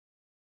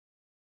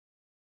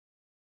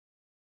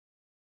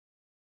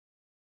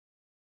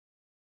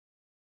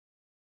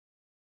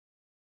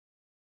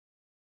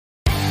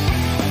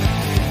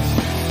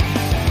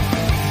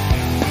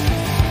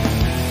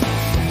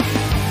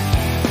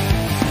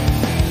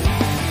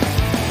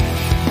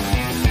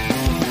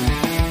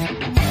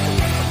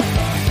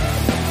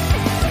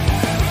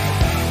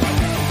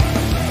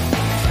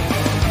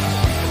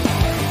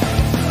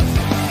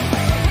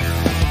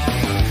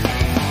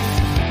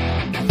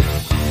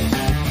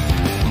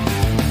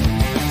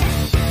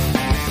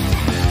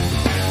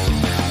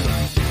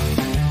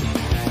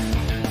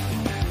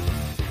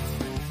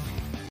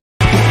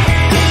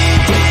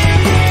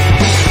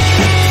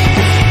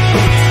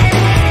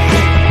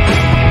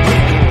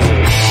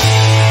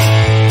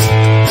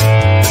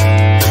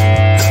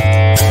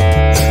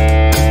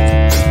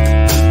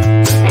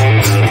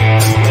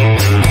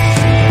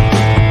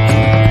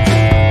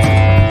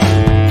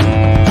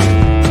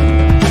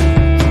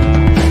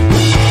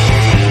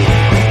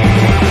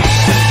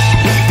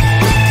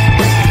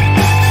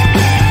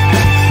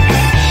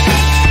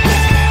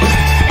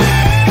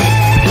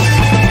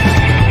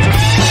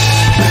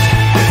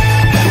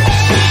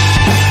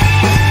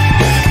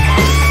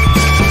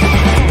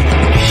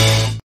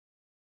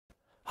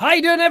How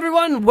you doing,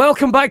 everyone?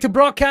 Welcome back to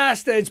Braw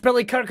Cast. It's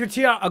Billy Kirkwood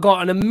here. I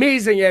got an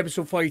amazing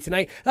episode for you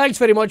tonight. Thanks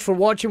very much for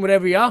watching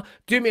wherever you are.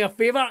 Do me a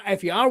favour,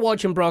 if you are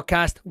watching Braw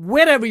Cast,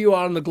 wherever you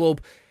are on the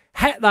globe,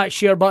 hit that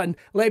share button.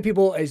 Let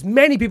people, as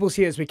many people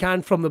see as we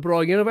can from the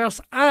Braw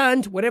universe.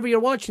 And wherever you're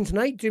watching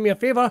tonight, do me a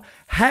favour,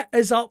 hit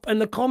us up in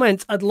the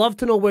comments. I'd love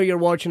to know where you're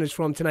watching us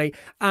from tonight.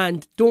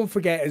 And don't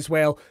forget as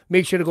well,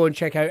 make sure to go and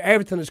check out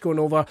everything that's going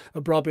over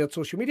at Braw Beard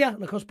social media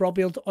and of course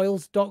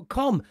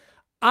brawbeardoils.com.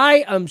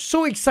 I am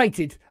so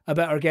excited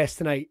about our guest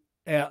tonight,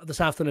 this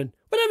afternoon.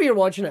 Whenever you're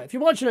watching it, if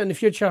you're watching it in the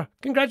future,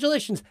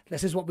 congratulations.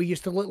 This is what we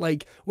used to look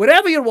like.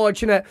 Wherever you're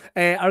watching it,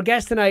 our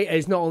guest tonight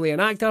is not only an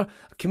actor,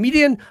 a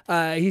comedian,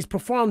 he's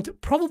performed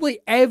probably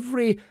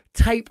every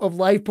type of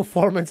live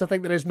performance I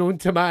think that is known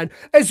to man,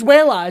 as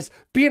well as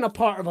being a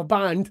part of a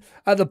band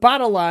at the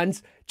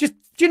Barrowlands. Just,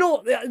 you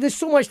know, there's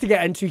so much to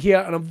get into here,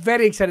 and I'm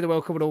very excited to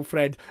welcome an old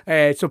friend.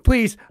 So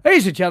please,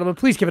 ladies and gentlemen,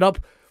 please give it up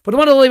for the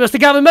one and only Mr.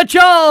 Gavin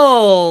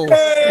Mitchell!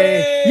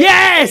 Hey!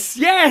 Yes!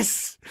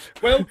 Yes!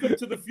 Welcome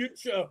to the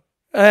future.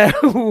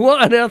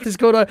 What on earth is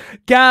going on?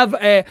 Gav,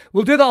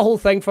 we'll do that whole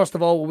thing first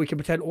of all where we can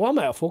pretend, oh, I'm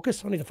out of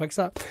focus. I need to fix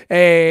that.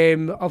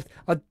 I'll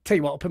tell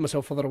you what, I'll put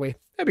myself further away.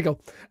 There we go.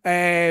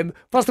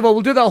 First of all,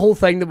 we'll do that whole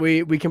thing that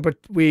we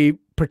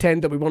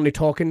pretend that we were only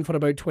talking for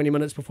about 20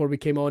 minutes before we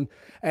came on.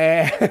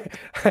 How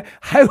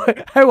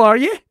are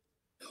you?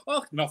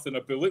 Oh, nothing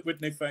a bullet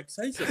wouldn't fix.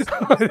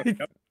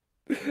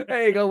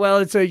 There you go. Well,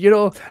 it's you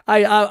know,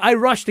 I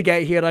rushed to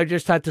get here. I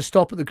just had to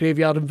stop at the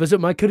graveyard and visit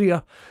my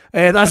career.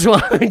 That's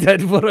what I did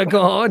before I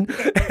got on.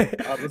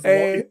 I was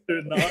doing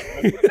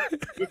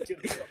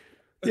that.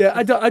 Yeah,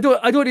 I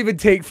don't even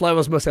take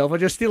flowers myself. I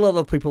just steal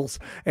other people's.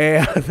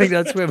 I think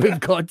that's where we've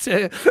got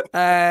to.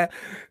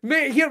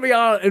 Mate, here we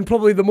are in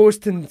probably the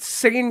most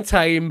insane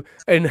time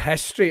in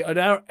history, in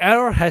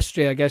our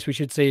history, I guess we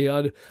should say.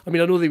 I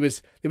mean, I know there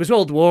was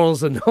world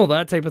wars and all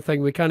that type of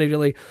thing. We can't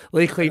really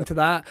lay claim to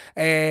that.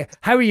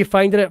 How are you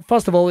finding it?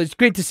 First of all, it's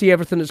great to see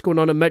everything that's going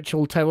on at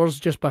Mitchell Towers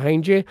just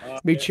behind you.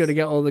 Made sure to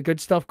get all the good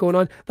stuff going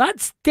on.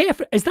 That's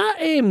definitely, is that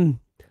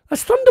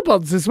that's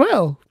Thunderbirds as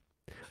well?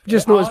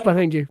 Just noticed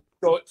behind you.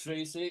 Got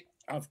Tracy.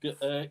 I've got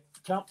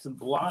Captain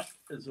Black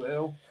as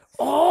well.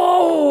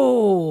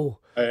 Oh,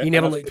 you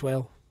never looked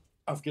well.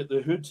 I've got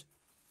the hood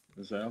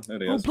as well. There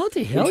he is. Oh,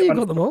 bloody hell, you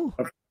got them all.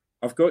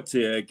 I've got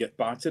to get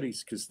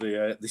batteries because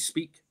they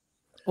speak.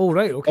 Oh,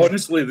 right, okay.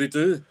 Honestly, they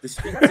do. They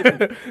speak to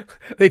me.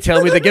 They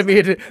tell me, they give me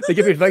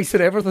advice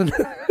and everything.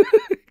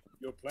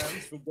 Your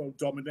plans for world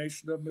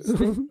domination are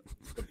mistaken.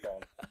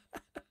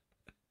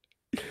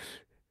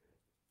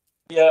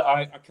 Yeah,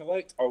 I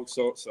collect all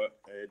sorts of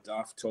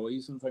daft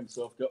toys and things,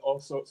 so I've got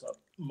all sorts of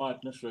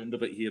madness round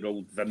about here,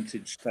 old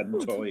vintage tin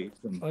toys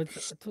and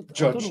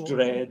Judge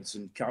Dreads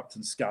and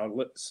Captain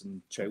Scarlets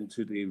and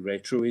childhoody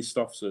retro-y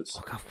stuff, so it's...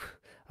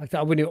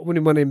 I wouldn't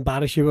want to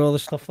embarrass you with all the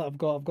stuff that I've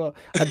got. I've got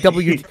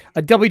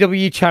a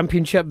WWE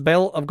Championship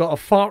belt. I've got a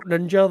fart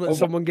ninja that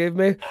someone gave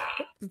me.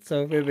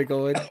 So there we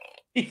go.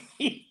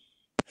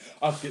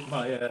 I've got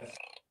my...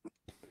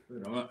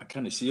 I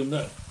can't see them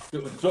now.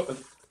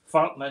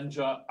 Fart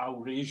Ninja,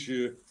 I'll raise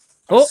you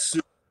a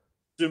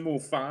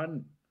sumo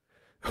fan.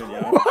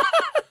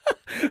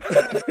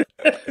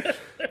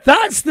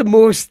 That's the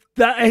most,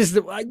 that is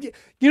the,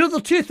 you know, the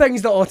two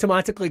things that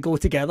automatically go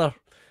together.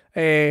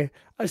 Fan.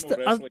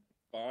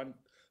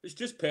 It's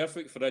just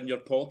perfect for in your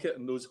pocket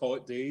in those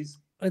hot days.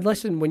 And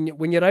listen,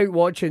 when you're out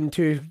watching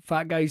two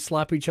fat guys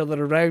slap each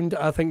other around,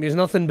 I think there's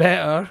nothing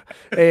better.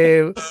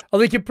 I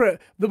think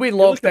the way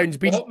lockdown's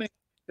been. Can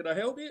I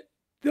help you?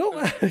 No,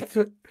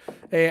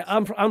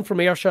 I'm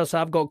from Ayrshire,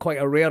 so I've got quite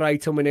a rare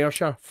item in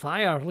Ayrshire.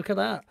 Fire, look at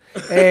that.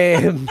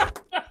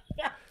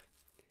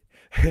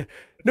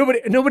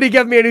 Nobody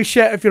give me any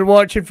shit if you're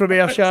watching from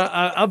Ayrshire.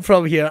 I'm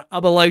from here.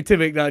 I'm allowed to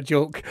make that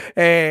joke.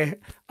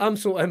 I'm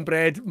so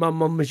inbred. My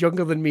mum was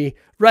younger than me.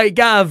 Right,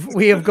 Gav,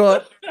 we have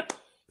got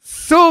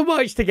so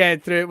much to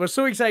get through. We're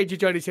so excited to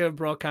join us here on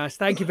Braw Cast.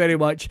 Thank you very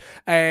much.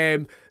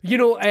 You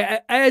know,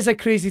 it is a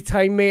crazy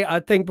time, mate. I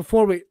think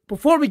before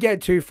we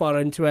get too far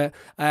into it,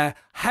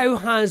 how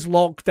has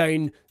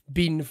lockdown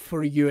been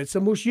for you? It's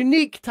the most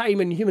unique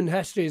time in human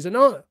history, is it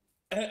not?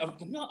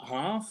 Not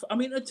half. I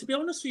mean, to be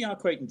honest with you, I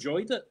quite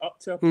enjoyed it up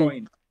to a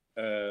point.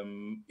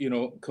 You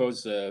know,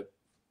 because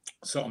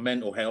sort of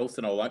mental health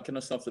and all that kind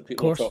of stuff that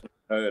people are talking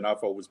about, and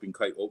I've always been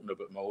quite open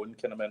about my own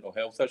kind of mental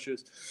health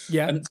issues.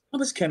 Yeah, and I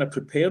was kind of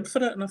prepared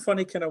for it in a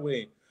funny kind of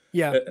way.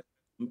 Yeah,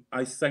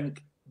 I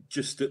think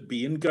just it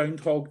being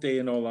Groundhog Day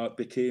and all that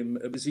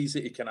it was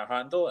easy to kind of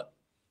handle it.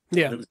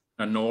 Yeah, it was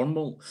kind of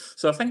normal.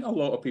 So I think a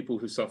lot of people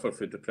who suffer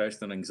from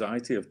depression and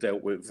anxiety have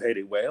dealt with it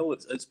very well.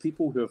 It's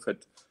people who have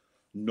had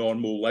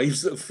normal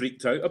lives that have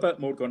freaked out a bit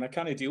more, going, I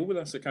can't deal with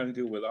this, I can't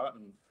deal with that,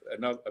 and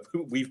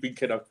we've been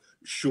kind of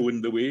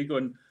showing the way,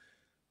 going,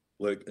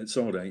 look, it's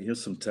all right,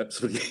 here's some tips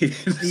for you.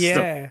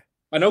 Yeah.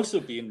 And also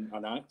being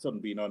an actor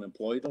and being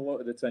unemployed a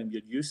lot of the time,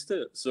 you're used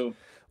to it. So,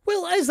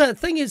 well, is that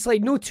thing? It's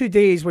like no 2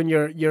 days when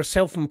you're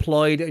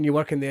self-employed and you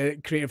work in the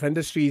creative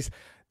industries.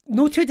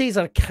 no 2 days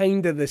are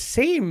kind of the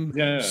same.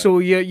 Yeah. So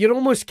you're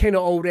almost kind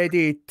of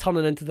already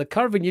turning into the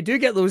curve, and you do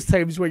get those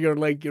times where you're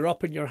like you're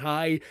up and you're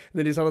high, and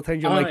then there's other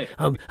times you're like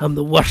I'm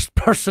the worst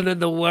person in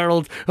the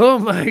world. Oh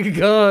my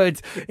god!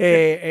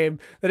 And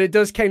it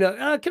does kind of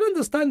I can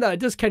understand that it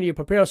does kind of you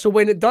prepare. So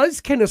when it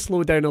does kind of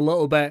slow down a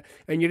little bit,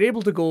 and you're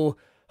able to go,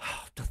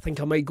 oh, I think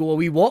I might go a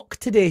wee walk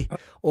today,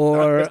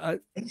 or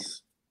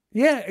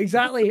yeah,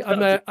 exactly.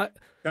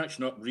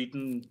 Catching up,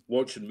 reading,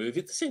 watching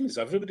movies. The same as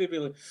everybody,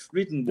 really.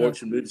 Reading,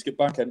 watching movies. Get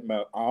back into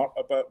my art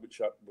a bit, which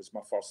was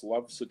my first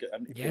love. So get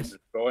into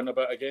drawing a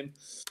bit again.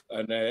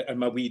 And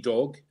my wee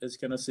dog has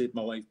kind of saved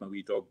my life. My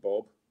wee dog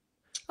Bob.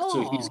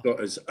 So he's got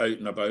us out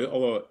and about a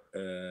lot.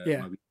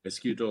 My wee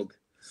rescue dog.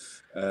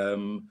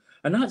 And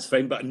that's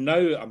fine. But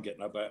now I'm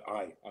getting a bit.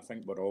 I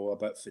think we're all a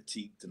bit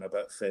fatigued and a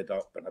bit fed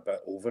up and a bit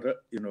over it.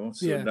 You know.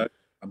 So now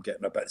I'm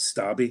getting a bit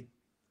stabby.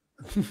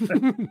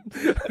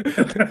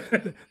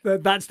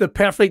 That's the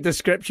perfect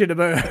description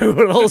about how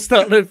we're all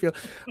starting to feel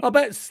a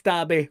bit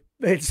stabby.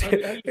 How you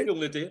feel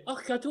today? Oh,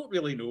 I don't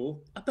really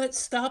know. A bit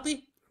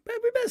stabby. A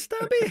bit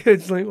stabby.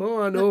 It's like,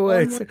 oh, I know.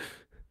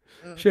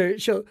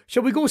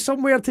 Shall we go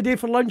somewhere today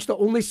for lunch that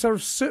only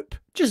serves soup,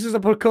 just as a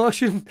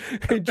precaution,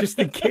 just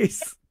in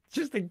case.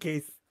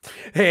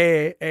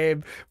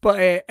 But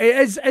it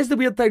is the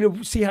weird thing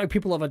to see how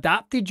people have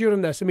adapted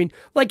during this. I mean,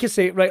 like you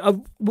say, right,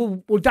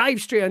 we'll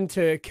dive straight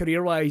into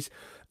career-wise.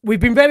 We've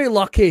been very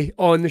lucky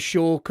on the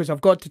show because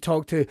I've got to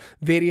talk to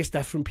various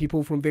different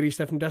people from various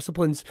different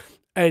disciplines,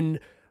 and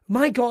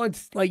my God,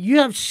 like you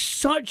have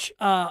such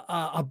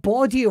a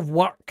body of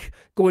work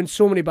going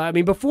so many back. I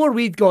mean, before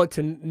we'd got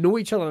to know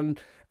each other,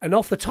 and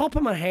off the top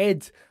of my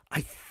head,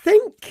 I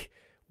think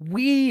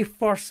we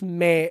first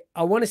met,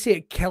 I want to say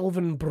at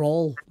Kelvin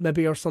Brawl,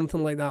 maybe, or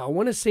something like that. I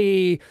want to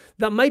say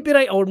that might be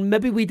right, or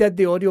maybe we did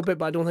the audio bit,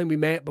 but I don't think we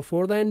met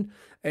before then.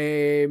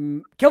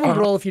 Kelvin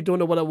Brawl, if you don't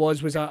know what it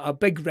was a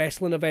big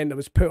wrestling event that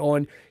was put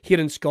on here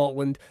in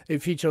Scotland.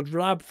 It featured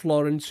Rab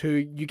Florence, who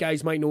you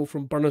guys might know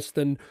from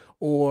Burniston,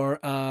 or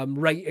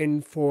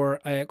writing for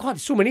God,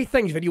 so many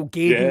things, video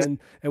gaming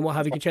and what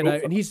have you. Can check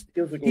out. And he's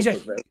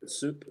a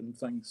soup and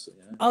things.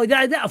 Yeah. Oh,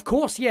 that of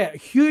course, yeah,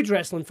 huge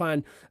wrestling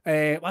fan.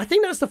 I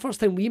think that's the first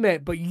time we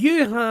met. But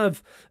you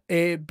have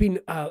been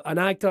an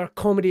actor,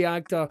 comedy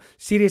actor,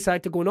 serious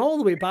actor, going all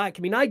the way back.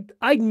 I mean,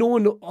 I'd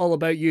known all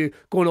about you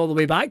going all the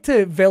way back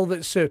to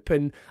Velvet Soup,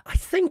 and I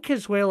think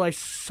as well I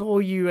saw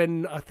you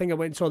in. I think I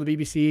went and saw the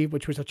BBC,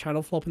 which was a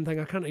channel flopping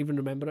thing. I can't even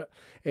remember it.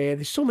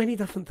 There's so many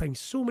different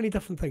things.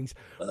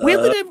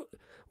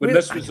 When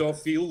this was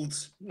off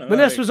Fields. When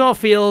this was off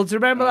Fields,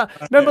 remember that?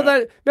 Remember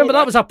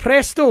that was a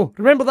Presto.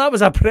 Remember that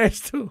was a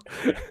Presto.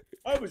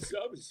 I was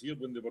here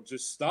when they were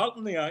just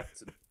starting the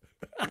acting.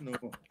 No,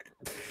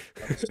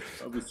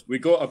 we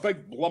got a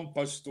big lump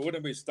of stone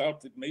and we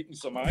started making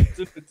some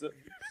acting.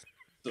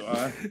 So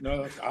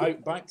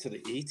back to the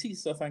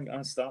 80s, I think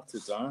I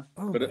started that.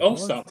 But it all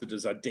started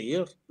as a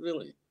dare,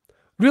 really.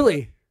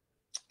 Really?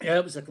 Yeah,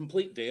 it was a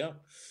complete dare.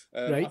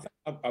 Right.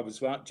 I was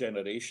that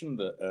generation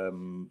that,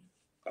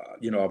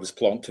 I was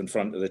plonked in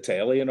front of the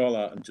telly and all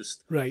that, and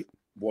just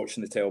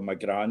watching the telly with my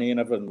granny and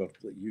everything. With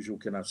the usual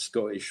kind of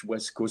Scottish,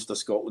 West Coast of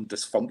Scotland,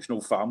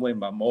 dysfunctional family.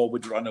 My mom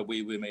would run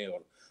away with me,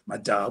 or my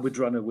dad would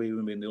run away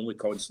with me, and the only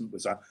constant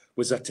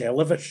was a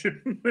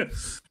television.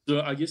 So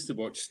I used to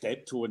watch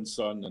Steptoe and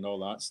Son and all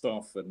that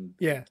stuff, and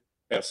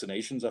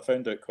impersonations. I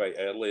found out quite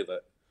early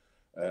that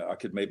I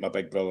could make my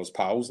big brother's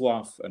pals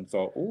laugh, and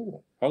thought,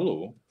 oh,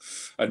 hello,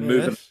 and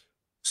moving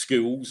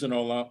schools and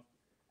all that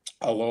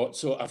a lot.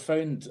 So I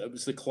found it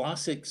was the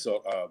classic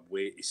sort of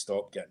way to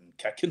stop getting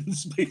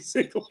kickings,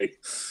 basically,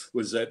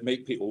 was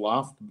make people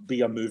laugh, be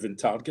a moving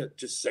target,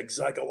 just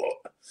zigzag a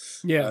lot.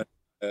 Yeah.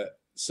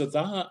 So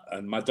that,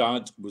 and my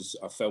dad was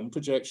a film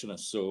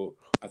projectionist, so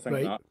I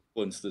think that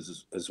influenced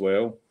us as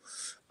well.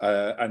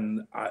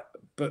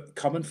 But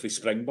coming from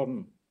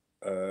Springburn,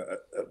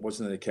 it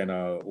wasn't the kind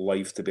of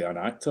life to be an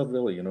actor,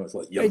 really. You know, it's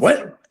like, you're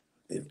what?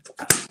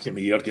 Come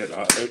here, get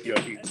that out your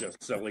head, you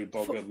silly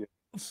bugger.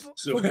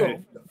 So,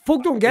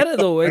 folk don't get it,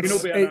 though.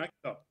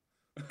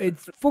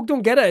 Folk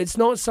don't get it. It's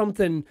not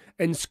something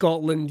in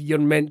Scotland you're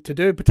meant to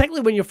do,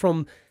 particularly when you're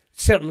from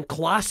certain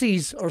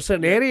classes or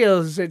certain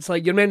areas. It's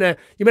like you're meant to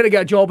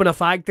get a job in a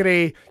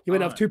factory. You're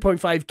meant to have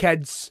 2.5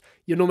 kids.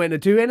 You're not meant to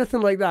do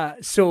anything like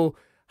that. So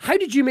how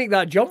did you make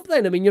that jump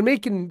then? I mean, you're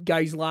making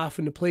guys laugh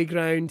in the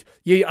playground.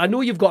 I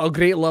know you've got a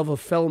great love of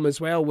film as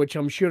well, which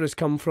I'm sure has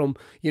come from,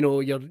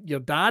 your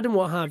dad and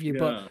what have you.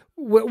 Yeah.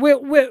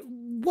 But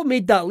what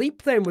made that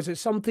leap then? Was it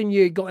something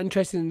you got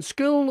interested in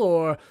school,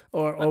 or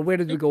where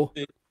did we go?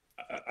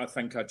 I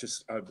think I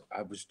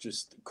was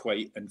just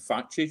quite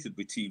infatuated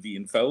with TV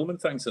and film and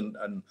things,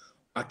 and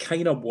I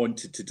kind of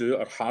wanted to do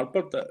it or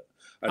harboured it,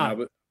 and I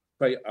was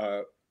quite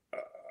a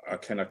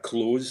kind of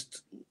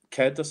closed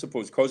kid, I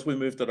suppose, because we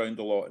moved around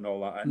a lot and all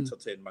that. I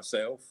entertained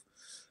myself,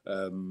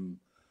 so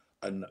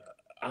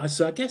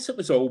I guess it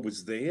was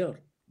always there,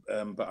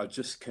 but I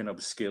just kind of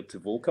was scared to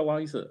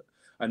vocalise it.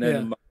 And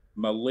then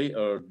my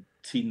later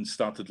teens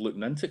started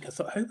looking into it. I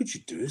thought, how would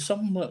you do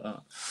something like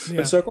that? Yeah.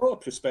 And so I got a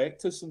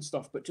prospectus and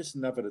stuff, but just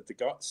never had the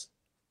guts,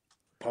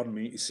 pardon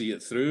me, to see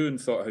it through, and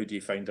thought, how do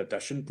you find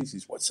audition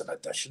pieces? What's an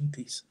audition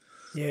piece?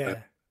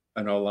 Yeah.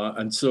 And all that.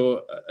 And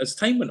so as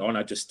time went on,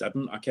 I just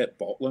didn't. I kept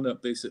bottling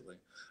it, basically,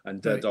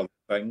 and did other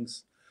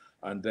things.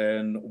 And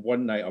then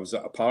one night I was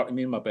at a party,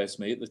 me and my best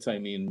mate at the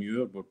time, Ian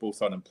Muir, were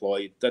both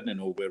unemployed, didn't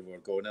know where we were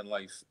going in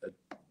life,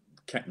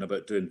 kicking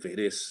about doing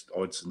various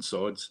odds and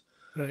sods.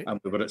 Right. And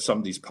we were at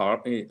somebody's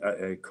party,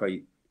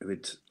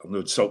 we'd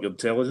insult your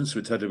intelligence,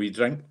 we'd had a wee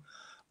drink.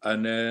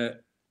 And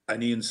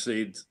Ian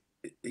said,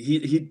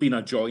 he'd been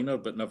a joiner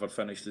but never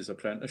finished his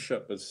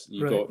apprenticeship, as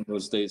you got in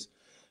those days.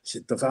 He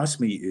said, they've asked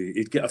me,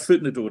 he'd get a foot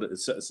in the door at the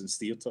Citizens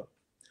Theatre.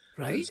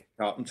 Right.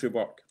 Carpentry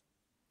work.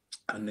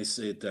 And they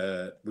said,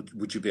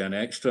 would you be an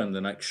extra in the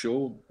next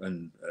show?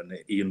 And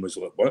Ian was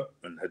like, what?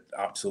 And had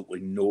absolutely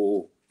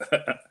no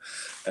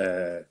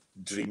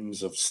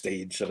dreams of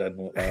stage or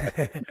anything like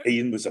that.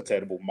 Ian was a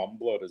terrible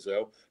mumbler as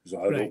well. He was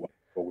like, I don't want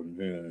to go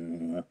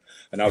in.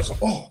 And I was like,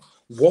 oh,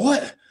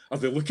 what? Are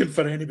they looking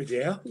for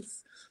anybody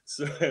else?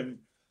 So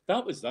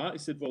that was that. He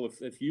said, well,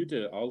 if you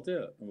do it, I'll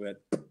do it. And we went,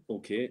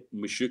 okay.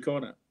 And we shook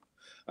on it.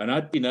 And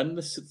I'd been in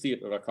this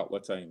theatre a couple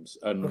of times.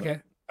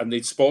 And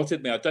they'd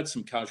spotted me. I did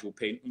some casual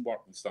painting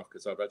work and stuff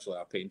because originally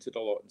I painted a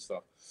lot and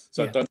stuff.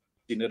 So I'd done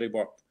scenery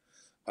work.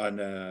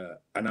 And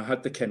I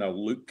had the kind of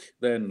look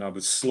then. I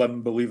was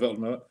slim, believe it or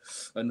not,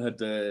 and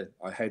had a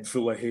head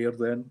full of hair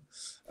then.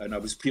 And I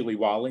was Peely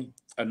Wally.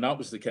 And that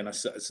was the kind of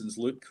Citizens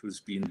look,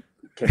 was being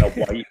kind of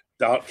white,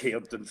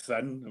 dark-haired and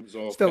thin. It was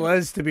all still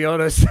is, to be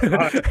honest.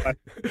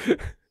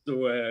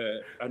 So,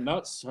 and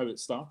that's how it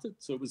started.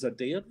 So it was a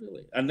dare,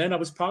 really. And then I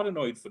was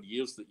paranoid for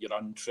years that you're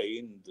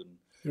untrained and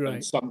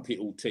some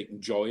people taking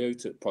joy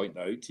out at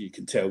pointing out, you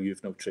can tell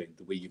you've not trained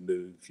the way you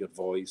move, your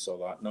voice, all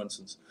that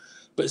nonsense.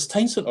 But as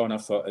time went on, I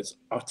thought it's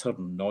utter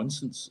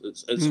nonsense.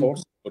 It's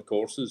horses for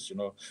courses, you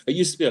know. It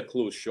used to be a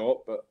closed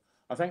shop, but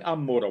I think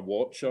I'm more a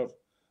watcher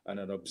and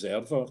an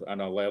observer,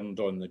 and I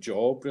learned on the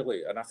job,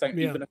 really. And I think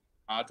even if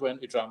I had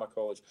went to drama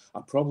college,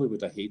 I probably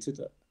would have hated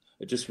it.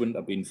 It just wouldn't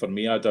have been for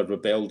me. I'd have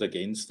rebelled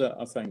against it,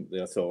 I think,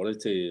 the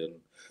authority and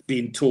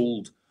being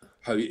told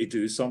how to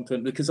do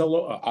something. Because a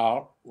lot of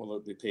art, whether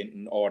it be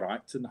painting or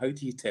acting, how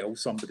do you tell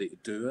somebody to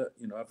do it?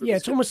 You know,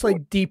 it's almost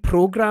like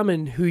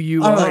deprogramming who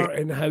you are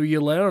and how you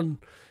learn.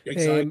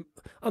 Exactly.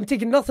 I'm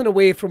taking nothing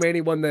away from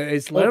anyone that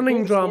is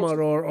learning drama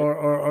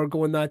or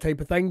going that type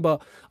of thing,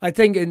 but I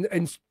think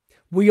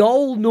we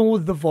all know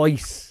the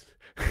voice.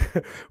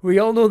 We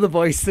all know the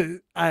voice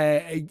that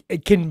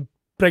it can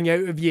bring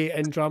out of you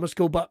in drama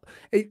school. But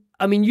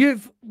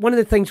one of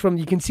the things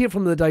you can see it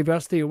from the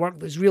diversity of work,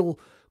 there's real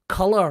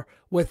colour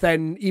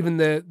within even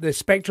the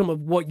spectrum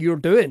of what you're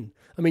doing.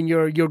 I mean,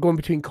 you're going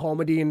between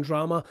comedy and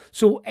drama.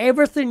 So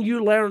everything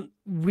you learned,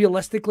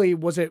 realistically,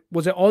 was it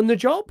on the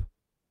job?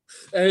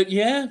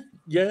 Yeah.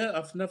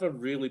 I've never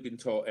really been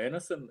taught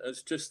anything.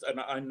 It's just, and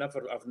I've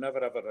never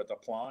ever had a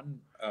plan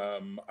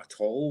at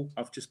all.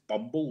 I've just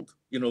bumbled.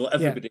 You know,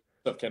 everybody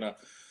have kind of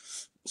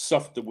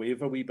surfed the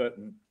wave a wee bit,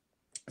 and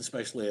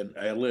especially in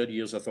earlier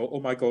years, I thought, oh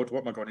my God,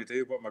 what am I going to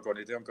do? What am I going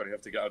to do? I'm going to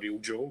have to get a real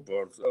job,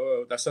 or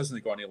oh, this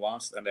isn't going to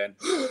last. And then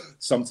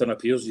something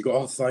appears, you go,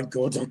 oh, thank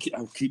God,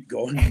 I'll keep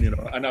going, you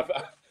know. And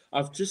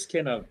I've just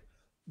kind of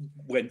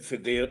went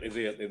from there to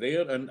there to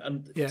there, and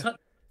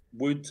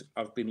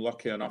I've been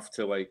lucky enough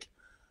to like,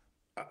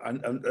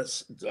 and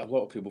it's, a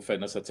lot of people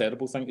find this a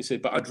terrible thing to say,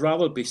 but I'd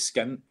rather be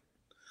skint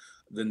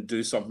than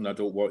do something I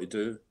don't want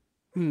to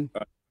do.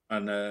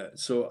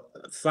 So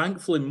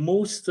thankfully,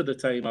 most of the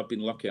time I've been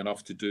lucky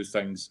enough to do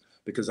things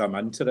because I'm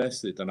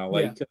interested and I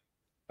like it.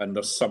 And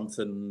there's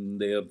something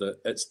there that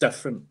it's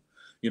different.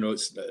 You know,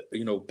 it's,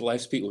 you know,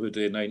 bless people who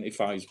do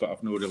 95s, but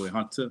I've not really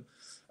had to.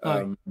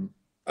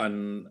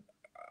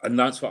 And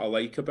that's what I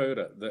like about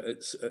it, that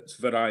it's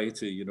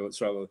variety, you know,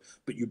 it's rather,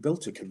 but you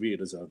built a career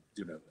as an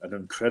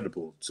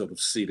incredible sort of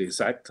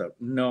serious actor.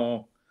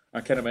 No. I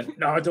kind of went,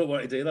 no, I don't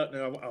want to do that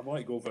now. I want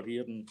to go over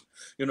here. And,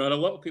 you know, and a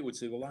lot of people would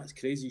say, well, that's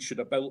crazy. You should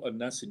have built on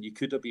this, and you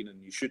could have been, and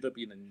you should have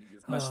been, and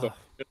you've missed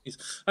opportunities.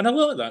 And a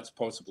lot of that's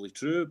possibly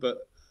true,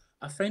 but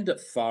I find it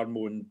far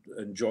more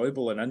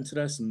enjoyable and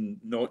interesting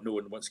not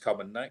knowing what's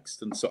coming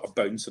next and sort of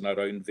bouncing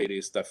around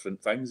various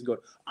different things and going,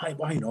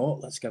 why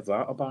not? Let's give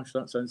that a bash.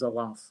 That sounds a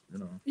laugh, you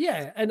know.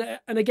 Yeah,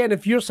 and again,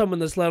 if you're someone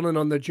that's learning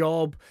on the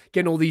job,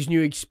 getting all these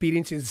new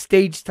experiences,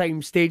 stage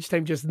time,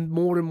 just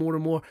more and more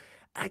and more,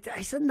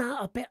 isn't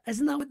that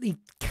what they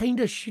kind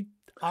of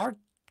are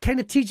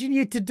kind of teaching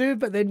you to do,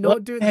 but then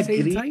not do it at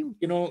the same time?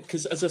 You know,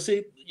 because as I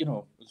say, you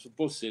know, as we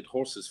both said,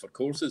 horses for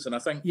courses, and I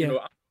think you know,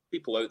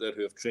 people out there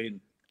who have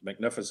trained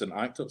magnificent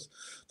actors.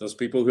 There's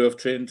people who have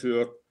trained who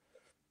are,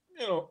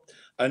 you know,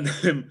 and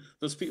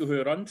there's people who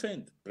are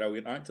untrained,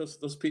 brilliant actors.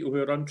 There's people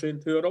who are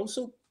untrained who are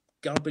also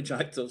garbage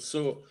actors.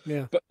 So,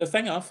 but the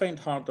thing I find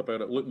hard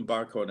about it, looking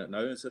back on it now,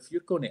 is if you're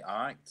going to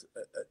act,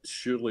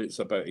 surely it's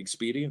about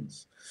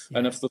experience.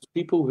 And if there's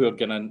people who are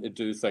going to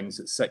do things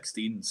at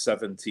 16,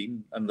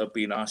 17, and they're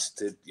being asked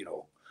to, you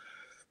know,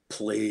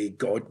 play,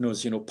 God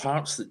knows,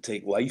 parts that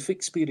take life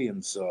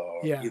experience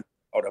or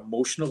or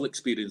emotional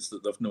experience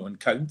that they've not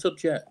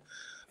encountered yet.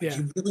 Are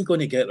you really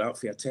going to get that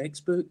for a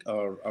textbook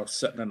or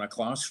sitting in a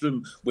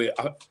classroom where,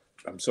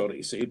 I'm sorry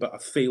to say, but a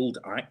failed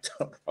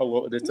actor a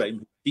lot of the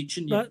time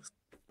teaching you?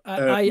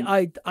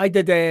 I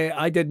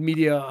did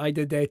media. I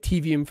did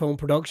TV and film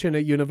production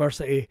at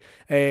university.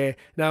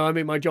 Now I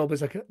make my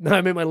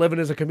living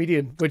as a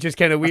comedian, which is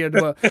kind of weird.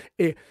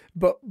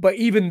 But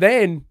even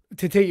then,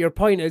 to take your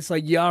point, it's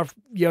like I've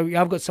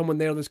got someone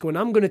there that's going,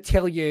 I'm going to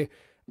tell you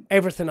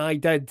everything I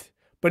did,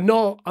 but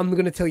not I'm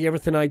going to tell you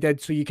everything I did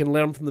so you can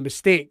learn from the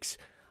mistakes.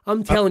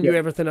 I'm telling you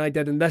everything I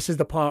did, and this is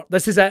the part.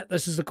 This is it.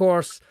 This is the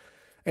course.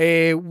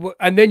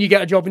 And then you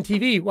get a job in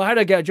TV. Well, how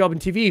did I get a job in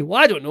TV? Well,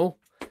 I don't know.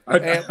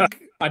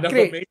 I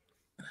never made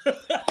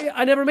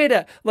I never made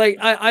it. Like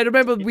I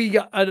remember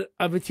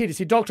I would say to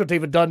see Dr.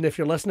 David Dunn, if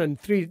you're listening,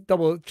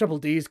 triple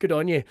D's, good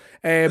on you.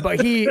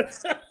 But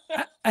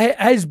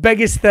his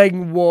biggest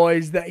thing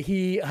was that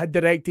he had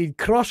directed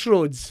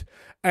Crossroads,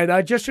 and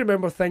I just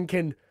remember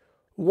thinking,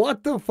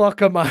 what the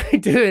fuck am I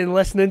doing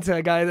listening to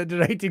a guy that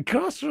directed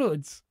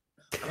Crossroads?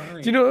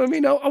 Do you know what I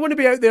mean? I want to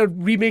be out there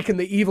remaking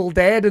The Evil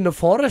Dead in the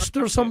forest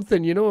or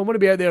something, I want to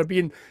be out there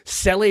being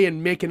silly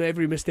and making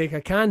every mistake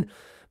I can.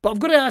 But I've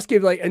got to ask you,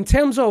 like, in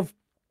terms of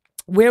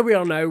where we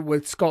are now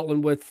with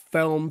Scotland, with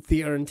film,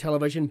 theatre and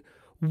television,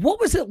 what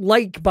was it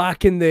like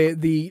back in the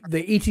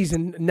 80s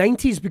and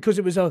 90s? Because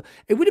it would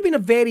have been a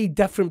very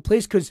different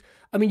place. Because,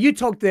 I mean, you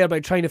talked there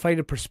about trying to find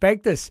a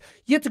prospectus.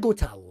 You had to go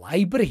to a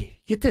library.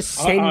 You had to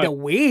send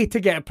away to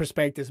get a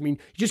prospectus. I mean,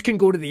 you just couldn't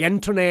go to the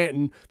internet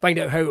and find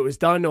out how it was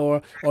done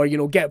or put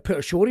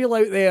a showreel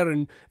out there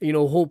and,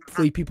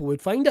 hopefully people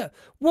would find it.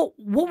 What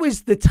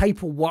was the type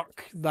of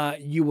work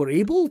that you were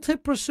able to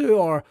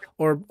pursue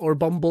or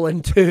bumble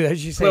into,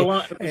 as you say?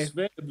 Well,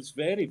 it was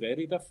very,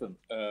 very different.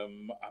 I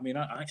mean,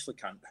 I actually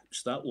can't.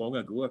 It's that long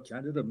ago. I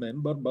can't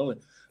remember, Billy.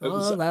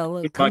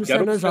 It comes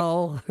in us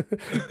all.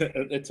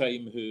 At the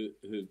time,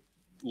 who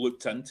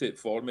looked into it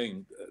for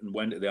me and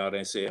went to the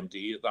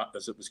RSAMD,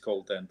 as it was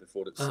called then,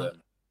 before it's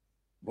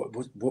what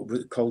was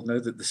it called now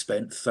that they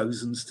spent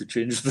thousands to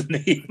change the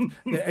name?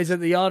 Is it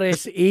the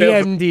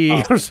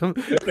RSAMD or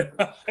something?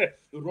 The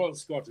Royal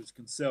Scottish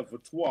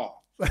Conservatoire.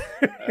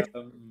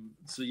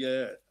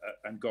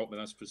 And got me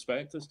this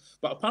prospectus.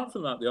 But apart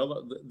from that,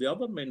 the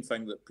other main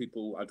thing that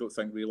people I don't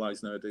think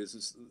realise nowadays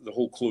is the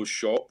whole closed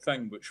shop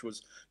thing, which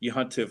was you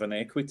had to have an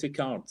equity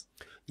card.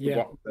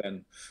 Work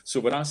then. So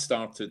when I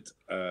started,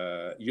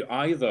 you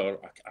either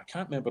I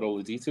can't remember all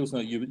the details now.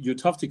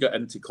 You'd have to get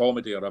into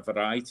comedy or a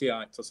variety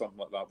act or something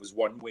like that. Was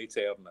one way to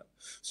earn it.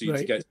 So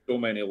you'd get so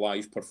many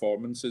live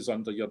performances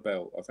under your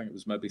belt. I think it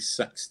was maybe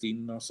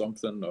 16 or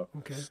something, or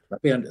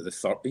maybe into the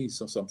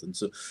 30s or something.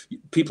 So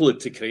people had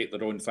to create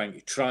their own thing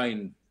to try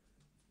and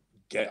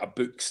get a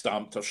book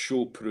stamped or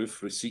show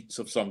proof receipts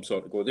of some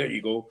sort to go, there you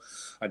go,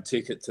 and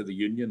take it to the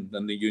union.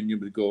 And the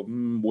union would go,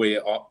 weigh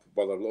it up,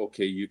 whether,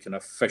 okay, you can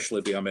officially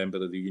be a member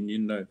of the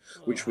union now,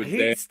 which would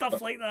then... stuff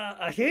like that.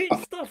 I hate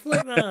stuff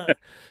like that.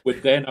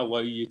 Would then allow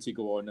you to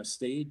go on a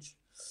stage.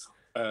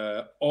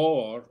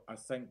 Or I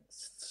think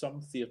some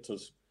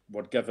theatres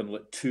were given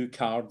like 2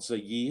 cards a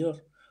year,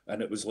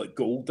 and it was like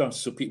gold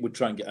dust. So people would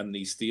try and get in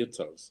these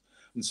theatres,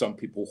 and some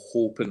people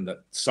hoping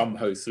that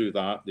somehow through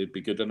that they'd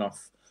be good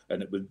enough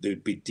and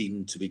they'd be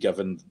deemed to be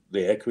given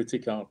the equity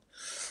card.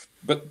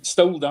 But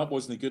still, that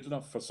wasn't good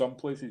enough for some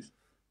places.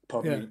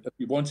 Pardon me. If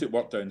you wanted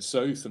work down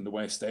south in the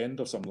West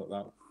End or something like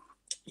that,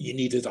 you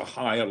needed a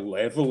higher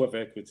level of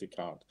equity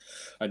card,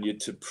 and you had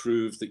to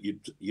prove that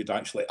you'd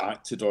actually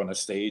acted on a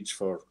stage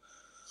for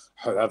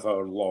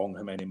however long,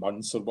 how many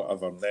months or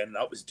whatever, and then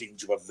that was deemed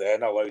you were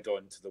then allowed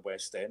on to the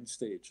West End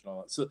stage and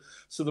all that.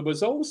 So there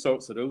was all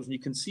sorts of rules, and you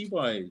can see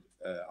why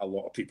a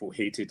lot of people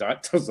hated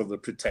actors or the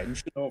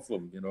pretension of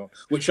them,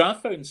 which I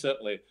found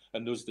certainly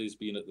in those days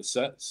being at the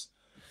SITs,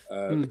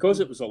 because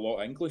it was a lot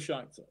of English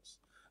actors.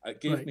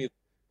 It gave me a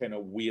kind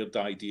of weird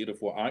idea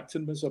of what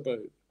acting was about.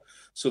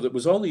 So there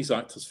was all these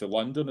actors for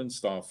London and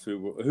stuff who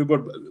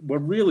were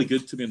really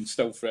good to me and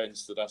still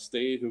friends to this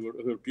day, who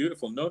were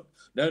beautiful. No,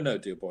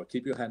 dear boy,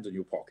 keep your hand in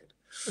your pocket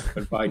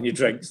and buying your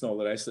drinks and all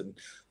the rest. And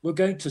we're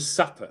going to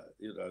supper,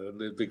 and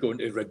they'd be going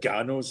to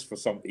Regano's for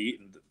something to eat.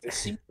 And they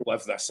seemed to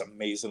live this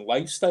amazing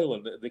lifestyle.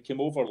 And they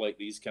came over like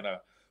these kind of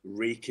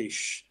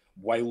rakish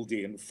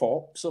Wildian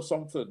fops or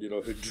something,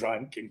 who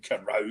drank and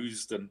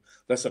caroused, and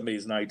this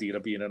amazing idea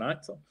of being an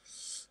actor.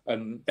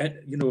 And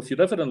if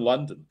you're ever in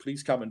London,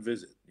 please come and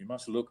visit. You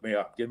must look me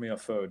up, give me a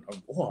phone.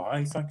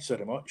 Aye, thanks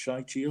very much.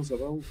 Aye, cheers, I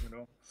will,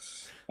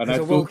 And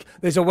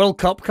there's a World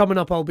Cup coming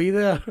up, I'll be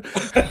there.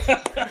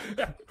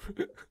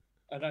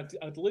 And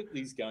I'd look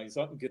these guys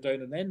up and go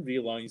down and then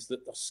realise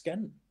that they're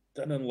skint.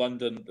 Down in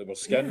London, they were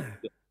skint.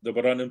 Yeah. They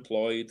were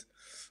unemployed.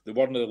 They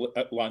weren't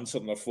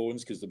answering their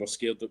phones because they were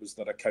scared it was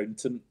their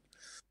accountant.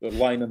 They were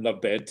lying in their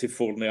bed till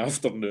 4 in the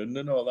afternoon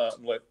and all that.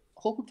 And like,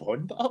 hold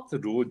on, but up the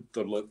road,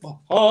 they're like,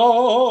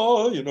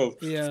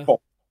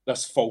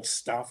 this false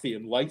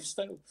Staffian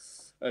lifestyle.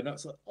 And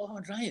that's like, oh,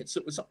 right. So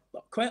it was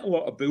quite a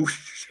lot of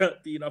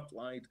bullshit being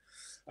applied.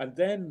 And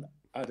then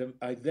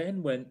I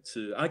then went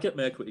to, I get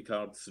my equity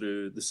card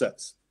through the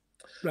SITs.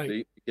 Right.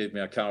 They gave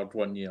me a card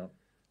 1 year.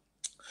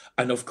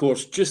 And of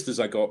course, just as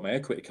I got my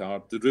equity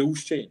card, the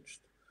rules changed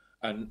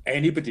and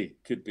anybody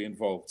could be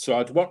involved. So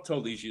I'd worked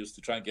all these years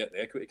to try and get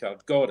the equity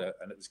card, got it,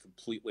 and it was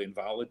completely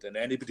invalid and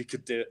anybody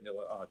could do it. And you're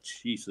like, oh,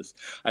 Jesus.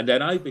 And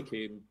then I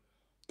became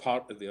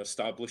part of the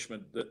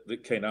establishment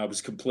that kind of I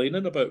was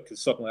complaining about,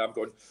 because suddenly I'm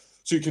going,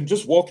 so you can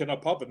just walk in a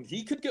pub and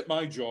he could get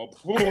my job.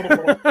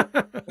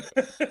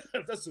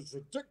 This is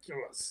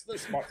ridiculous.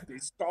 This must be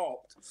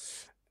stopped.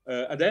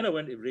 And then I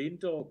went to Rain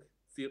Dog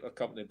Theatre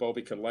Company,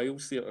 Bobby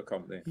Carlyle's theatre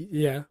company.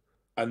 Yeah.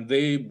 And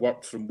they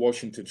worked from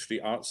Washington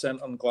Street Arts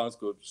Centre in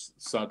Glasgow. It's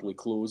sadly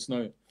closed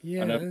now.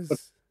 Yeah. And I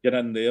get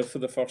in there for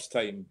the first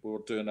time. We were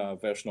doing a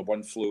version of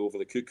One Flew Over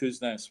the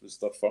Cuckoo's Nest, was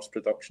their first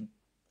production.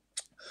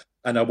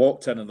 And I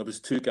walked in and there was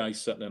two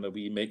guys sitting in a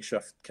wee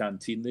makeshift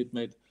canteen they'd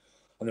made.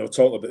 And they were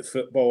talking about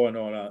football and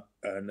all that.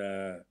 And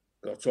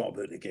they were talking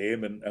about the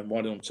game. And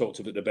one of them talked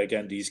about the Big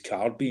Indies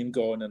card being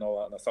gone and all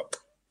that. And I thought,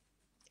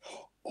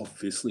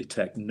 obviously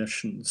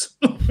technicians.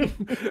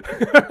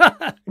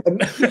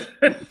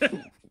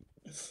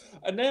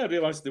 And then I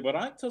realised they were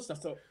actors. And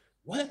I thought,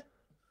 what?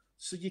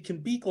 So you can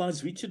be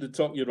Glaswegian and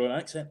talk your own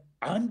accent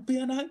and be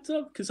an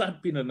actor? Because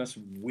I'd been in this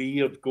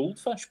weird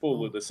goldfish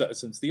bowl of the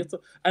Citizens Theatre.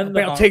 I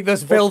better take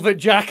this velvet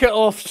jacket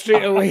off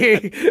straight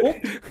away.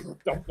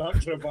 Dump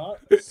that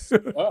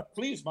cravat.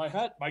 Please, my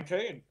hat, my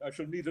cane. I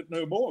shall need it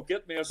no more.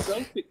 Get me a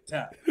Celtic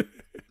tap.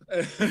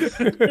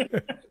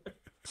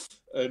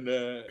 And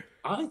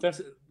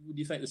when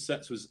you think the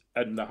Sits was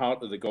in the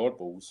heart of the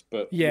Gorbals,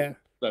 but yeah,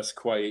 that's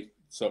quite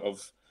sort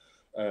of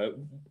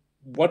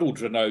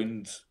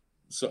world-renowned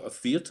sort of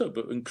theatre,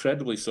 but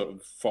incredibly sort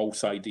of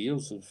false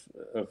ideas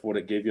of what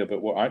it gave you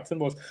about what acting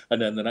was.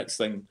 And then the next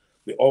thing,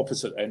 the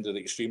opposite end of the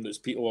extreme, there's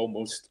people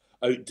almost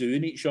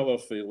outdoing each other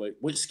for like,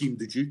 what scheme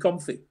did you come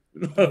for?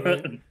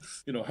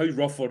 You know, how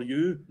rough are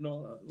you?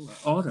 No,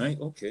 all right,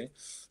 okay.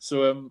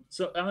 So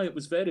it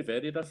was very,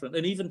 very different.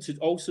 And even to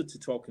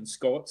talk in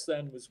Scots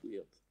then was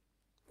weird.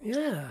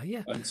 Yeah,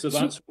 yeah. And so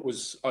that's what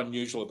was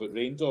unusual about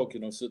Rain Dog, you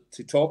know, so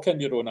to talk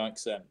in your own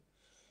accent.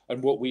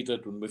 And what we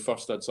did when we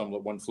first did something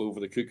like One Flew Over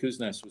the Cuckoo's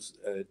Nest was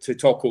to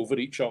talk over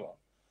each other,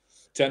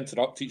 to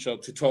interrupt each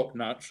other, to talk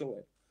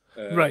naturally.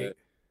 Right.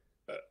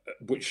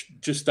 Which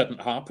just didn't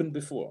happen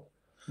before.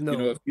 No. You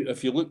know,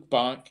 if you look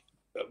back,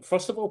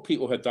 first of all,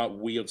 people had that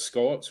weird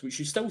Scots, which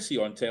you still see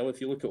on telly.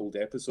 If you look at old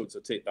episodes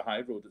of Take the High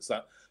Road, it's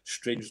that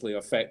strangely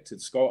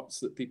affected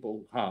Scots that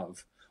people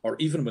have. Or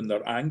even when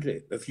they're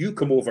angry. If you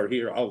come over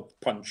here, I'll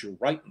punch you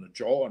right in the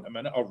jaw in a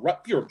minute. I'll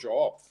rip your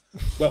jaw off.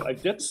 Well,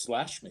 it did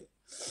slash me.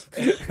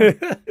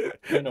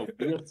 Kind of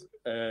weird.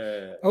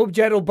 I hope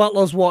Gerald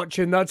Butler's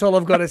watching. That's all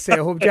I've got to say.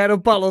 I hope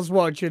Gerald Butler's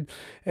watching.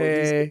 What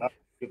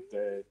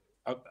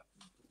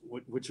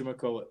do you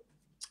call it?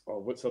 Oh,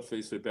 what's her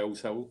face with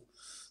Bells Hill?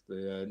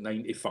 The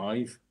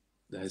 95,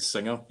 his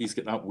singer. He's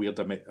got that weird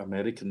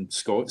American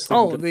Scots thing.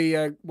 Oh,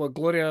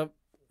 Gloria.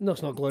 No,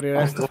 it's not Gloria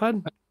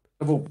Estefan.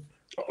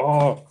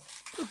 Oh,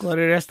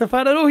 Gloria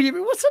Estefan. I know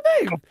you. What's her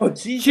name? Oh,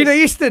 Jesus. Sheena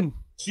Easton.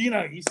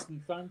 Sheena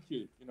Easton, thank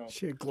you. You know,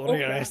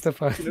 Gloria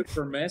Estefan. Look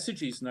for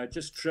messages, and I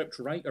just tripped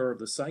right over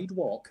the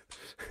sidewalk.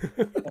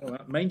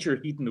 Mind your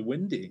heed in the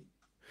windy.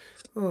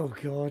 Oh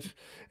God,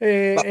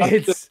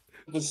 It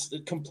was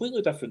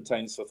completely different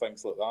times for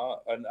things like that,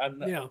 and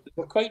yeah,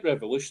 they're quite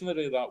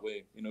revolutionary that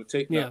way. You know,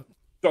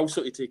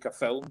 also to take a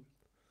film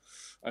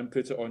and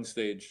put it on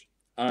stage,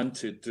 and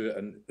to do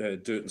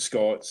it in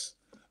Scots,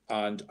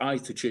 and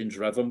to change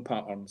rhythm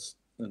patterns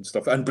and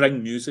stuff, and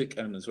bring music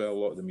in as well. A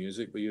lot of the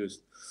music we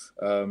used.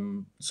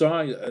 And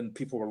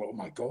people were like, "Oh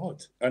my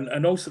God!"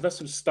 And also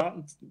this was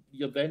starting.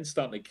 You're then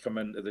starting to come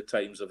into the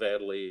times of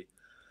early.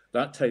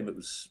 That time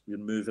you're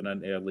moving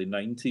into early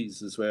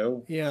 90s as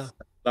well. Yeah.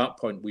 At that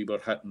point, we were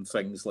hitting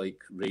things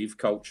like rave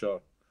culture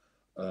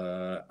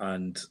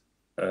and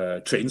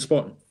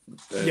Trainspotting.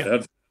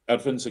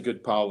 Irvin's a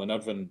good pal, and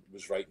Irvin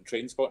was writing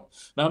Trainspotting.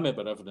 Now I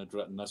remember Irvin had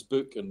written this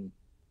book, and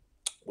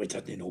we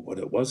didn't know what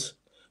it was.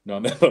 No, I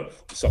remember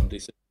somebody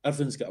said,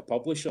 Irvin's got a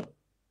publisher.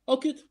 Oh,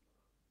 good.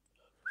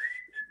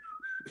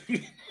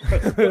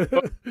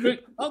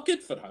 Oh,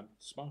 good for him.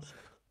 Smash.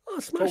 Oh,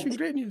 smashing,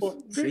 great news.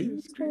 Great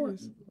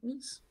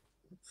news.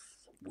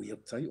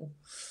 Weird title.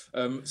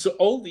 So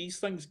all these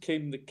things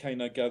came that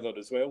kind of gathered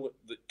as well,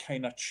 that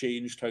kind of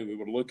changed how we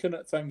were looking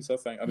at things, I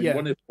think. I mean,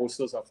 one of the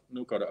posters, I've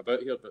not got it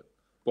about here, but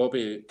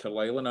Bobby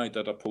Carlyle and I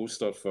did a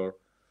poster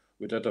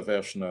we did a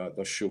version of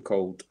this show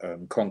called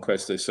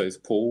Conquest of the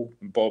South Pole,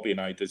 and Bobby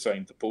and I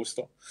designed the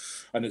poster.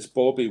 And it's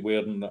Bobby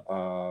wearing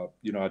a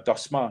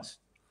dust mask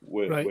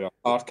with a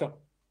parka.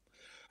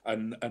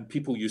 And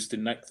people used to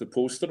nick the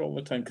poster all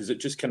the time because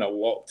it just kind of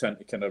locked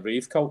into kind of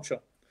rave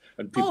culture.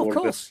 And people were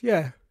just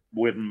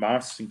wearing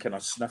masks and kind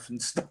of sniffing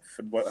stuff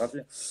and what have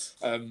you.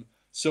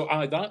 So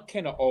that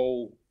kind of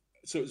all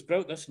so it was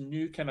about this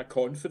new kind of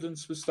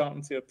confidence was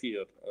starting to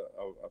appear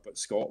about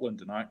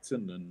Scotland and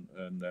acting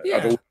and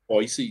our own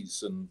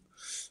voices and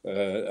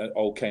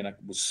all kind of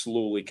was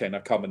slowly kind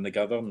of coming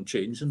together and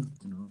changing.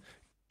 You know.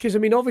 Because I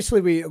mean,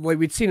 obviously,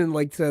 we'd seen in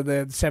like the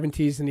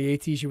 70s and the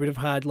 80s, you would have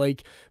had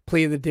like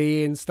Play of the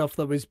Day and stuff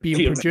that was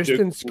being produced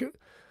in school.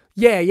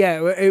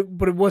 Yeah,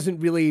 but it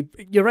wasn't really.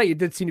 You're right. It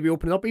did seem to be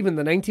opening up. Even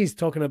the 90s,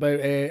 talking about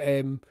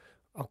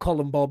I'll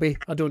call him Bobby.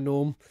 I don't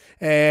know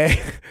him.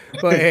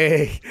 But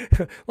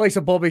likes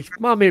of Bobby,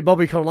 my mate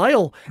Bobby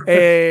Carlyle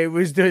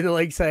was doing the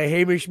likes of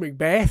Hamish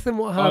Macbeth and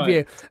what have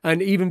you.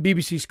 And even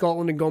BBC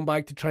Scotland had gone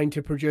back to trying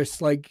to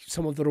produce like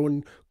some of their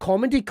own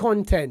comedy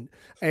content.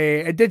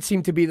 It did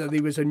seem to be that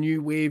there was a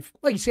new wave,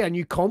 like you say, a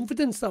new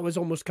confidence that was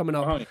almost coming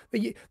up.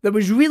 That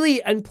was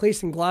really in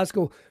place in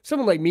Glasgow.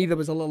 Someone like me that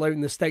was a little out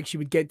in the sticks, you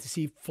would get to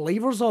see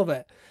flavours of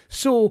it.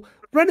 So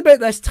round about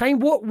this time,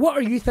 what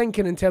are you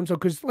thinking in terms of,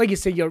 because like you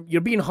say,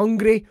 you're being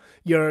hungry,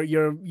 you're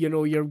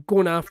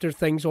going after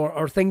things,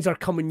 or things are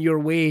coming your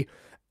way.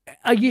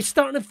 Are you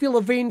starting to feel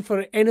a vein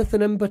for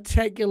anything in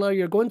particular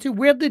you're going to?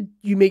 Where did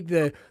you make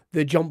the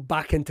jump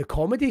back into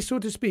comedy, so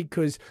to speak?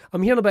 Because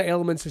I'm hearing about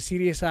elements of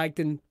serious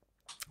acting,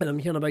 and I'm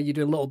hearing about you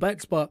doing little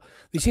bits, but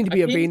there seemed to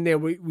be a vein there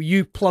where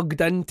you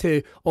plugged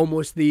into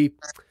almost the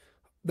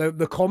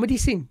comedy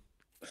scene.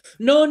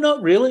 No,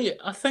 not really.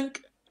 I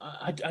think,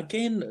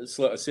 again, it's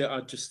like I say,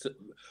 I just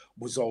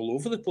was all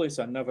over the place.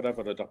 I never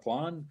ever had a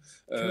plan.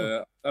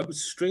 It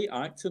was straight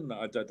acting that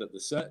I did at the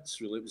sets,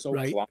 really. It was all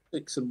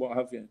classics and what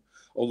have you.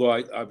 Although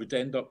I would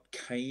end up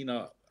kind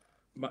of,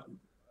 my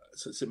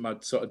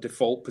sort of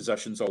default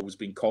position's always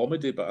been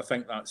comedy, but I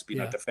think that's been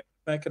a defense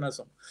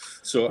mechanism.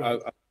 So I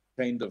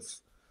kind of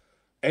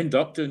end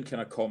up doing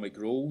kind of comic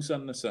roles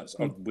in the sense,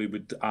 or we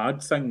would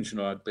add things,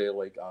 I'd be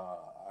like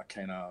a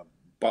kind of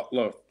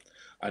butler,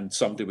 and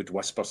somebody would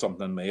whisper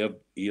something in my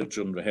ear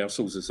during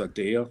rehearsals as a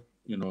dare,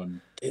 and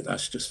hey,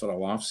 that's just for a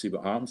laugh, see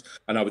what happens.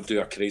 And I would do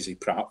a crazy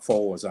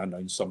pratfall as I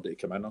announced somebody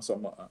to come in or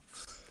something like that.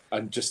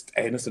 And just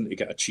anything to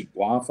get a cheap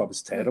laugh. I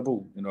was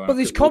terrible, But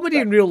there's comedy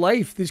in real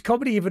life. There's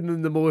comedy even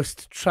in the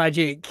most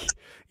tragic,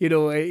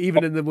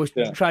 even in the most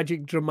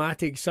tragic,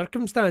 dramatic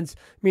circumstance.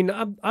 I mean,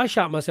 I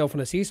shot myself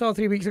on a seesaw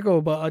 3 weeks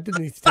ago, but I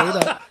didn't need to tell you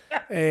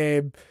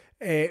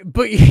that.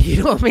 But you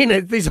know what I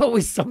mean? There's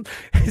always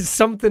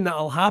something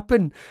that'll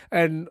happen,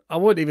 and I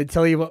won't even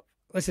tell you what.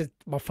 Listen,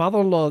 my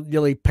father-in-law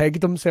nearly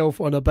pegged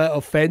himself on a bit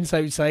of fence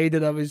outside,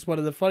 and that was one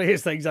of the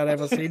funniest things I'd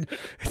ever seen.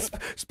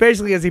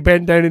 Especially as he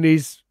bent down and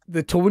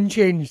the tone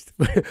changed.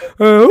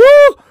 I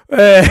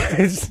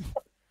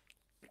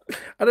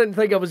didn't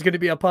think I was going to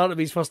be a part of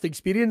his first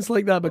experience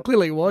like that, but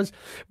clearly it was.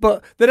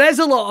 But there is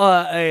a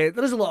lot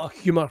of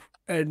humour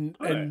in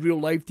real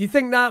life. Do you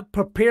think that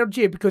prepared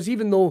you? Because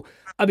even though,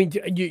 I mean,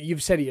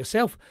 you've said it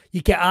yourself,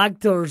 you get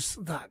actors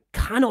that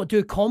cannot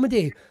do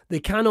comedy. They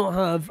cannot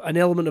have an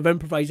element of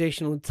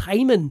improvisational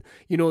timing,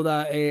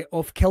 that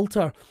off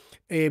kilter.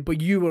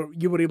 But you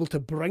were able to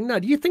bring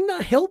that. Do you think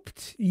that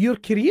helped your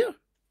career?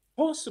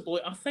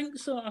 Possibly, I think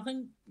so. I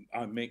think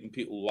I'm making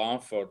people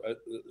laugh, or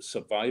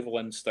survival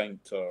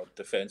instinct or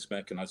defense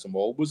mechanism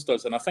always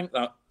does, and I think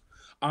that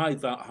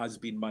has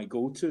been my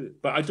go-to.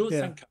 But I don't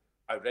think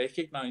I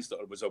recognised it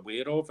or was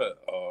aware of it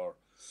or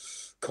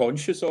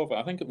conscious of it.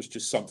 I think it was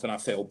just something I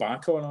fell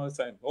back on all the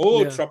time.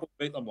 Trouble,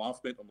 make them laugh,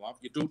 make them laugh.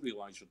 You don't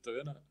realise you're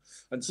doing it,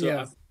 and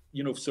so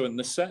so in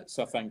the sets,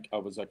 I think I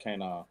was a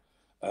kind of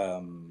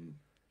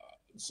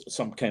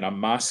some kind of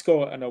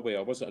mascot in a way.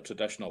 I wasn't a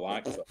traditional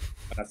actor,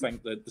 and I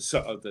think that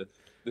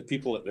the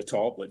people at the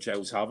top, like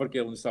Giles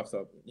Havergill and stuff,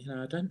 thought,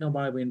 I don't know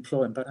why we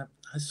employ him, but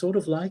I sort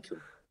of like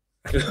him.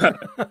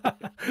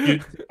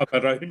 I'm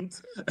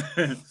around.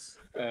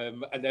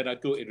 And then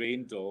I'd go to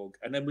Rain Dog,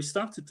 and then we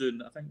started doing,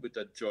 I think we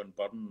did John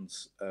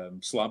Byrne's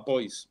Slab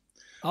Boys.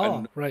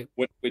 Right.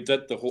 We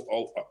did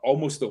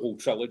almost the whole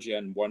trilogy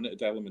in one.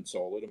 It had elements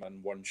all of them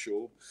in one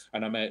show,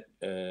 and I met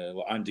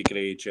Andy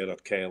Gray,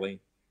 Gerard Kelly,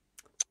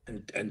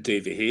 and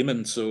Davy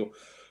Hayman. So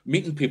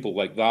meeting people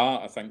like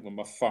that, I think, were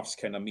my first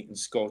kind of meeting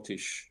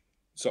Scottish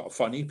sort of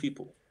funny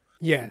people.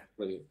 Yeah.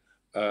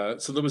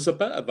 So there was a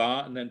bit of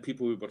that, and then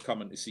people who were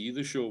coming to see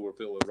the show were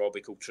people like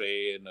Robbie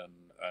Coltrane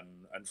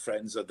and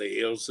friends of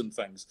theirs and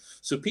things.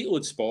 So people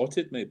had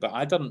spotted me, but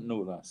I didn't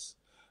know this.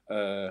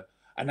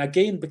 And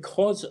again,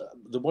 because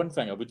the one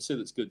thing I would say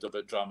that's good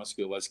about drama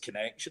school is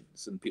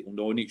connections and people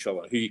knowing each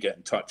other, who you get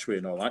in touch with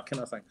and all that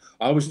kind of thing.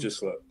 I was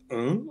just like,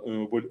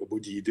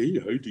 what do you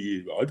do? How do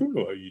you? I don't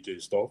know how you do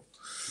stuff.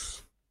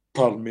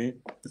 Pardon me.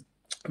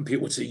 And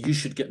people would say, you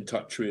should get in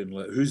touch with, and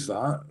like, who's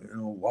that?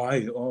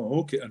 Why?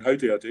 Oh, okay. And how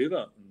do I do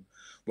that? And,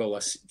 well, I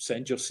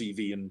send your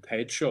CV and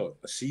headshot.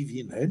 A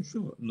CV and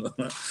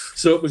headshot.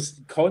 So it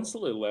was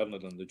constantly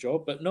learning on the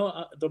job. But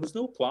no, there was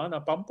no plan. I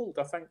bumbled.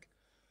 I think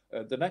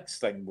the next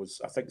thing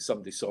was, I think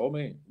somebody saw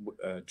me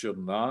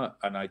during that,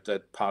 and I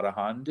did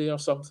Parahandy or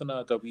something. I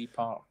had a wee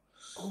part.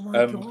 Oh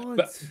my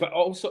God. But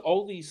also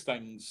all these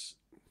things,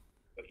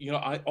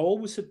 I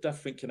always had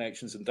different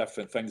connections and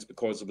different things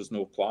because there was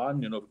no plan,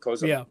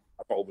 because I've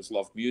always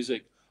loved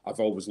music. I've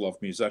always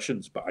loved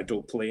musicians, but I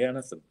don't play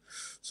anything.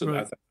 So Right.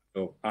 I think,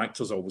 you know,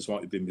 actors always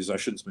want to be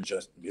musicians,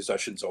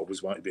 musicians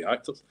always want to be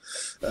actors.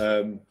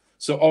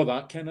 So all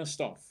that kind of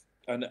stuff.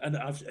 And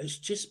it's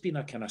just been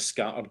a kind of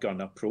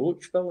scattergun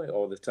approach, Billy,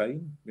 all the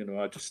time. You know,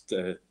 I just,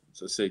 as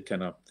I say,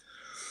 kind of,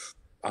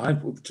 I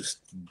just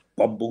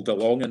bumbled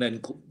along, and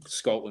then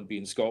Scotland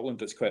being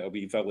Scotland, it's quite a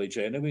wee village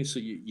anyway, so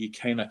you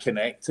kind of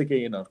connect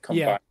again or come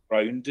back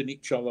round in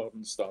each other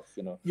and stuff,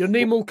 you know. Your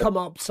name will come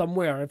up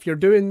somewhere. If you're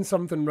doing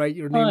something right,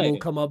 your name will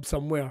come up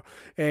somewhere.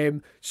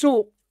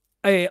 So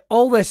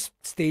all this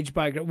stage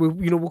background,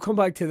 we'll come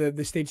back to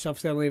the stage stuff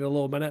certainly in a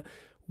little minute.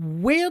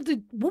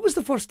 What was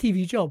the first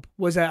TV job?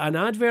 Was it an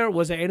advert?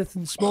 Was it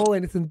anything small,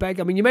 anything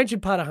big? I mean, you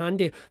mentioned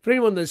Parahandy. For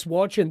anyone that's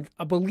watching,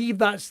 I believe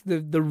that's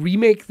the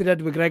remake they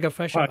did with Gregor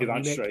Fisher.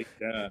 That's right,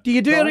 yeah. Do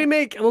you do a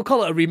remake? We'll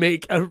call it a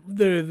remake.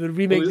 The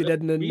remake they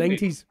did in the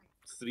 90s.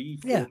 3,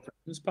 4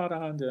 times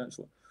Parahandy,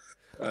 actually.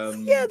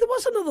 Yeah, there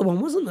was another one,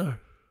 wasn't there?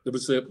 There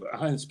was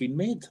it's been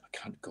made. I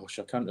can't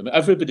remember.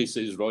 Everybody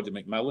says Roddy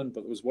McMillan,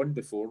 but there was one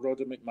before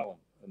Roddy McMillan,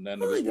 and then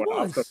there was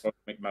one after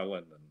Roddy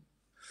McMillan,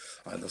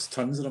 and there's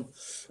tons of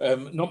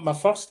them. Not my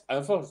first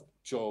ever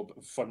job,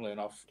 funnily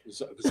enough,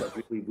 was a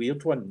really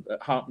weird one.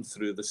 It happened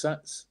through the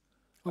sets.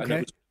 Okay. And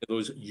it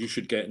was those, you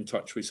should get in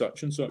touch with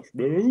such and such.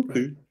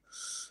 Okay.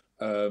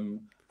 And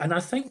I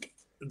think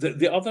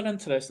the other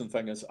interesting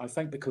thing is, I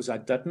think because I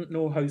didn't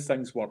know how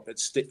things worked,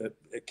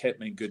 it kept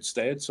me in good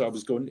stead. So I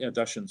was going to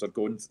auditions or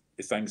going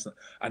to things,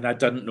 and I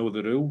didn't know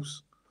the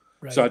rules.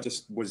 Right. So I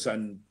just was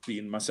in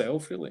being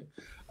myself, really.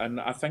 And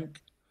I think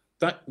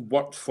that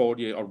worked for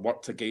you or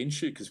worked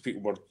against you, because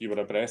you were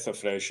a breath of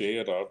fresh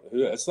air, or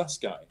who is this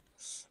guy?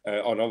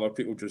 Or other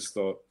people just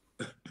thought,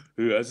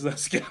 who is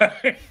this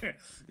guy?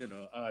 You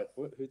know,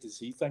 who does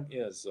he think he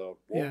is? Or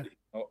what? He's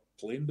not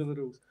playing by the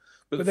rules.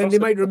 But then they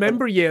might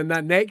remember you in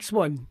that next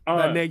one,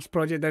 that next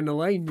project down the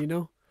line, you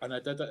know? And I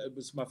did it. It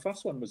was my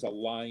first one was a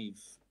live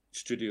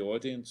studio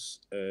audience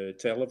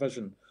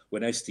television,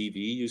 when STV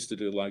used to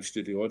do live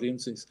studio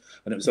audiences.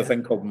 And it was a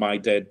thing called My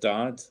Dead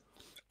Dad.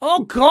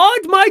 Oh, God,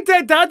 My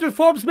Dead Dad with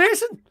Forbes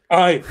Mason.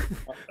 Aye.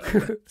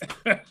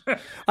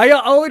 I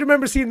only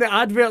remember seeing the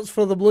adverts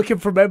for them looking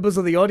for members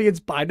of the audience,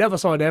 but I never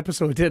saw an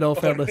episode, in all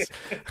fairness.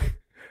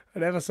 I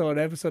never saw an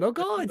episode. Oh,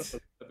 God.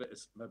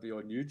 It's maybe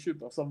on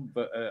YouTube or something,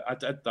 but I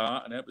did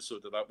an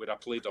episode of that where I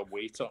played a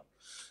waiter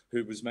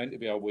who was meant to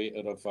be a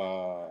waiter of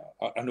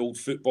an old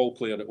football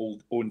player that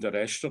owned a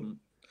restaurant.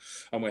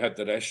 And we had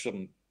the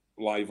restaurant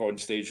live on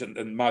stage.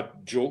 And my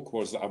joke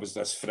was that I was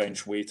this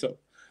French waiter.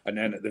 And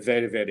then at the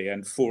very, very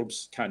end,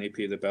 Forbes can't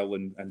pay the bill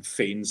and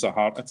feigns a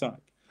heart attack.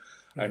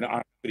 Right. And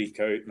I freak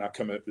out, and I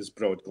come out as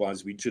broad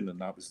Glaswegian, and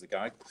that was the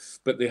gag.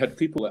 But they had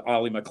people like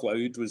Ali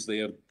MacLeod was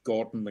there,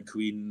 Gordon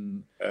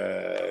McQueen,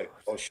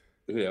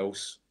 who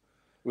else?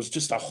 It was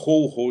just a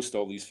whole host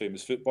of all these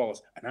famous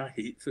footballers, and I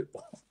hate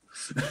football.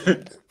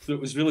 So it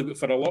was really,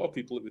 for a lot of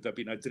people, it would have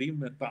been a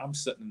dream, but I'm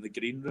sitting in the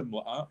green room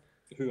like that.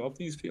 Who are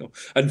these people?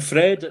 And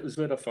Fred, it was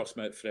where I first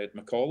met Fred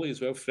Macaulay as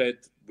well. Fred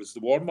was the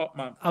warm-up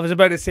man. I was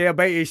about to say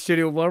about his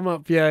studio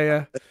warm-up,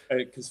 yeah.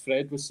 Because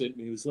Fred was saying to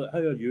me, he was like, how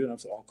are you? And I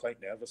was like, I'm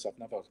quite nervous. I've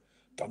never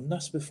done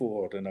this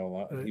before and all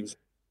that. Right. And he was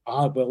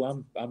like,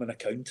 well, I'm an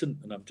accountant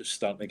and I'm just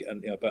starting to get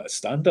into a bit of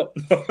stand-up.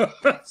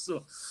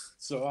 So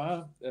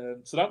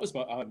that was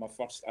my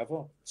first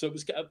ever. So it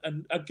was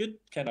a good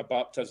kind of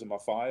baptism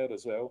of fire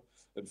as well.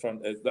 In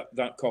front of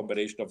that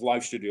combination of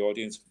live studio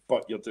audience,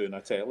 but you're doing a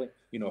telly.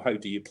 You know, how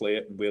do you play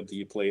it and where do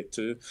you play it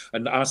to?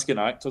 And asking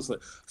actors, like,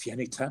 have you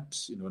any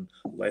tips? You know, and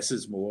less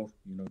is more.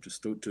 You know,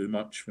 just don't do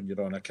much when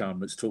you're on a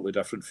camera. It's totally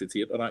different for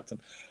theatre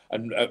acting.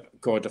 And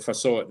God, if I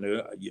saw it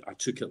now, I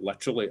took it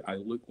literally. I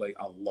looked like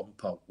a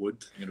lump of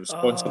wood. You know,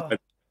 sponsored by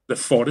the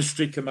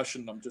Forestry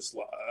Commission. I'm just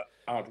like,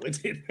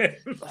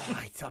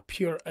 it's a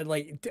pure,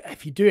 like,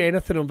 if you do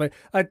anything on it,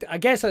 I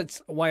guess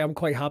that's why I'm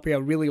quite happy I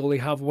really only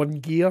have one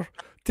gear,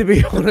 to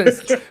be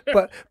honest.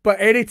 but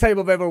any time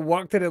I've ever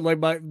worked in it, like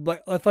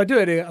if I do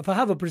it, if I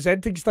have a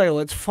presenting style,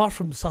 it's far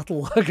from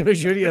subtle. I can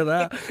assure you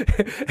that.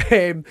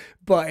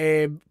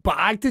 But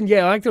acting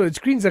on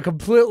screen's a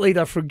completely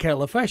different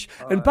kettle of fish.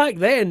 And back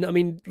then, I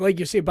mean, like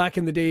you say, back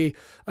in the day,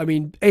 I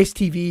mean,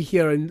 STV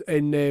here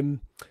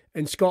in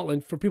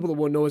Scotland, for people that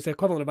won't know, is the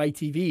equivalent of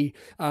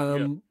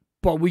ITV.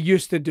 But we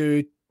used to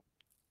do,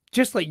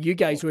 just like you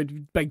guys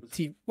would, big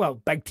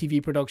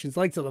TV productions,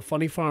 like the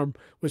Funny Farm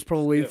was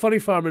probably, Funny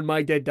Farm and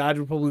My Dead Dad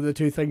were probably the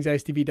two things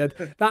STV did.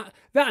 That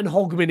and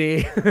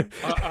Hogmanay.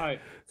 Aye,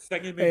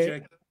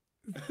 Thingamajig.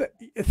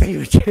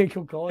 Thingamajig,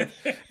 oh God.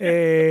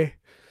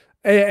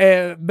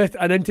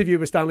 An interview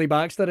with Stanley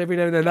Baxter every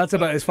now and then. That's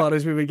about as far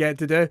as we would get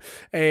to do.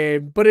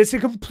 But it's a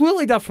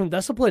completely different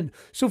discipline.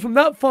 So from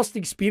that first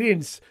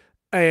experience,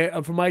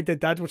 and from My Dead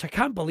Dad, which I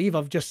can't believe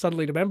I've just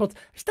suddenly remembered.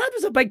 His dad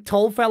was a big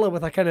tall fella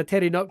with a kind of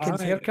Terry Nutkins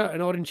haircut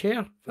and orange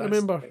hair, I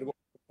remember.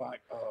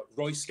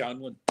 Roy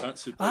Scanlon.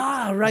 That's who.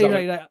 Right.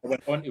 I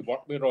went on to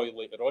work with Roy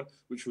later on,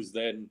 which was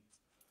then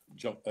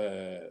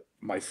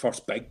my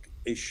first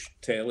big-ish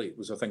telly. It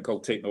was a thing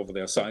called Taking Over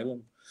the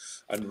Asylum,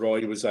 and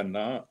Roy was in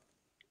that.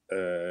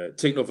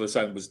 Taking Over the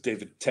Sound was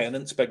David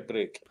Tennant's big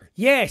break.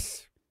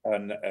 Yes.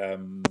 And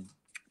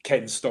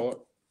Ken Stott.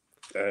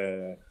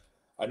 And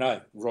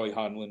Roy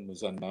Hanlon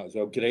was in that as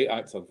well. Great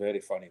actor, very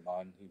funny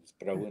man. He was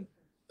brilliant.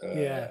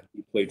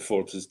 He played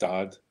Forbes'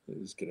 dad. It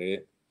was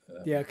great.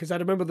 Yeah, because I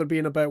remember there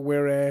being a bit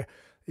where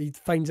he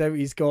finds out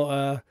he's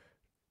got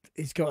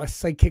a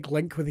psychic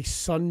link with his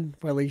son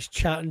while he's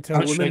chatting to a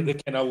woman. Right, they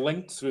kind of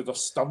link through their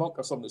stomach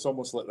or something. It's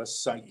almost like this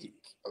psychic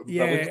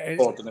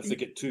cord, and if they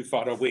get too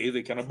far away,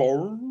 they kind of...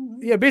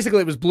 Yeah,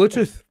 basically it was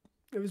Bluetooth.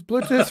 It was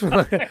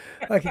Bluetooth.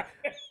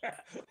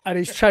 And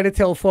he's trying to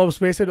tell Forbes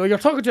Mason, "Oh, you're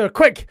talking to her,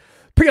 quick!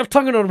 Put your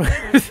tongue in her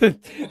mouth."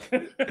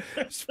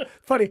 It's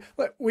funny.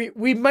 Look,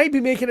 we might be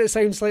making it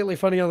sound slightly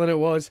funnier than it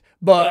was,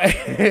 but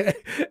I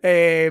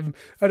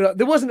don't know,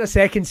 there wasn't a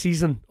second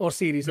season or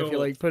series, if you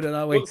like, put it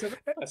that way. Well, it's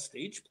a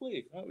stage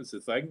play. That was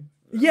the thing.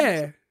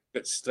 Yeah.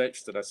 It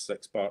stretched to this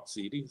 6-part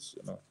series.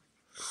 You know.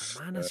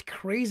 Oh, man, that's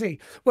crazy.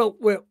 Well,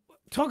 we're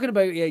talking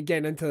about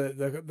getting into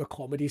the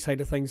comedy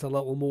side of things a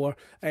little more.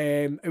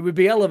 It would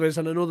be Elvis,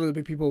 and I know there'll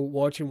be people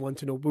watching want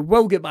to know. We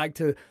will get back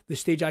to the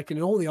stage acting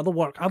and all the other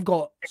work. I've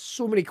got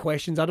so many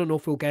questions. I don't know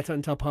if we'll get it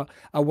into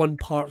a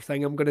one-part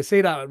thing. I'm going to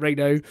say that right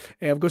now.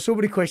 I've got so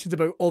many questions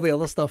about all the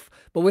other stuff,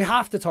 but we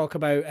have to talk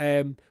about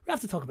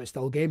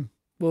Still Game.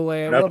 We'll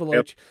have a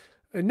watch.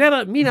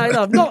 Never, me neither.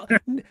 I'm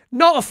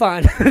not a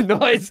fan. No,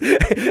 it's.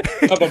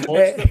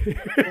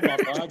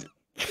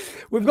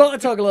 We've got to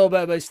talk a little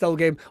bit about Still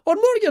Game, or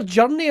more your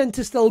journey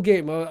into Still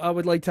Game. I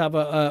would like to have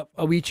a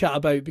wee chat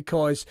about,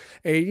 because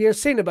you're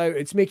saying about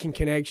it's making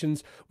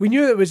connections. We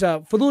knew it was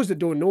for those that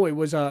don't know, it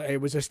was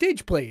a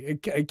stage play.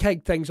 It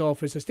kicked things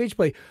off as a stage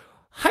play.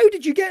 How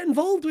did you get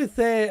involved with?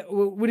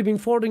 Would have been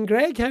Ford and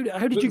Greg.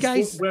 How did you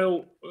guys?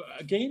 Well,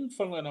 again,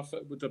 funnily enough,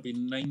 it would have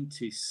been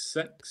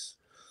 96.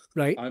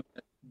 Right.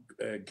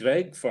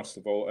 Greg, first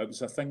of all, it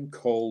was a thing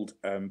called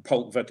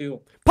Pulp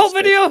Video. Pulp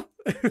Video!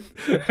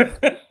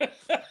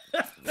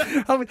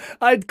 I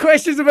had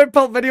questions about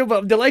Pulp Video, but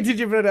I'm delighted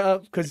you brought it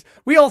up, because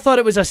we all thought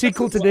it was a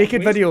sequel to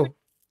Naked Video.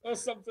 Or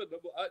something.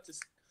 I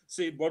just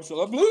say words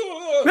like... Well,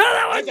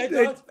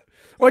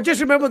 I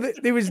just remember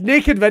that there was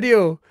Naked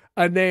Video,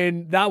 and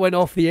then that went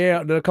off the air,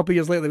 and then a couple of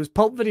years later there was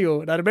Pulp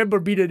Video, and I remember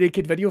being a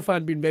Naked Video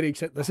fan, being very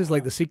excited. This is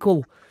like the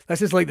sequel.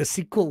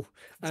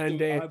 And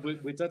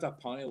we did a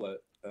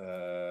pilot.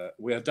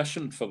 We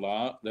auditioned for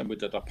that, then we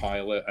did a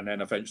pilot, and then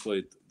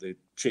eventually they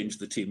changed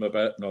the team a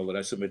bit and all the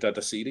rest, and we did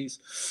a series.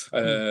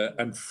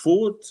 And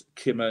Ford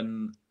came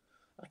in,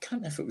 I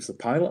can't know if it was the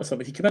pilot or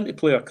something. He came in to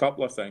play a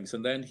couple of things,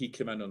 and then he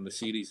came in on the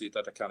series. He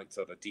did a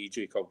character, a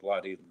DJ called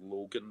Larry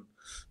Logan,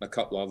 and a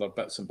couple of other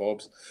bits and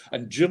bobs.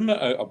 And during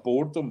it, out of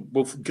boredom,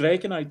 well,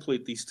 Greg and I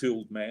played these two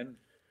old men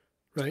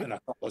in a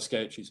couple of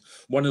sketches.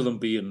 One of them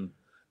being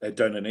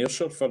down in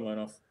Ayrshire, funnily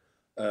enough.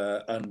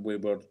 And we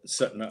were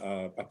sitting at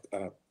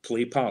a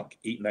play park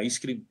eating ice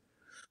cream.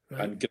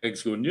 Right. And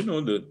Greg's going,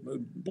 the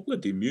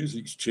bloody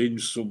music's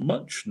changed so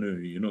much now.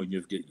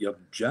 You've got your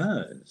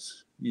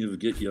jazz, you've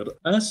got your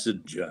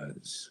acid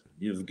jazz,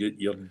 you've got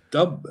your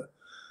dub,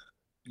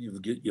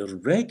 you've got your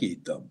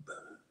reggae dub,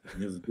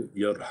 you've got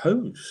your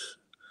house.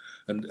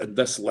 And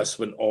this list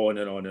went on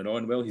and on and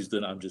on. Well, he's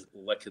doing it. I'm just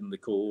licking the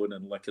cone.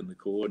 And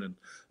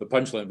the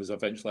punchline was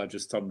eventually I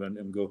just turned around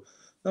and go,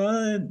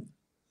 I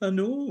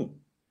know.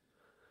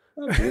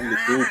 I don't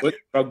know what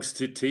drugs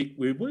to take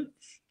with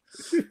which.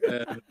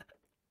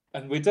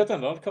 And we did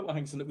another couple of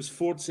things, and it was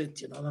Ford said,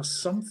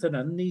 there's something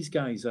in these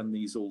guys, in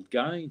these old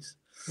guys.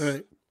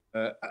 Right.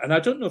 And I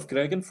don't know if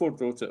Greg and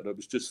Ford wrote it or it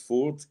was just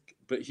Ford,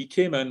 but he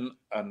came in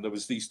and there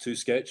was these two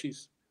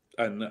sketches.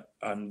 And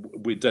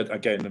we did,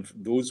 again,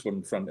 those were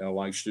in front of a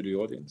live studio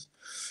audience.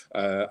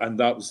 And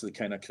that was the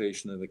kind of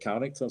creation of the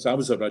characters. I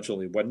was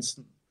originally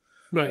Winston.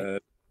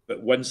 Right.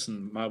 But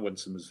my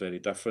Winston was very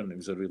different. He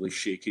was a really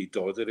shaky,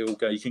 doddery old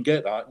guy. You can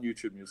get that on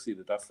YouTube and you'll see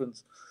the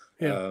difference.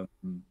 Yeah.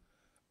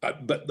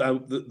 But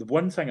the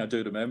one thing I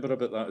do remember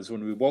about that is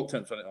when we walked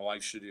in front of a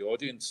live studio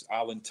audience,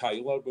 Alan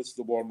Tyler was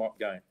the warm-up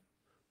guy.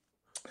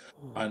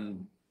 Oh.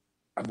 And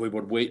we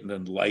were waiting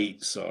on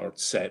lights or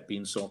set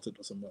being sorted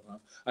or something like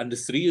that. And the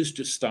three of us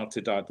just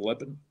started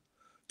ad-libbing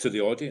to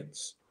the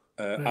audience.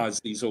 As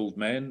these old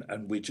men,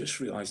 and we just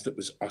realised it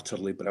was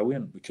utterly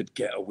brilliant. We could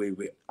get away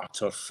with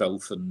utter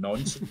filth and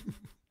nonsense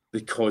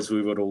because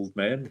we were old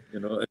men,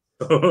 and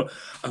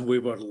we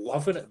were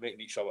loving it,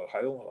 making each other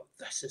howl. We're like,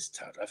 this is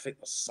terrific.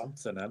 There's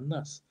something in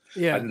this.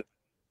 Yeah. And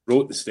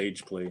wrote the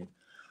stage play.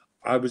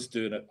 I was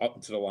doing it up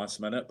until the last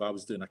minute, but I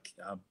was doing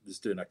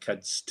a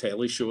kids'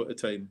 telly show at the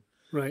time.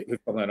 Right.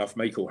 Funnily enough,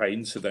 Michael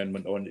Hines, who then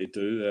went on to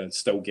do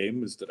Still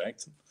Game, was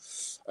directing.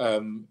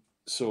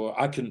 So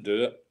I couldn't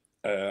do it.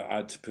 I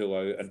had to pull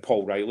out, and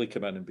Paul Riley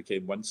came in and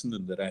became Winston,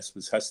 and the rest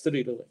was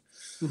history, really.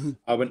 Mm-hmm.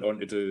 I went on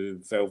to do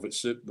Velvet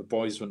Soup. The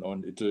boys went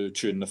on to do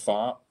Tune the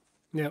Fart.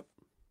 Yep.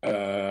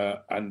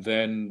 And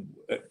then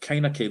it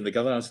kind of came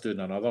together. I was doing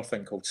another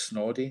thing called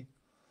Snoddy,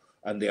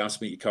 and they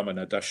asked me to come and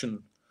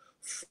audition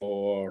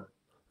for...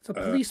 It's a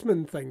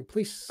policeman thing,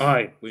 police...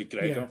 Aye, with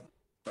Gregor.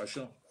 Yeah.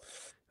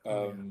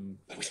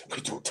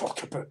 We don't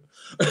talk about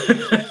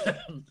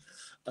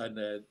And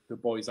the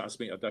boys asked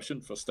me to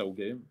audition for Still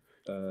Game,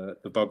 the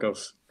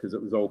buggers, because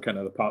it was all kind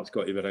of the parts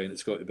got to be right,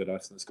 it's got to be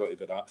this, and it's got to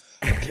be that.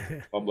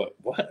 I'm like,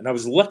 what? And I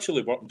was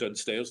literally working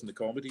downstairs in the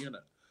comedy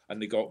unit,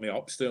 and they got me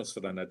upstairs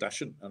for an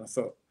audition, and I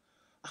thought,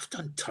 I've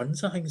done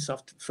tons of things.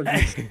 I've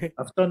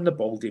done The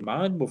Baldy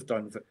Man. We've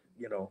done,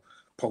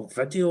 Pulp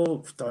Video.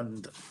 We've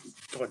done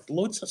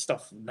loads of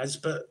stuff.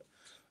 Nisbet,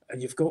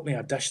 and you've got me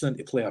auditioning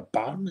to play a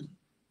barman.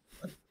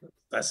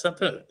 That's a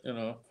bit,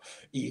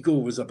 ego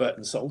was a bit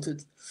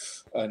insulted,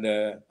 and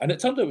it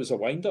turned out it was a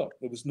wind up.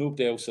 There was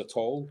nobody else at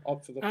all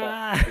up for the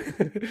part.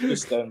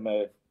 Just them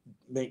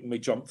making me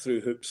jump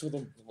through hoops with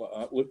them.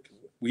 Like, look,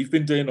 we've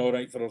been doing all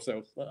right for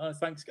ourselves. Like,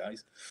 thanks,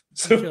 guys.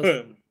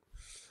 So.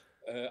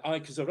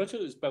 Because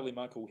originally it was Billy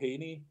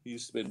McElhaney, who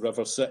used to be in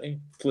River City,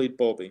 played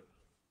Bobby.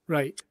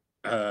 Right.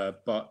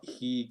 But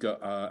he got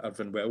a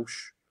Irvin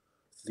Welsh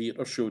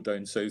theatre show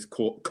down south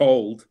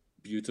called,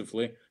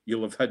 beautifully,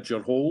 You'll Have Hid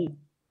Your Hole.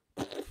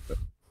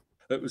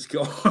 It was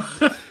called.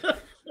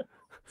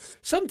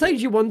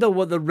 Sometimes you wonder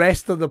what the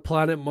rest of the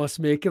planet must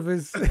make of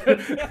us.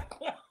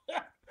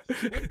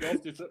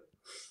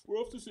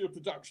 We'll have to see a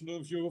production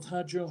of You'll Have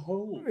Had Your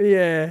Hole.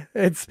 Yeah,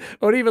 it's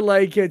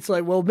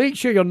like, well, make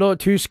sure you're not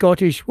too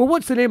Scottish. Well,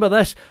 what's the name of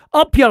this?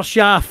 Up Your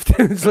Shaft.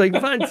 It's like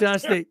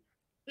fantastic.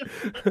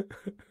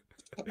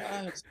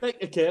 Stick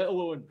the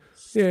kettle on.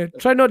 Yeah,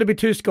 try not to be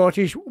too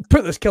Scottish.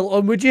 Put this kilt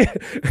on, would you?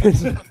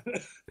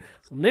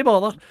 No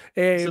bother.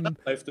 So that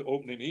left it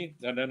open to me,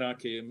 and then I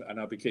came and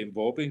I became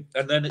Bobby,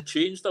 and then it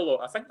changed a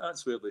lot. I think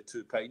that's where the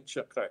 2 pint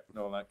shipwreck and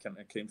all that kind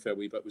of came for a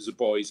wee bit. It was the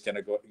boys kind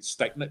of got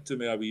sticking it to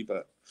me a wee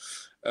bit,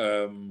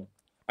 and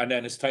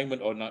then as time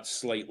went on, that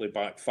slightly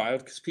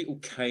backfired because people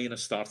kind of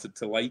started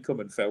to like him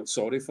and felt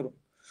sorry for him.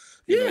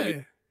 You know,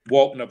 like,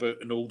 walking about,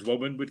 an old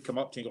woman would come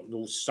up to you and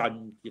go, "No,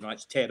 son,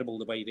 it's terrible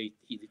the way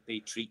they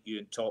treat you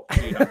and talk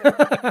to you."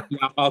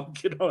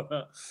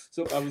 That.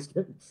 So I was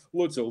getting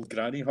loads of old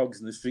granny hugs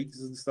in the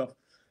streets and stuff.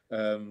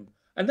 And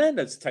then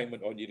as time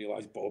went on, you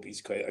realise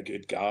Bobby's quite a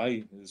good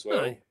guy as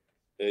well.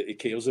 He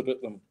cares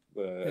about them.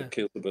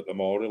 Cares about the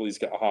moral. He's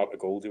got a heart of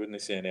gold. He wouldn't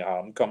say any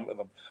harm come to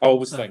them. I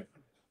always think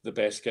the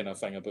best kind of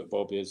thing about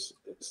Bobby is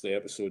it's the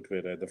episode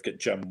where they've got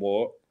Jim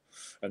Watt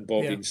and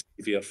Bobby and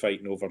Stevie are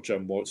fighting over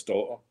Jim Watt's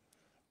daughter.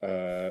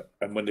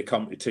 And when they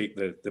come to take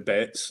the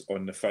bets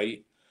on the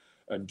fight,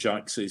 and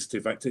Jack says to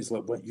Victor, he's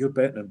like, "What, you're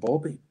betting on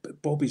Bobby?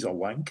 But Bobby's a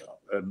wanker."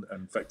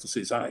 And Victor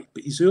says, "Aye,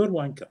 but he's our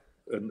wanker."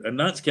 And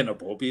that's kind of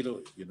Bobby,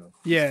 really,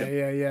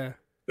 Yeah.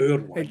 Our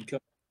wanker.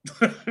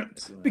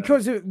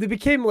 Because they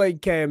became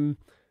like...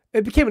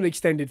 it became an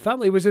extended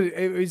family. It was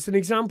an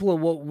example of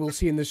what we'll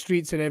see in the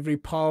streets, in every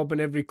pub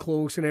and every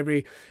close and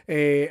every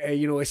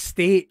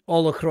estate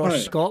all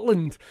across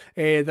Scotland.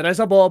 There is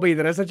a Bobby,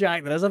 there is a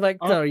Jack, there is a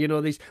Victor.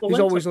 There's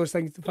always those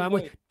things to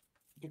family.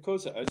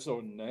 Because it is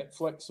on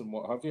Netflix and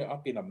what have you,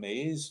 I've been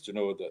amazed,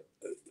 that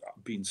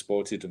I've been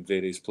spotted in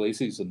various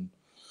places and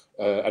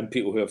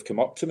people who have come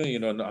up to me,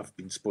 and I've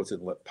been spotted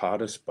in like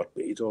Paris,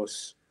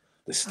 Barbados,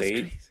 the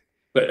States.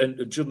 But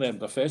during the end of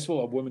the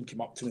festival, a woman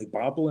came up to me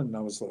babbling, and I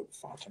was like,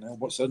 "Fucking hell,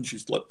 what's that?" And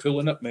she's like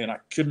pulling at me, and I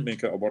couldn't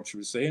make out a word she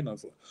was saying. I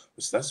was like,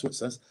 "What's this? What's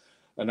this?"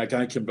 And a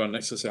guy came down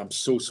next to her and said,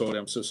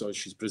 "I'm so sorry.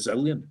 She's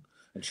Brazilian."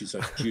 And she's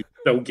like, "Do you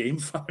Still Game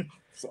fan?"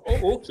 So,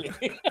 "Oh,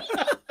 okay."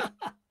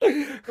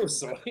 Oh,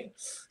 sorry.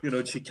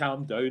 She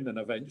calmed down and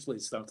eventually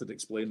started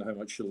explaining how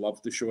much she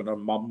loved the show, and her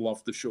mum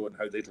loved the show, and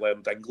how they'd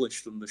learned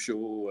English from the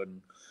show.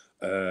 And,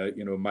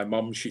 my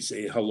mum, she'd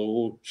say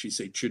hello, she'd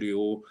say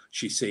cheerio,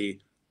 she'd say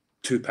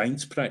 2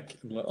 pints, prick.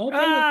 I'm like, "Oh,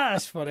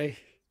 that's funny."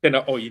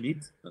 All you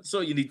need. That's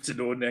all you need to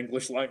know in the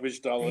English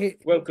language, darling. Hey,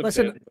 welcome.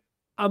 Listen,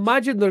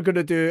 imagine they're going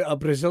to do a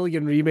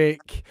Brazilian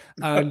remake,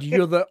 and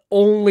you're the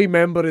only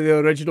member of the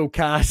original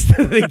cast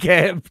that they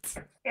kept.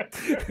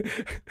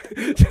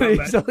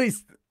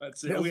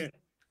 That's it.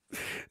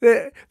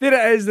 There it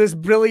is, this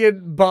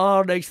brilliant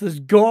bar next to this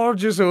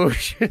gorgeous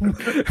ocean.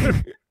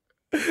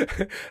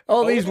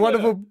 All these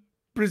wonderful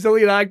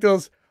Brazilian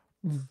actors.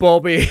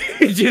 Bobby,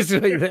 just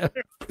right there.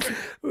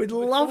 We'd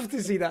love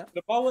to see that.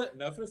 The bullet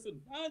and everything.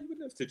 You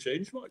wouldn't have to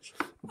change much.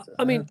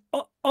 I mean,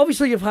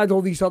 obviously you've had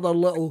all these other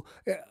little,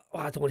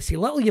 I don't want to say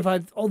little, you've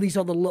had all these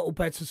other little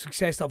bits of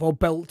success that have all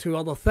built to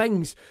other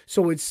things.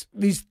 So it's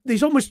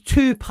these almost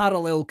 2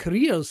 parallel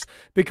careers,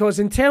 because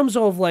in terms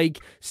of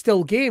like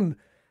Still Game,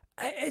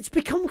 it's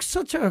become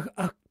such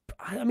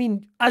I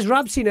mean, as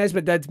Rapsy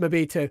Nesbitt did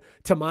maybe to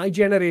my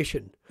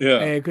generation.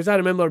 Yeah. Because I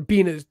remember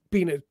being at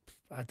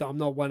I'm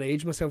not one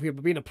age myself here,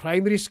 but being a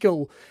primary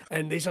school,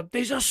 and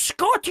there's a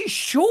Scottish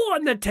show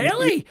on the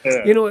telly.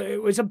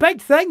 It was a big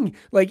thing.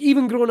 Like,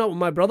 even growing up with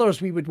my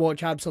brothers, we would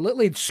watch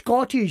absolutely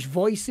Scottish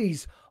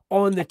voices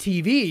on the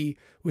TV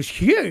was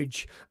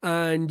huge.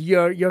 And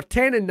your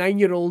 10 and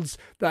 9-year-olds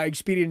that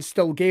experienced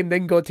Still Game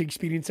then got to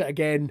experience it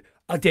again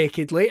a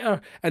decade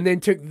later, and then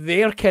took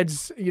their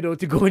kids, to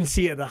go and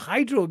see it at the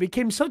Hydro. It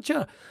became such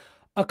a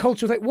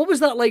cultural thing. What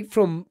was that like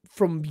from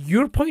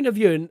your point of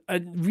view?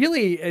 And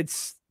really,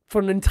 it's for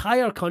an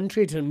entire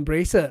country to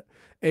embrace it.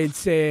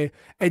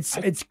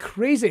 It's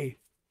crazy.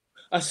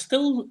 I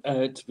still,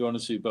 to be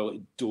honest with you,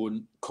 Billy,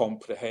 don't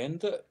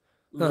comprehend it,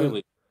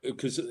 really.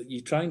 Because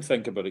you try and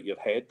think about it, your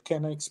head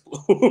kind of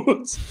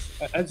explodes.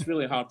 It's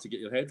really hard to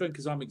get your head around,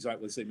 because I'm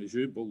exactly the same as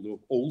you,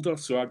 although older.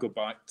 So I go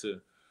back to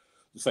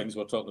the things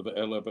we were talking about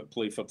earlier about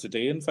Play for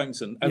Today and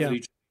things. And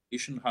every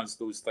generation has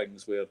those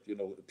things where, you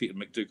know, Peter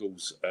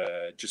McDougall's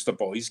Just a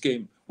Boys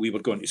Game. We were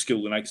going to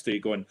school the next day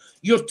going,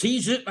 "Your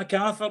tea's out,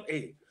 MacArthur,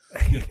 eh?"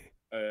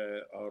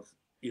 Or,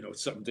 you know,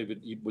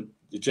 somebody would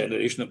the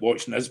generation that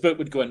watched Nisbet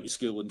would go into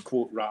school and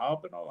quote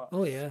Rab and all that.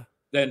 Oh, yeah.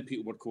 Then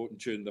people were quoting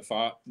Tune the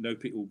Fat. Now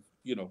people,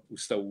 you know, will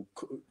still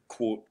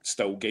quote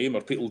Still Game,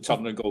 or people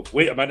turn and go,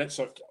 "Wait a minute,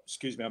 sir,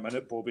 excuse me a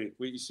minute, Bobby,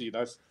 wait, you see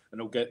this," and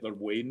they'll get their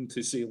Wayne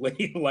to say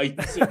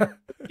lines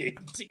game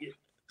to you.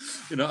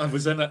 You know, I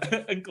was in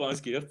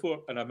Glasgow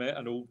Airport, and I met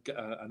an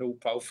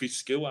old pal from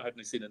school I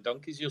hadn't seen in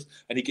donkey's years,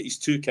 and he got his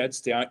 2 kids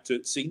to act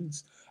out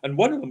scenes, and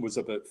one of them was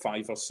about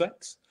 5 or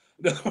 6.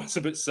 The other was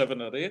about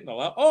 7 or 8, and all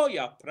that. "Oh,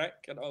 yeah,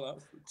 prick," and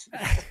all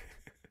that.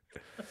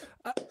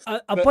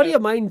 A buddy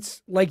of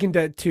mine's likened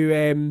it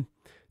to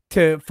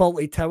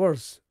Fawlty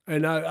Towers,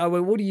 and I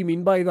went, "What do you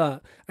mean by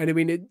that?" And I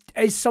mean, it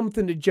is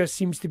something that just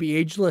seems to be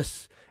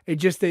ageless.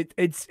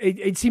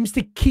 It seems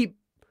to keep.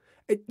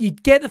 You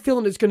get the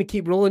feeling it's going to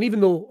keep rolling,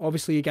 even though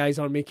obviously you guys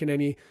aren't making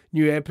any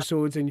new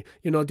episodes and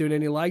you're not doing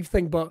any live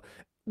thing. But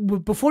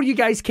before you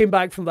guys came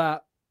back from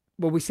that,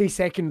 well, we say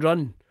second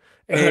run.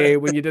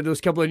 When you did those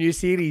couple of new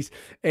series,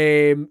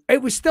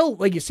 it was still,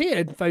 like you say,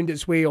 it found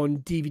its way on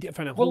DVD. It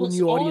found a whole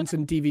new audience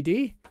on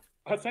DVD.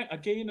 I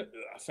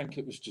think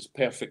it was just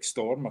perfect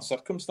storm of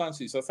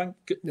circumstances. I think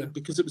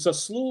because it was a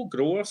slow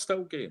grower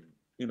still game.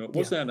 You know, it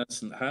wasn't an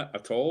instant hit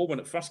at all. When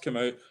it first came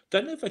out,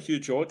 didn't have a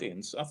huge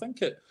audience. I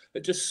think it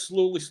just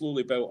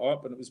slowly built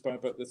up, and it was by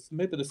about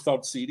maybe the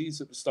 3rd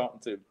series it was starting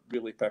to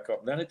really pick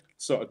up. Then it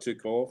sort of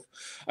took off,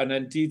 and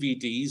then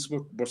DVDs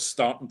were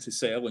starting to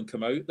sell and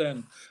come out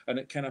then, and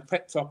it kind of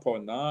picked up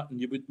on that.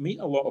 And you would meet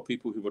a lot of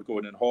people who were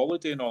going on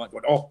holiday and all that,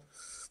 going, "Oh,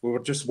 we were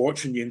just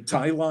watching you in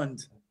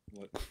Thailand."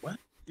 I'm like, what?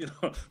 You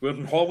know, we're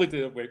on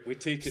holiday, we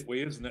take it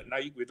with us, and at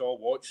night we'd all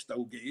watch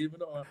Still Game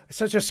and all that. It's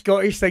such a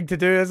Scottish thing to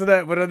do, isn't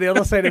it? We're on the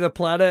other side of the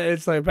planet.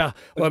 It's like, well,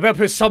 I better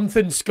put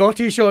something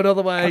Scottish on,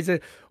 otherwise.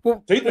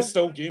 Take the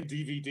Still Game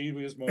DVD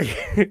with us,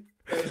 man.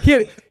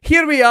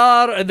 Here we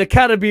are in the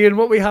Caribbean.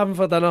 What we having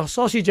for dinner?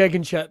 Sausage, egg,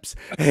 and chips.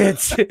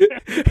 It's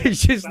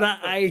just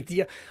that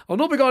idea. I'll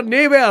not be going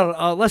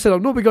nowhere. Listen, I'll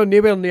not be going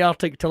nowhere in the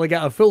Arctic till I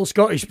get a full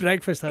Scottish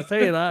breakfast. I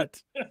tell you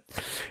that.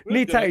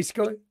 Neat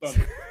Scottish.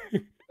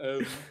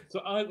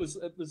 So it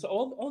was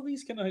all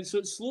these kind of, so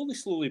it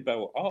slowly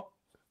built up,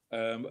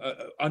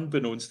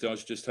 unbeknownst to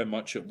us just how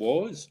much it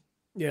was.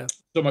 Yeah.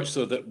 So much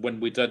so that when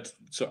we did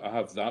sort of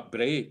have that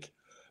break,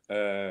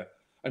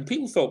 and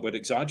people thought we're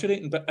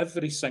exaggerating, but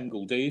every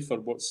single day for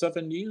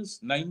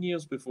 9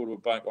 years before we're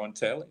back on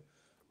telly,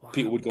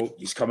 people would go,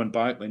 "He's coming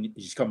back, when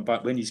he's coming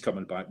back, when he's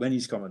coming back, when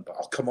he's coming back.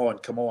 Oh, come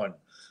on.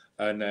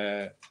 And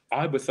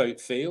I,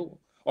 without fail,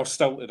 or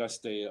still to this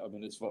day, I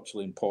mean, it's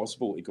virtually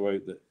impossible to go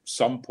out at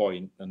some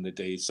point in the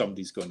day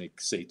somebody's going to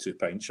say "2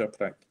 pints, you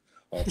prick,"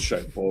 or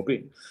shout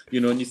 "Bobby,"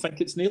 you know, and you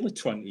think it's nearly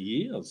 20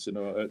 years, you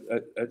know,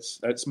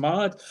 it's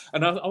mad.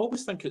 And I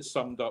always think it's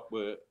summed up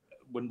with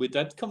when we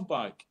did come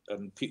back,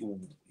 and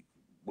people,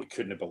 we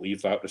couldn't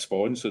believe that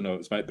response. You know, it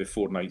was maybe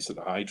 4 nights at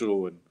the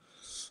Hydro, and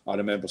I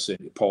remember saying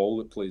to Paul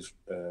that plays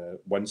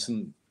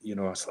Winston, you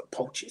know, I was like,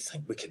 "Paul, do you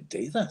think we can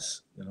do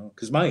this?" You know,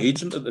 because my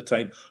agent at the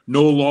time,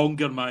 no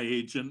longer my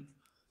agent,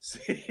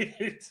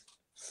 said,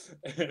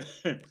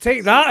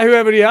 "Take that,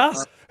 whoever you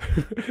ask."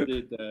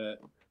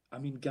 I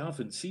mean,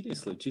 Gavin,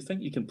 seriously, do you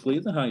think you can play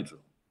the Hydro?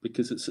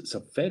 Because it's a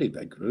very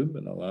big room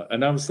and all that.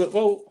 And I was like,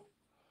 "Well,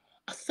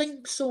 I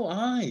think so.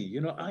 You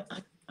know, I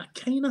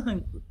kind of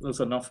think there's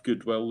enough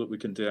goodwill that we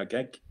can do a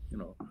gig, you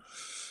know."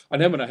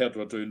 And then when I heard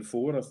we're doing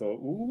 4, I thought,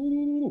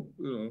 "Ooh,"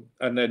 you know.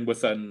 And then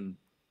within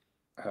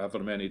however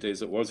many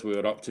days it was, we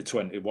were up to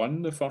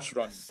 21 the first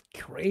run. That's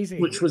crazy.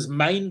 Which was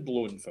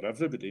mind-blowing for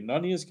everybody.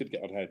 None of us could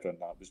get our head around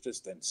that. It was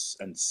just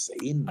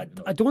insane.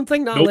 I don't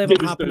think that'll ever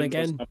happen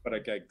again. Number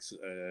of gigs,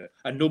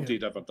 and nobody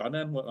had ever done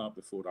anything like that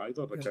before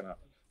either, the kind of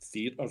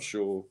theatre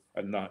show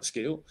in that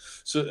scale.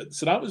 So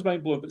that was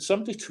mind-blowing. But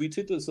somebody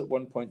tweeted us at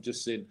one point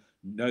just saying,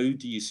 "Now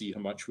do you see how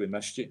much we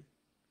missed you?"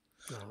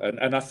 Oh.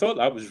 And I thought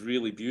that was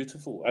really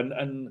beautiful.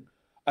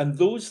 And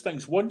those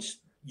things, once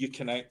you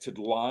connected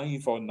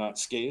live on that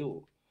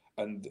scale,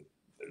 and it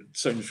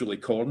sounds really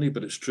corny,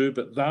 but it's true,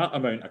 but that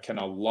amount of kind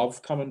of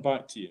love coming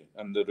back to you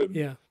in the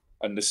room,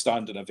 and the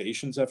standing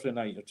ovations every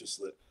night, you're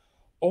just like,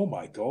 oh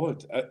my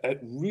God, it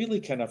really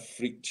kind of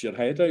freaked your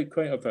head out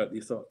quite a bit.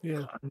 You thought,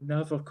 I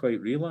never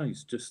quite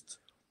realised just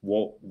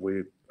how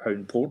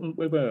important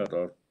we were,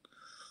 or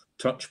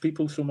touch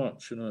people so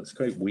much. You know, it's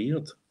quite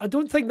weird. I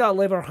don't think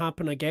that'll ever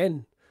happen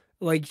again.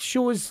 Like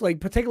shows, like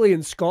particularly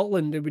in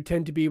Scotland, it would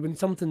tend to be when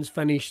something's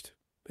finished,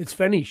 It's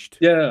finished.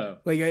 Yeah.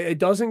 Like, it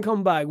doesn't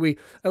come back.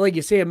 Like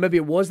you say, maybe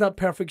it was that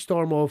perfect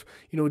storm of,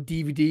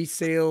 DVD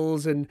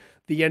sales and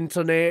the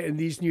internet and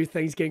these new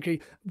things getting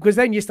crazy. Because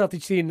then you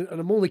started seeing, and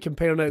I'm only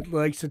comparing it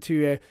like to,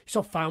 you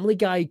saw Family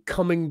Guy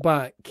coming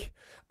back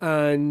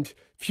and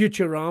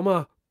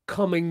Futurama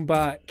coming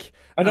back.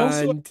 And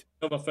also,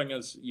 another thing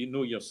is,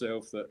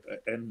 yourself that,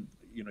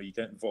 you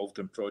get involved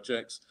in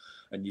projects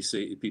and you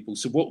say to people,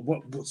 so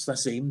what's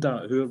this aimed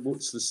at?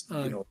 What's this,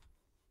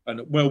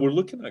 And, well, we're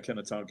looking at a kind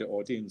of target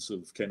audience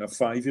of kind of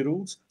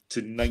 5-year-olds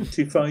to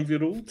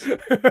 95-year-olds.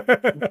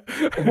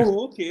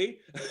 Oh, okay.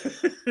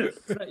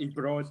 Pretty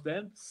broad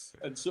then.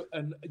 And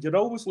you're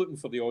always looking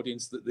for the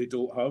audience that they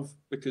don't have,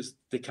 because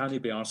they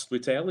can't be arsed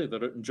with telly.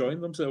 They're out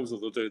enjoying themselves, or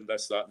they're doing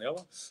this, that, and the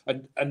other.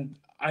 And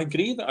I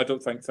agree that I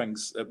don't think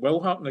things will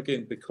happen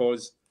again,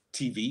 because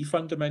TV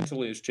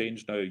fundamentally has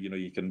changed now.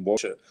 You can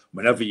watch it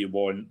whenever you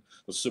want.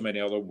 There's so many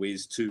other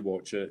ways to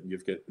watch it, and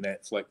you've got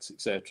Netflix,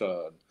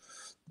 etc.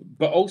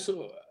 But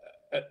also,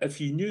 if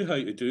you knew how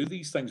to do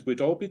these things,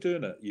 we'd all be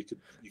doing it. You could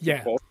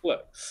bottle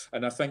it.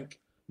 And I think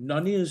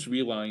none of us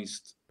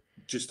realised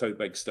just how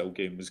big Still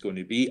Game was going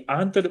to be,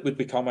 and that it would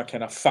become a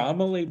kind of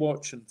family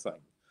watching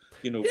thing.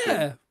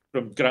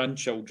 From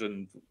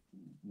grandchildren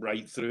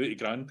right through to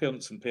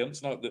grandparents and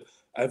parents. Not that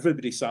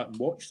everybody sat and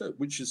watched it,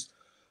 which is,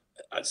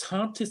 it's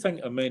hard to think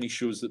of many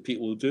shows that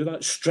people will do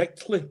that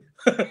strictly.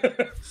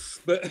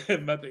 But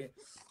maybe.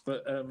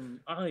 But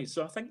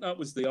so I think that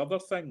was the other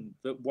thing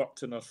that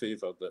worked in our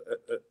favour,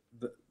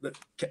 that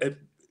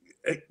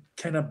it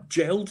kind of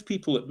gelled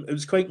people. It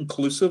was quite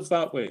inclusive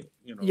that way,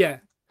 Yeah.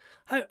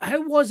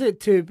 How was it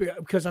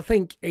because I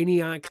think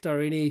any actor,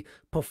 any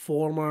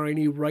performer,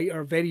 any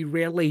writer very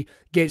rarely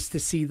gets to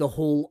see the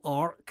whole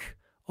arc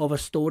of a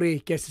story,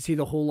 gets to see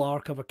the whole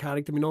arc of a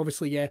character. I mean,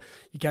 obviously, you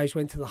guys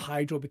went to the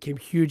Hydro, became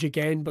huge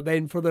again, but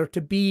then for there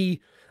to be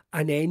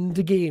an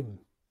end game.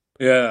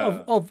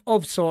 Yeah,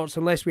 of sorts,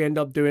 unless we end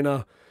up doing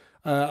a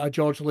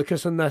George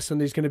Lucas in this, and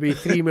there's going to be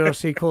 3 more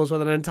sequels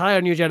with an entire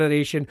new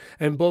generation,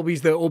 and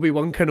Bobby's the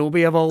Obi-Wan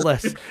Kenobi of all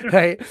this,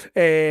 right?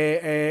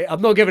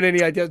 I'm not giving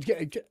any ideas.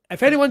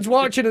 If anyone's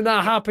watching and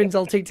that happens,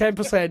 I'll take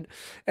 10%.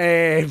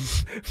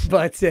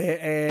 But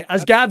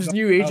as Gav's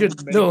new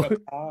agent, no.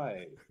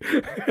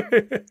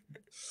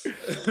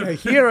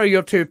 Here are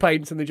your 2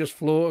 pints, and they just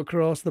float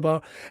across the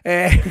bar.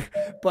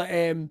 But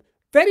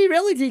very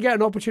rarely do you get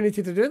an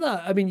opportunity to do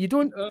that. I mean, you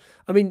don't.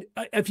 I mean,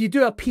 if you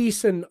do a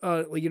piece in,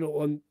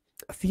 on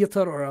a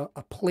theatre or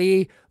a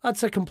play,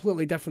 that's a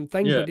completely different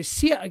thing. But to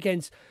see it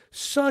against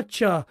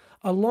such a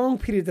long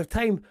period of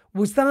time,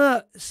 was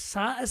that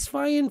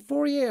satisfying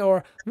for you,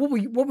 or what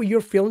were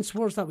your feelings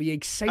towards that? Were you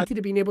excited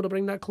to being able to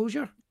bring that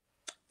closure?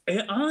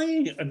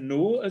 I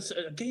know.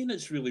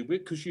 It's really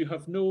weird, because you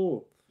have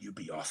no. You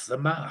be off the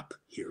map.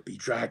 Here be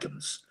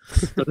dragons.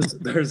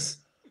 There's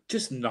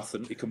just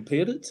nothing to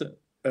compare it to.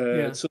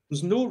 So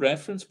there's no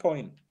reference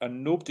point,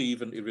 and nobody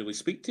even to really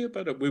speak to you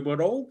about it. We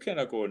were all kind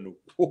of going,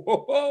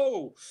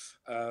 whoa.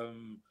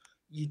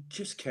 You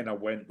just kind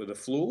of went with the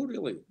flow,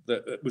 really.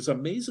 It was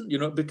amazing,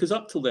 because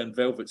up till then,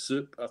 Velvet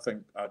Soup, I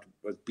think, had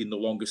been the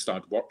longest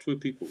I'd worked with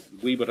people.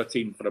 We were a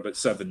team for about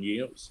 7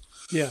 years.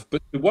 Yeah.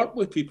 But to work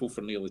with people for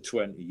nearly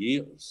 20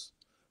 years,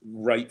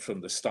 right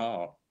from the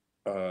start,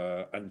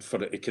 and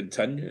for it to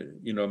continue,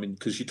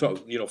 because you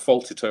talk,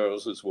 Fawlty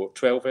Towers is what,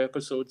 12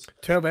 episodes?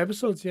 12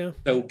 episodes, yeah.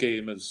 Still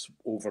Game is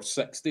over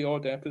 60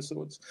 odd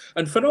episodes.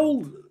 And for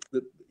all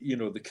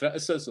the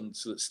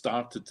criticisms that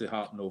started to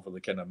happen over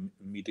the kind of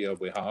media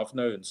we have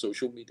now, and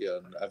social media,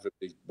 and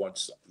everybody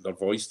wants their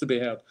voice to be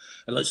heard,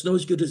 and it's not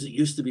as good as it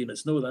used to be, and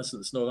it's no this and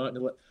it's no that,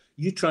 and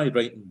you try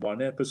writing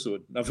 1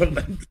 episode, never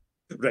mind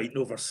writing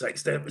over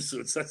 60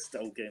 episodes. That's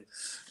Still Game.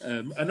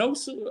 And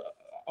also,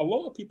 a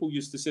lot of people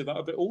used to say that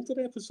about older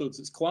episodes.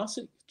 It's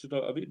classic. Do you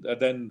know what I mean? And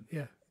then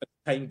as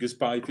time goes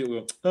by,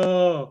 people go,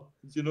 "Oh,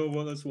 do you know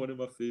what? That's one of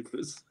my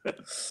favourites."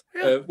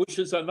 Which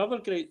is another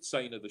great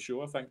sign of the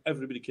show. I think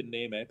everybody can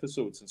name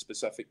episodes and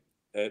specific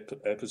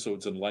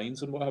episodes and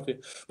lines and what have you.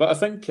 But I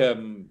think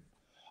it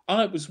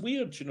was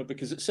weird,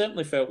 because it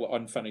certainly felt like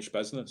unfinished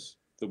business,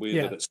 the way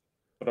that it's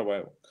for a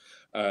while,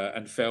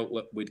 and felt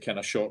like we'd kind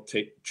of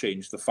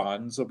short-changed the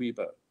fans a wee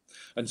bit.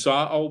 And so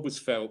I always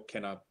felt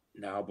kind of,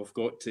 now we've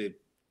got to.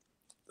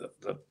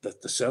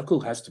 The circle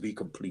has to be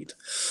complete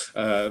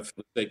for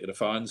the sake of the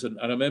fans. And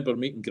I remember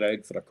meeting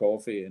Greg for a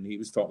coffee, and he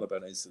was talking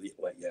about it. He said,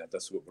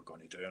 this is what we're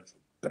going to do.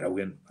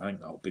 Brilliant. I think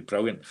that'll be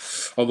brilliant.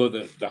 Although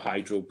the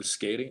Hydro was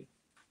scary.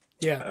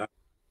 Yeah.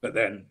 But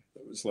then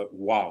it was like,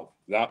 wow,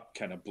 that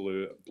kind of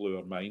blew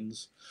our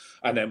minds.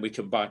 And then we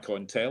come back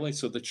on telly.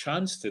 So the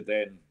chance to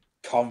then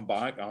come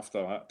back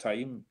after that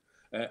time,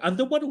 and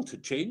the world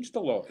had changed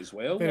a lot as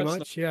well. Very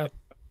much, yeah.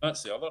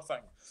 That's the other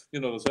thing.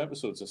 There's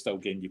episodes of Still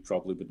Game you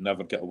probably would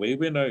never get away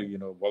with now,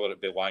 whether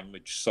it be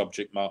language,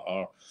 subject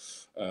matter,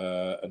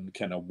 and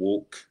kind of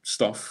woke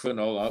stuff and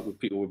all that, where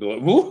people would be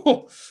like,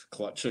 whoa,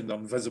 clutching the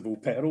invisible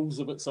perils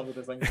about some of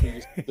the things we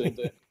used to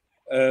do.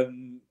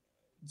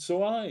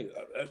 So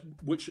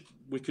which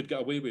we could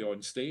get away with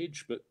on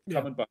stage, but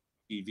coming back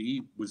to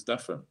TV was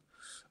different.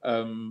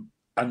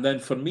 And then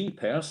for me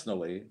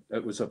personally,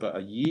 it was about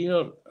a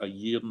year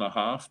and a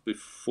half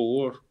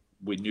before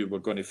we knew we were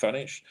going to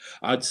finish.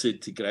 I'd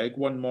said to Greg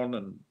one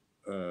morning,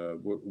 we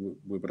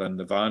were in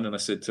the van, and I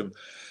said to him,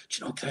 "Do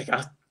you know, Greg,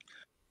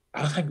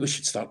 I think we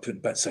should start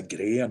putting bits of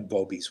grey in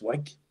Bobby's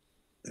wig,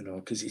 you know,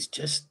 because he's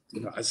just,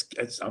 you know,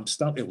 I'm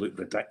starting to look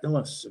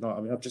ridiculous, you know.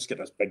 I mean, I've just got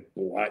this big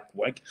black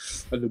wig,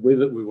 and the way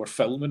that we were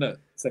filming it,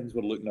 things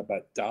were looking a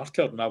bit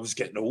darker, and I was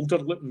getting older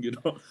looking, you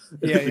know.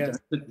 Yeah.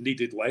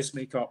 Needed less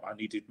makeup, I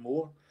needed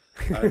more."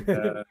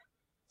 And,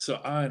 so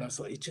I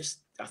thought,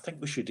 I think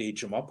we should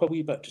age him up a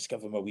wee bit, just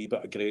give him a wee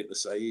bit of grey at the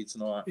sides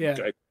and all that. Yeah.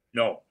 Greg,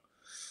 no.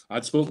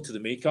 I'd spoken to the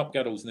makeup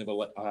girls, and they were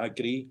like, "I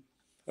agree."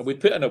 And we'd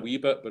put in a wee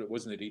bit, but it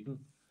wasn't reading.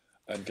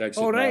 And Greg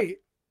said, "All right,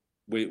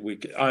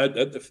 I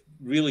had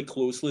really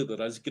closely.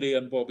 There is grey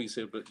in Bobby's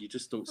hair, but you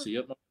just don't see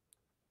it."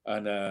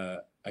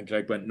 And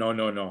Greg went, "No,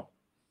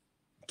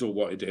 don't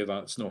want to do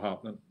that. It's not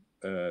happening,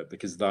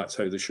 because that's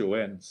how the show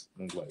ends."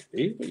 And I was like,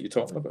 "Hey, what are you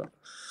talking about?"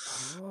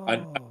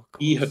 And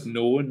he had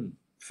known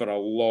for a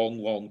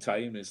long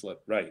time. He's like,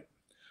 "Right,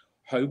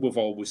 how we've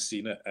always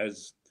seen it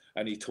is,"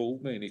 and he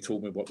told me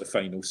what the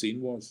final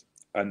scene was.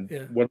 And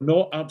we're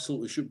not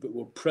absolutely sure, but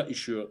we're pretty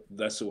sure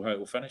this will how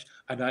it'll finish.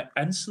 And I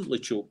instantly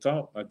choked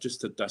up. I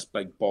just had this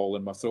big ball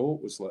in my throat.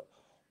 It was like,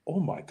 oh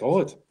my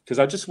God, because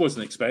I just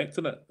wasn't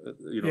expecting it.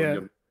 You know,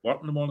 you're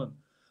working in the morning,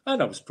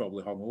 and I was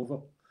probably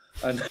hungover,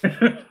 and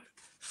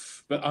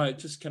but I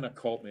just kind of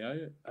caught me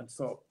out and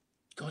thought,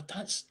 God,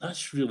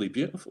 that's really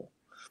beautiful,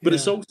 but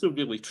it's also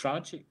really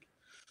tragic,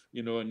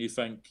 you know. And you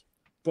think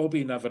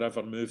Bobby never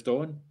ever moved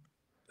on,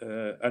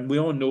 and we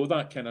all know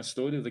that kind of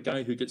story. The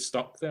guy who gets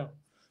stuck there.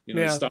 You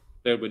know, he started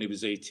there when he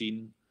was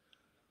 18,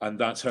 and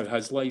that's how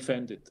his life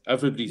ended.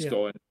 Everybody's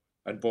gone,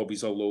 and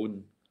Bobby's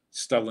alone,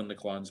 still in the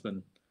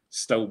Klansman,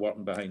 still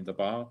working behind the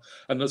bar.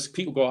 And there's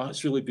people go, "Oh,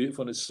 that's really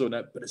beautiful, and it's so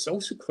net," but it's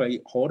also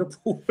quite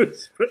horrible.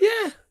 It's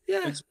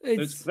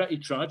pretty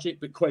tragic,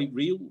 but quite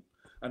real.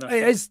 And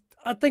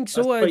I think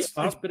so. It's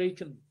quite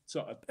heartbreaking.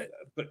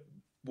 But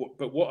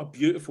what a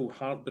beautiful,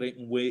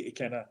 heartbreaking way to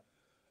kind of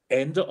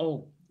end it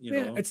all. You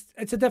know,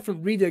 it's a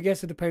different read. I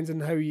guess it depends on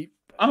how you.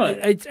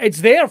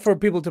 It's there for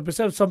people to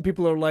perceive. Some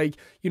people are like,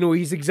 you know,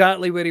 he's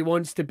exactly where he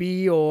wants to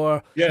be,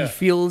 or he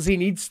feels he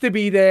needs to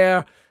be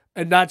there,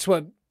 and that's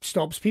what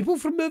stops people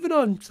from moving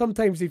on.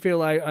 Sometimes they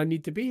feel I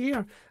need to be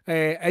here.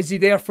 Is he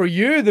there for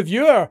you, the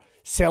viewer?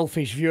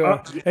 Selfish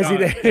viewer. Is he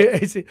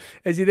there?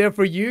 Is he there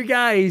for you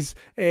guys?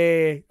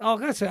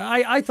 That's it.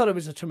 I thought it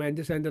was a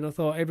tremendous ending. I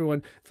thought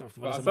everyone.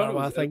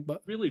 I think,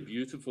 but really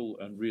beautiful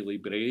and really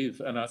brave.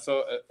 And I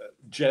thought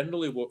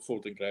generally what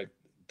Ford and Greg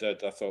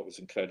did, I thought was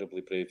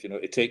incredibly brave. You know,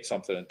 to take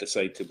something and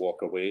decide to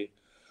walk away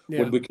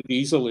when we could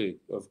easily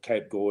have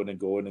kept going and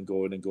going and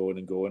going and going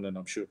and going, and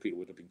I'm sure people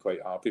would have been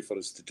quite happy for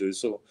us to do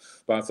so.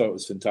 But I thought it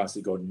was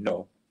fantastic going,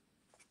 no,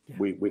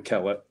 we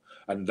kill it,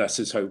 and this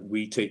is how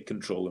we take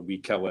control, and we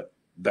kill it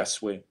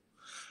this way.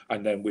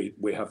 And then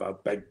we have a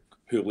big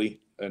hoolie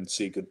and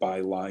say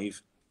goodbye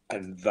live,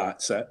 and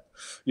that's it.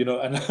 You know,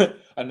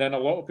 and then a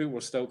lot of people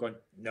were still going,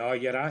 no,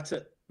 you're at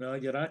it. No,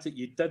 you're at it.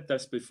 You did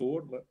this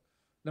before. Like,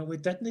 no, we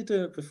didn't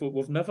do it before.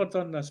 We've never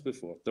done this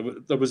before.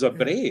 There was a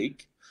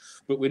break,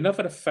 but we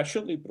never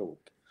officially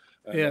broke.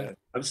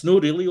 It's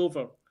not really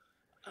over.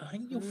 I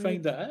think you'll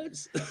find it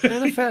is.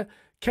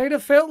 kind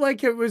of felt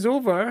like it was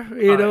over.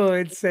 You know,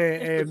 it's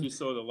if you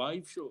saw the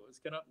live show, it's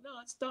kind of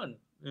it's done.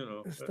 You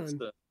know, it's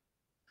done.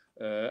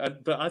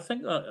 But I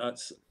think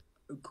that's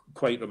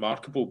quite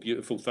remarkable,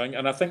 beautiful thing,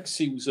 and I think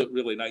seals it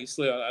really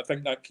nicely. I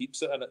think that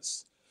keeps it and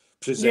it's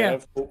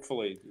preserved.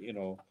 Hopefully, you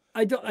know.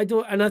 I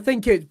don't, and I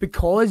think it's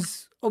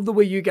because of the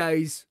way you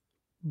guys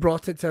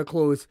brought it to a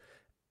close.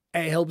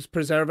 It helps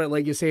preserve it,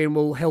 like you're saying,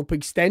 will help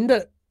extend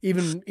it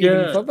even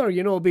further.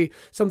 You know, it'll be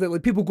something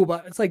like people go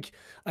back. It's like,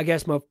 I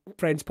guess my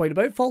friend's point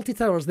about Fawlty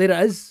Towers. There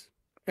it is.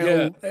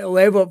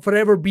 It'll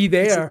forever be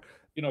there.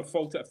 You know,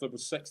 if there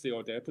was 60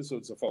 odd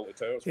episodes of Fawlty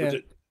Towers, would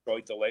it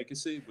destroy the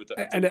legacy? Would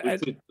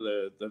it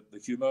the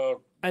humour?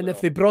 And if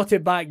they brought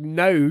it back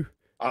now,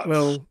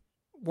 well.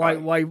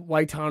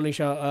 Why tarnish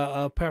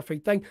a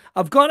perfect thing?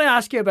 I've got to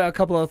ask you about a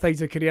couple of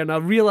things in career, and I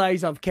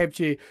realise I've kept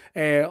you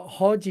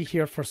had you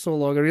here for so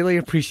long. I really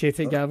appreciate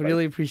it, Gavin.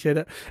 Really appreciate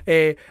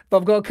it. But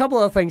I've got a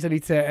couple of things I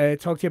need to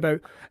talk to you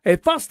about.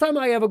 First time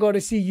I ever got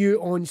to see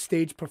you on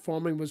stage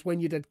performing was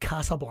when you did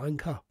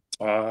Casablanca.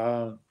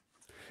 And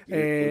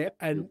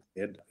so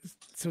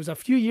it was a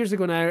few years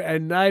ago now,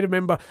 and I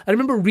remember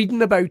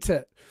reading about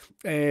it.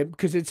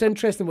 Because it's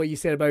interesting what you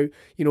said about,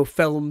 you know,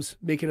 films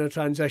making a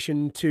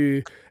transition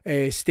to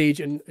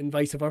stage and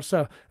vice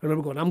versa. I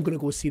remember going, I'm going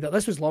to go see that.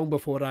 This was long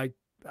before I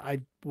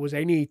was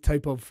any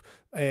type of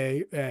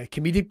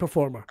comedic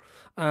performer.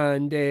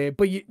 And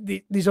but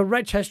there's a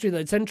rich history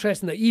that's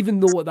interesting that even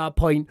though at that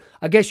point,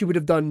 I guess you would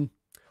have done,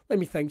 let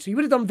me think. So you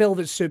would have done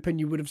Velvet Soup, and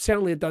you would have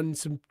certainly done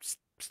some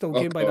Still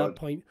Game by that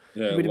point.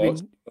 Yeah, we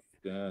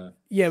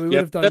would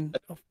have done.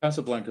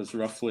 Casablanca's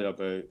roughly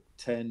about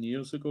 10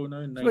 years ago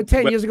now. About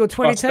 10 years ago,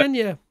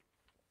 2010,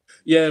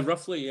 Yeah,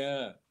 roughly,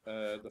 yeah.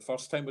 the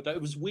first time we did.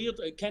 It was weird.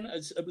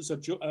 It was a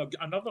joke.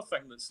 Another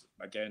thing that's,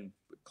 again,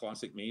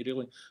 classic me,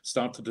 really,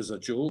 started as a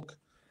joke.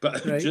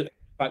 But Right. in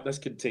fact, this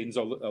contains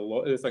a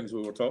lot of the things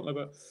we were talking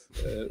about,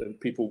 and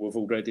people we've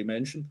already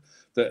mentioned.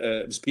 That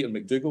it was Peter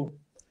McDougall.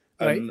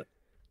 And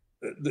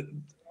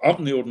up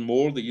in the Oran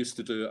Moor, they used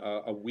to do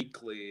a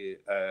weekly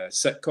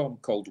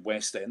sitcom called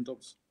West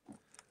Enders.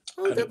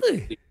 Oh, did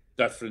they?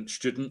 Different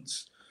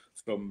students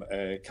from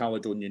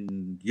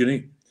Caledonian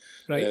Uni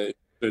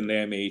doing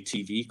the MA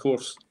TV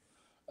course.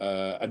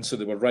 And so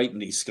they were writing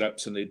these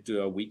scripts, and they'd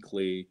do a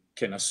weekly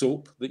kind of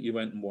soap that you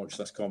went and watched,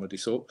 this comedy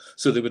soap.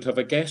 So they would have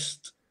a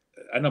guest,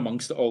 and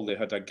amongst it all, they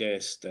had a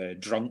guest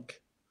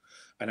drunk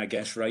and a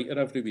guest writer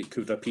every week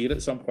who would appear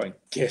at some point.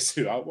 Guess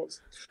who that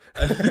was?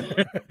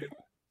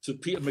 So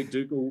Peter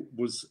McDougall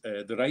was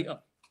the writer,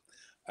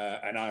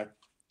 and I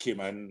came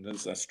in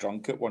as this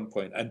drunk at one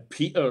point, and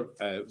Peter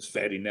was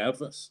very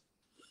nervous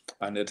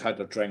and had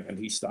a drink, and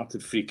he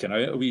started freaking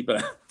out a wee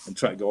bit and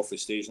trying to go off the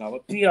stage. And I was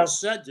like, Peter,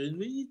 sit down,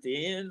 what are you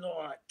doing?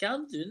 Oh,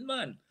 calm down,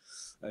 man.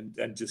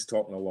 And just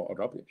talking a lot of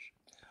rubbish.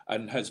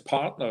 And his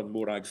partner,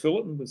 Morag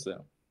Fullerton, was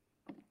there.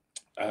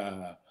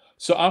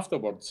 So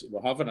afterwards,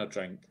 we're having a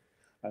drink,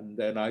 and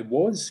then I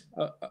was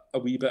a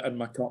wee bit in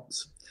my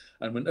cups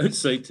and went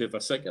outside to have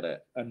a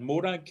cigarette. And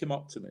Morag came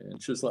up to me,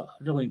 and she was like,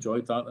 I really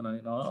enjoyed that tonight.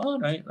 And I went, oh,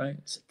 right. I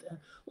said,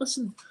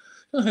 listen,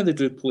 you know how they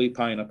do play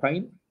pie and a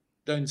pint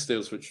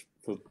downstairs, which,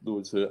 for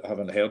those who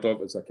haven't heard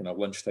of, it's a kind of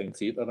lunchtime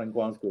theatre in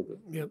Glasgow.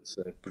 It's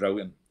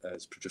brilliant.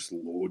 It's produced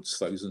loads,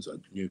 thousands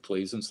of new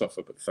plays and stuff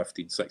for about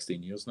 15,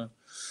 16 years now.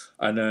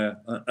 And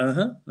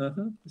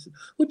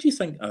what do you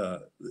think?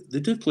 They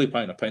do play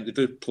pie and a pint. They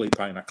do play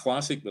pie and a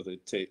classic, where they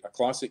take a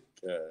classic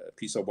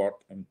piece of work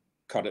and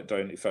cut it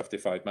down to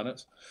 55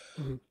 minutes.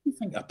 What do you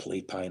think a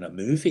play pie in a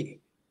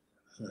movie?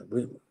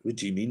 What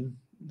do you mean?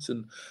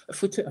 So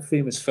if we take a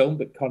famous film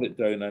but cut it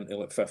down into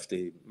like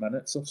 50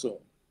 minutes or so,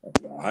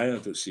 I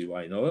don't see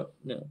why not.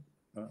 Yeah.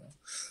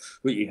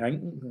 What you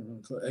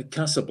think?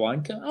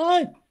 Casablanca?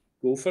 Aye,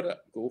 go for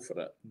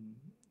it.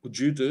 Would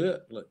you do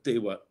it? Like,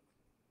 do what?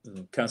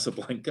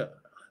 Casablanca?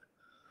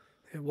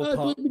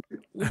 What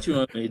do you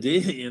want me to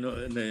do?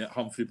 In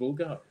Humphrey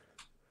Bogart?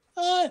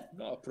 Aye,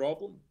 not a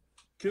problem.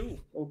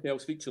 Cool. Okay, I'll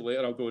speak to you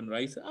later. I'll go and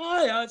write it.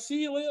 Aye, I'll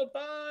see you later.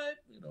 Bye.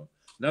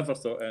 Never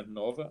thought anything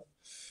of it.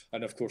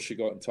 And of course, she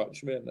got in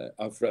touch with me, and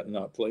I've written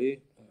that play.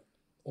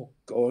 Oh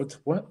God,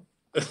 what?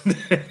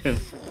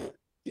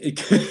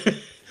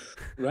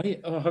 Right,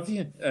 oh, have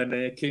you?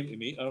 And came to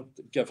meet her,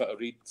 give it a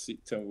read,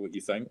 tell me what you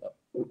think.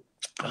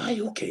 Aye,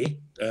 okay.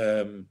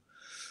 Who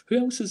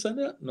else is in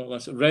it? No, I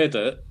read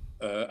it,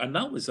 and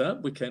that was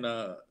it. We kind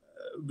of,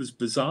 it was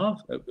bizarre.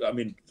 I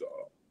mean,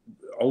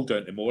 all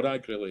down to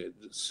Morag, really.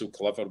 It's so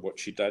clever what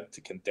she did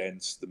to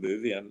condense the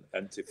movie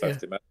into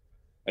 50 minutes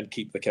and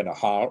keep the kind of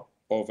heart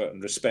of it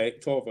and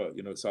respect of it.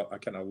 It's a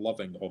kind of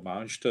loving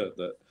homage to it,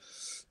 that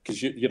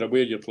because you're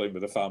aware you're playing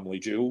with the family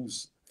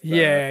jewels.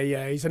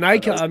 Yeah, he's an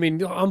icon. I mean,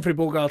 Humphrey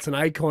Bogart's an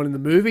icon, and the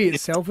movie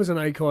itself is an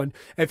icon.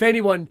 If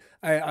anyone,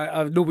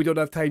 I know we don't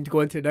have time to go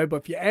into it now,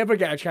 but if you ever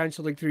get a chance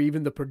to look through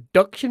even the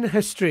production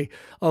history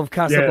of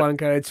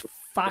Casablanca, it's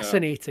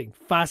fascinating.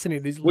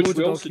 Fascinating. There's which loads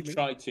we of also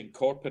tried to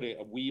incorporate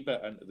a wee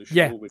bit into the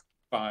show with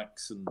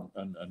facts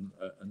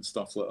and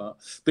stuff like that.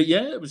 But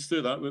yeah, it was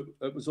through that.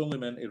 It was only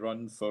meant to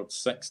run for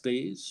 6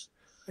 days.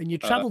 And you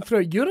travelled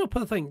through Europe,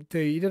 I think, too.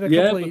 You did a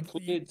couple we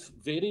played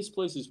various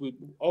places.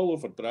 All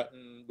over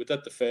Britain. We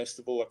did the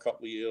festival a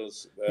couple of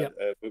years.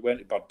 We went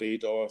to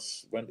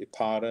Barbados, went to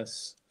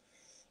Paris,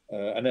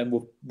 and then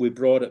we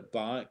brought it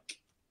back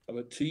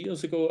about 2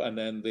 years ago. And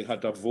then they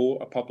had a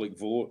public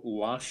vote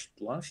last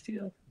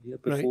year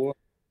before,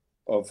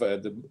 of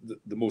the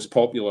most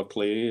popular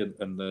play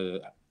in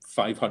the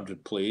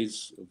 500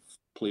 plays of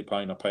Play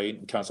Pie and a Pint,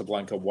 and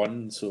Casablanca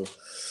won, so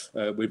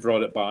we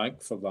brought it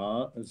back for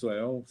that as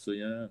well. So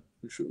yeah,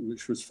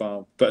 which was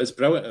fun. But it's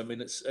brilliant. I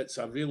mean, it's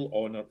a real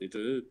honour to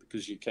do,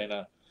 because you kind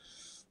of,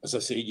 as I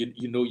say,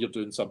 you're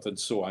doing something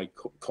so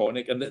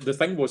iconic. And the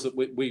thing was that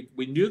we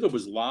knew there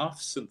was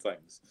laughs and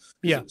things.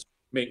 Yeah, it's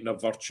making a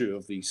virtue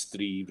of these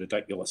three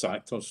ridiculous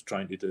actors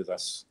trying to do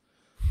this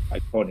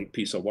iconic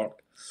piece of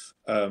work.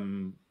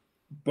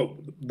 But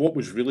what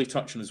was really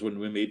touching is when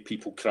we made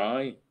people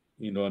cry.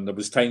 And there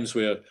was times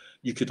where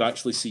you could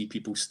actually see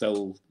people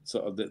still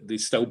they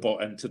still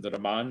bought into the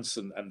romance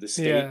and the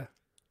state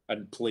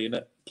and playing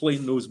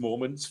those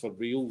moments for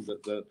real.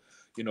 That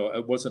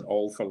it wasn't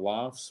all for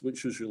laughs,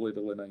 which was really,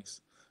 really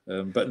nice.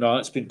 But no,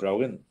 it's been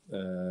brilliant.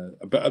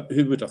 But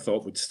who would have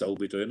thought we'd still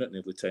be doing it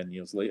nearly 10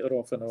 years later,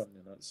 off and on?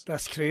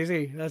 That's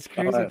crazy. That's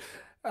crazy.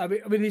 I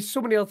mean, there's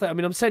so many other things. I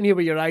mean, I'm sitting here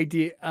with your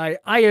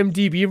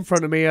IMDb in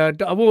front of me. I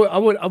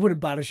won't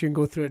embarrass you and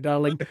go through it,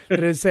 darling.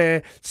 There is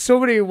so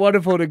many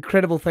wonderful and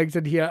incredible things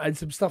in here, and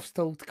some stuff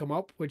still to come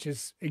up, which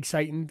is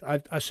exciting.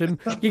 I assume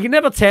you can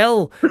never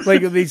tell,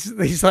 like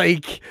these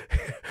like,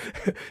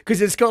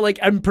 because it's got like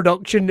in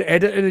production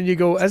editing, and you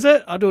go, is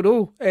it? I don't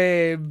know.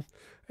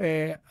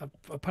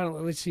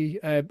 Apparently, let's see.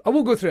 I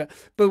won't go through it,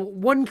 but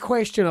one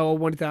question I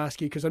wanted to ask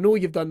you, because I know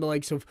you've done the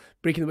likes of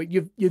Breaking the Week.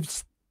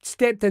 You've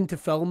stepped into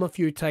film a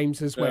few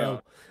times as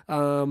well.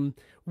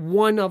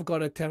 One I've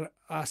got to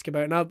ask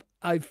about, and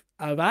I've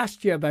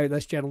asked you about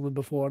this gentleman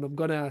before, and I'm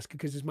going to ask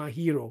because he's my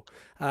hero.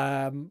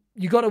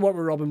 You got to work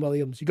with Robin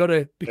Williams. You got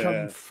to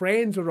become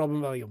friends with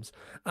Robin Williams,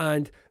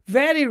 and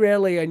very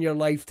rarely in your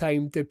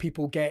lifetime do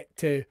people get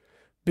to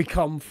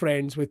become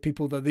friends with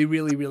people that they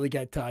really, really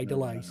get to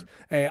idolize.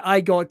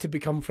 I got to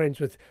become friends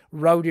with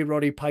Rowdy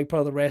Roddy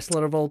Piper, the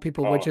wrestler of all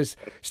people, which is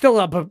still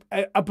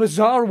a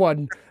bizarre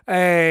one,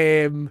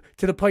 to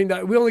the point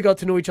that we only got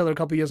to know each other a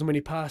couple of years, and when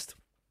he passed,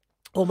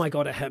 oh my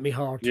God, it hit me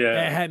hard.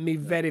 It hit me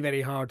very,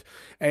 very hard.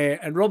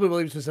 And Robin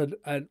Williams was an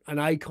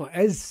icon,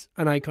 is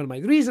an icon of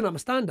mine. The reason I'm a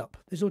stand-up,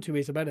 there's no two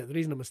ways about it, the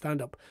reason I'm a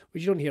stand-up,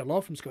 which you don't hear a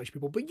lot from Scottish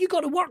people, but you got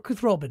to work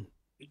with Robin.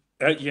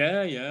 That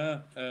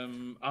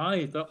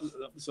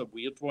was a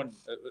weird one.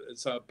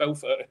 It's a Bill,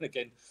 and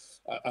again,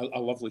 a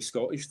lovely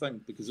Scottish thing,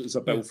 because it was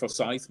a Bill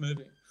Forsyth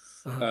movie,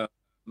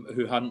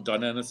 who hadn't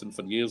done anything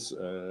for years.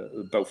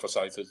 Bill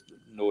Forsyth is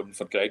known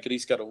for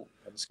Gregory's Girl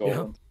in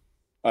Scotland.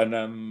 And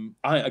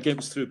again, it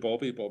was through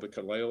Bobby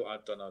Carlyle.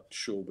 I'd done a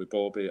show with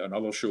Bobby,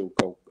 another show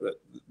called,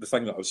 the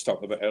thing that I was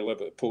talking about earlier,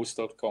 about the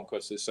poster,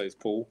 Conquest of the South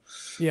Pole.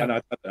 And I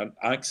had an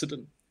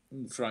accident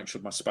and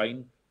fractured my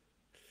spine.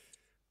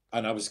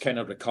 And I was kind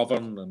of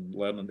recovering and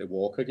learning to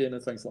walk again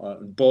and things like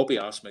that. And Bobby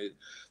asked me,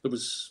 there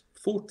was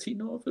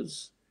 14 of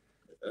us,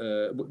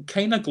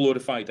 kind of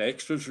glorified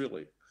extras,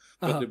 really.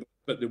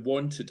 But they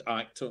wanted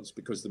actors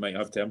because they might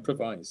have to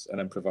improvise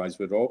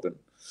with Robin.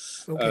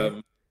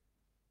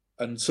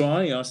 And so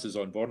I asked us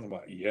on board, and I'm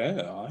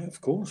like, of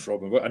course,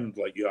 Robin. And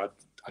like, I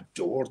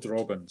adored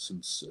Robin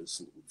since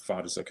as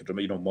far as I could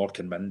remember, Mork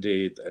and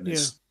Mindy, and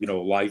it's,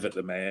 Live at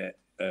the Met.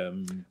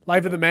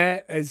 Live at the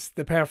Met is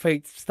the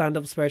perfect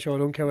stand-up special. I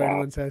don't care what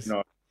anyone says.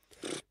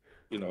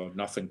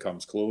 Nothing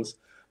comes close.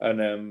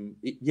 And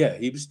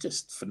he was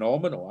just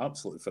phenomenal,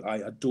 absolutely. I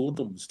adored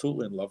him. Was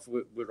totally in love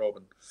with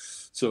Robin.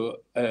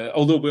 So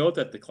although we all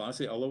did the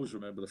classic, I'll always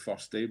remember the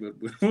first day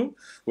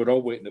we're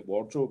all waiting at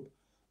wardrobe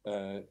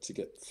to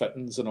get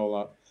fittings and all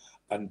that.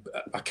 And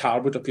a car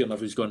would appear, and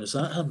everybody's going, "Is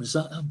that him? Is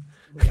that him?"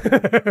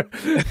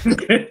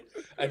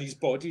 And his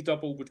body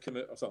double would come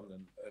out or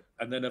something.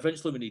 And then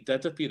eventually, when he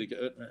did appear, he'd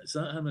get out, "Is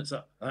that him?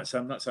 That's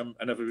him. That's him."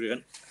 And everybody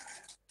went,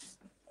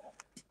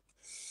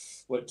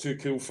 like, too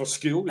cool for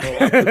school.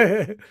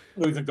 Not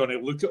even going to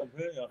look at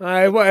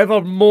him.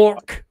 Whatever,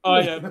 Mork.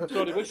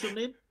 Sorry, what's your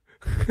name?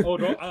 Oh,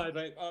 no.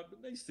 Right.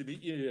 Nice to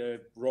meet you,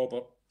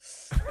 Robert.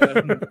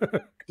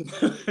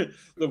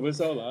 There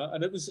was all that,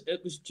 and it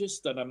was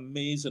just an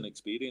amazing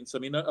experience. I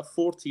mean, out of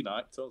 14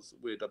 actors,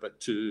 we had about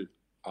 2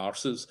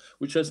 arses,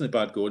 which isn't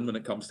bad going when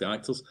it comes to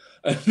actors.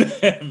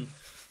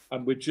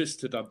 And we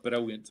just had a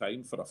brilliant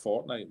time for a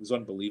fortnight. It was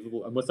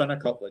unbelievable. And within a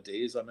couple of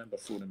days, I remember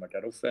phoning my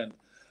girlfriend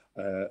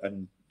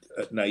and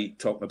at night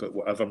talking about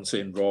whatever, and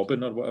saying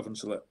Robin or whatever, and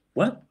she's like,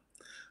 "What?"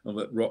 I'm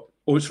like,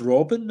 "Oh, it's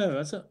Robin now,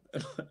 is it?"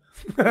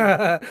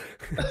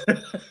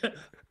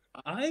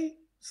 Aye.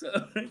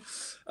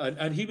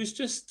 And he was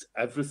just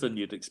everything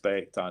you'd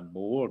expect and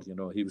more.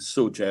 He was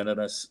so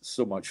generous,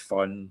 so much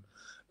fun,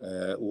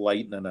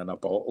 lightning in a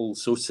bottle,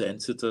 so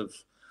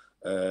sensitive,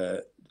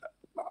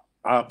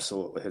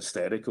 absolutely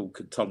hysterical,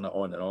 could turn it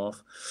on and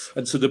off.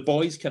 And so the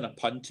boys kind of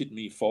punted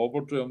me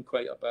forward to him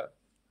quite a bit.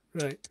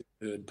 Right.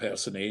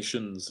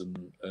 Impersonations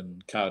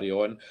and carry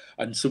on.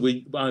 And so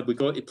we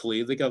got to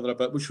play together a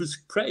bit, which was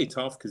pretty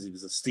tough because he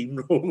was a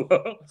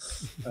steamroller.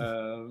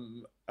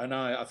 And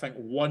I think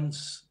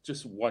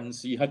just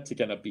once, you had to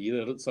kind of be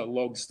there. It's a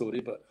long story,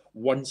 but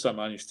once I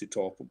managed to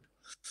top him.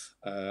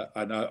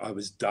 And I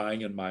was dying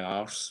in my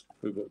arse.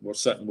 We were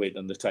sitting waiting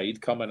on the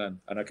tide coming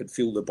in, and I could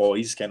feel the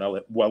boys kind of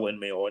like willing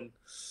me on.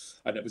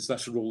 And it was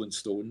this Rolling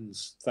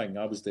Stones thing.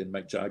 I was doing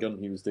Mick Jagger, and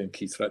he was doing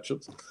Keith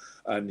Richards.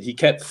 And he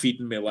kept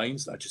feeding me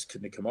lines that I just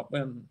couldn't come up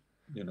with. And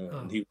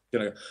he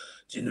was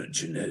do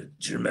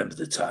you remember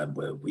the time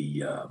where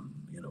we,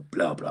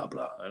 blah, blah,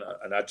 blah.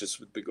 And I just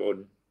would be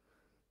going,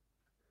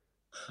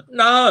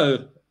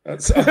 "No."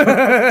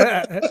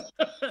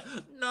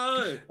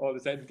 No. All the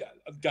time,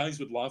 guys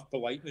would laugh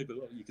politely, but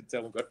you could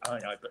tell them,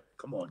 aye, but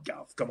come on,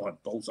 Gav, come on,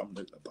 pull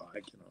something out the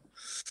bag,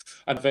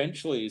 And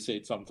eventually he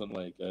said something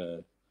like,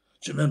 "Do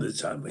you remember the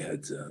time we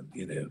had,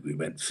 we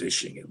went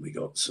fishing and we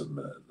got some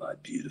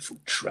like beautiful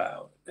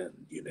trout,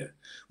 and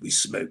we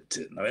smoked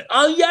it?" And I went,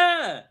 "Oh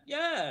yeah,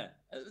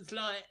 it was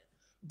like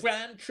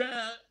brown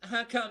trout.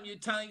 How come you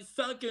taste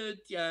so good?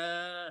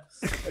 Yeah."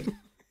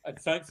 And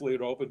thankfully,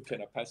 Robin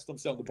kind of pissed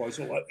himself. The boys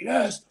were like,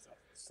 "Yes,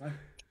 thank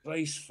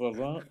Christ for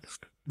that."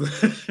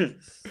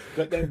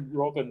 But then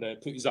Robin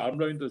put his arm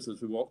around us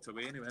as we walked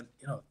away, and he went,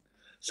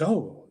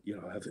 "So,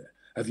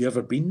 have you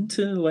ever been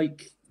to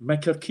like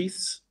Mick or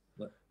Keith's?"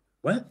 Like,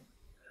 "What?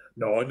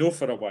 No, I know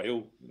for a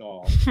while.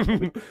 No,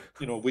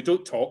 we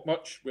don't talk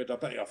much. We had a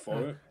bit of a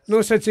fight.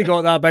 No since he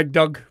got that big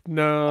Doug.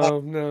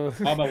 No.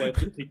 I'm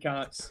allergic to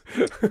cats."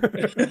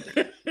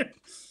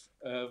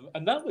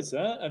 And that was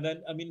it. And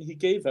then, I mean, he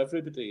gave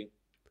everybody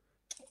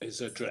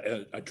his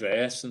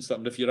address and stuff.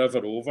 And if you're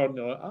ever over, and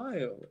you're like,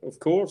 "Aye, of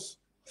course."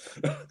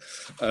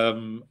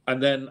 And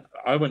then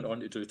I went on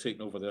to do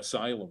Taking Over the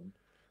Asylum.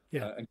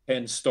 Yeah. And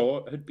Ken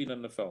Stott had been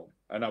in the film.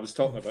 And I was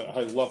talking about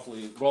how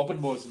lovely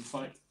Robin was. In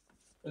fact,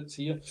 it's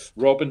here.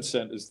 Robin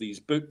sent us these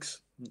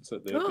books. It's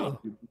at the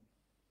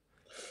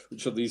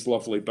which are these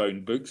lovely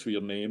bound books with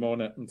your name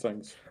on it and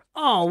things.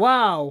 Oh,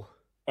 wow.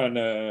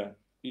 And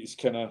he's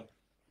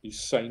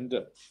signed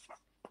it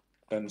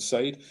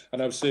inside.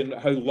 And I was saying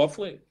how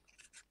lovely.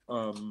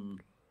 Oh,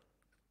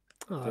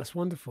 that's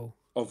wonderful.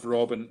 Of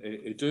Robin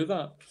to do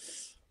that.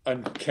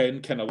 And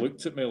Ken kind of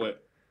looked at me like,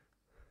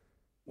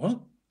 what?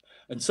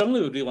 And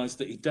suddenly we realised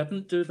that he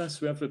didn't do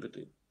this with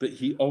everybody, but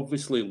he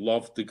obviously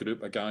loved the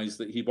group of guys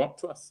that he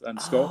worked with in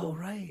Scotland.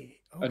 Oh, right.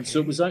 Okay. And so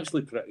it was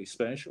actually pretty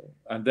special.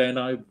 And then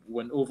I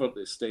went over to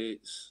the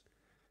States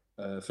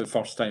for the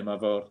first time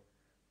ever,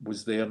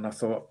 was there, and I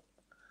thought,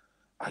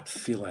 I'd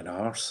feel an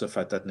arse if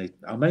I didn't.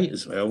 I might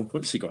as well.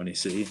 What's he going to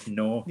say?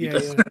 No, he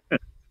doesn't. Yeah.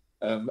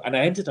 And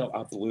I ended up,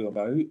 I blew him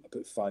out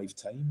about 5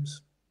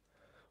 times.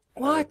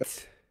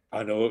 What?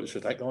 I know, it was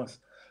ridiculous.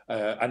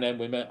 And then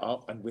we met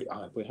up and we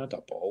had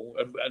a ball.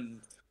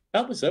 And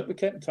that was it. We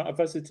kept in touch. I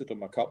visited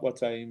him a couple of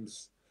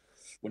times.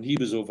 When he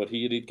was over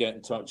here, he'd get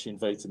in touch. He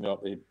invited me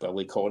up to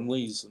Billy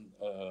Connolly's and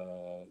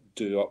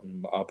do up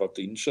in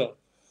Aberdeenshire.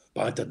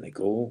 But I didn't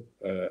go.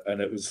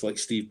 And it was like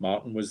Steve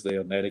Martin was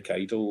there and Eric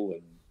Idle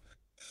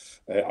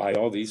and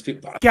all these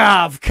people.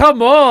 Gav,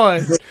 come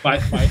on!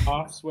 My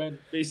arse went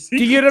basically.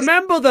 Do you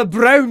remember the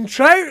brown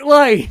trout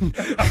line?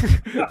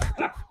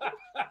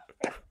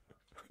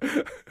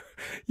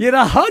 You'd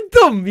have hugged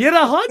them. You'd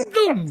have hugged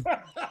them.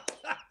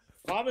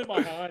 Palm in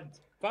my hand.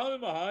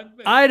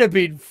 Mate. I'd have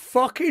been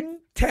fucking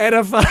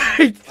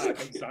terrified.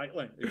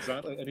 Exactly.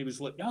 And he was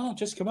like, "No,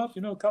 just come up,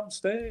 come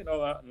stay," and all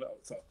that. And I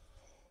thought,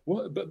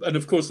 what? And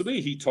of course, the way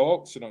he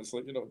talks, it's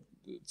like,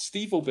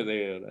 Steve will be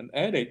there, and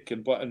Eric,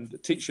 and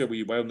takes you a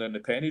wee while, and then the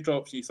penny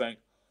drops. You think,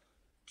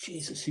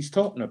 Jesus, he's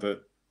talking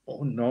about.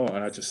 Oh no!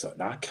 And I just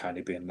thought, I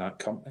can't be in that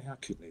company. I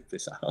couldn't leave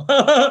this out.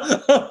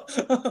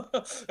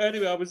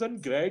 Anyway, I was in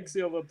Greg's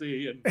the other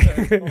day, and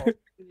oh,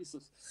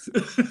 Jesus,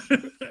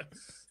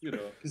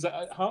 because it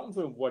happened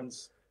to him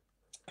once.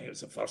 It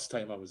was the first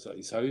time I was at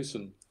his house,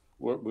 and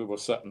we were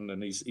sitting,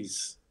 and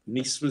his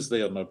niece was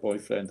there, and her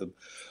boyfriend, and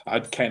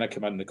I'd kind of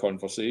come in the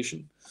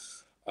conversation,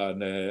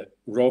 and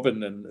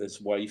Robin and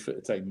his wife at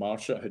the time,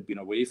 Marsha, had been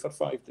away for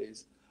 5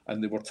 days,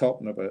 and they were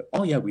talking about,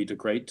 oh yeah, we had a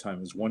great time.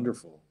 It was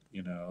wonderful.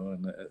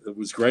 And it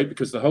was great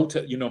because the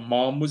hotel,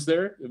 Mom was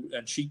there,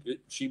 and she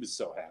was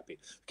so happy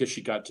because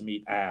she got to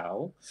meet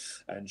Al,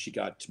 and she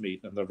got to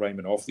meet, and they're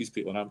rhyming off these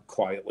people, and I'm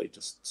quietly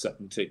just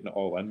sitting, taking it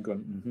all in,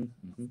 going,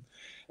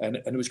 and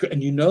it was great.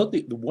 And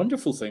the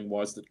wonderful thing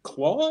was that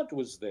Claude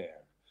was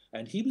there,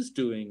 and he was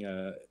doing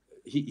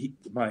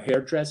my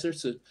hairdresser,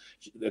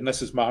 and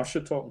this is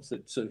Marsha talking,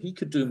 so he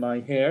could do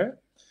my hair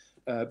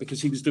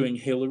because he was doing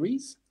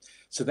Hillary's.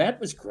 So that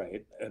was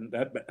great, and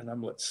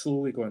I'm like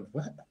slowly going,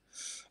 what?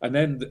 And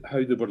then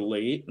how they were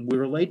late, and we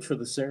were late for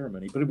the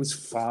ceremony, but it was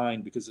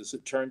fine because as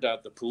it turned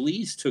out, the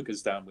police took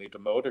us down way to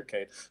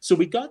motorcade. So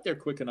we got there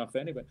quick enough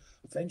anyway.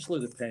 Eventually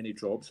the penny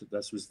drops that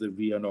this was the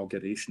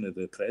re-inauguration of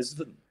the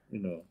president,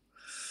 And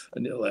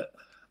they're like,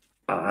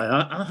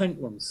 I think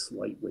we're in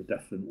slightly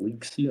different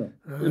leagues here.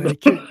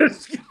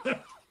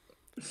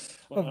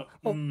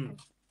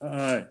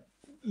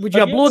 Would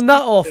you have blown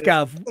that off,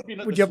 Gav?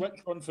 Would you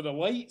switch on for the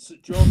lights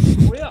at George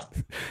Square?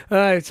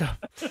 Right.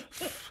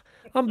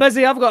 I'm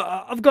busy. I've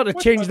got to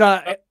change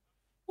that.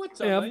 What's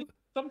that?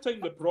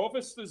 Sometimes the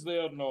provost is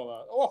there and all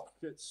that. Oh,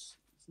 it's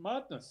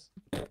madness.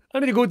 I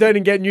need to go down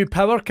and get new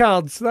power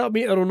cards. That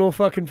meter will no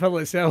fucking fill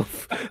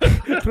itself.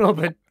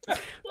 Robin, I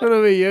don't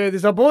know about you.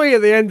 There's a boy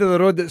at the end of the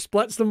road that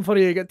splits them for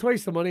you. You get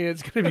twice the money.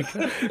 It's going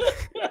to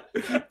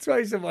be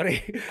twice the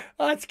money.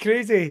 That's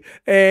crazy.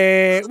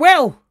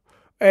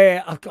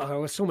 I've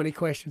got so many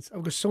questions.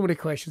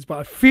 But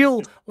I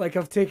feel like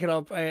I've taken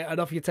up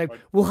enough of your time.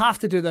 We'll have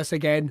to do this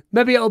again.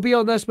 Maybe it'll be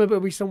on this. Maybe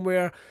it'll be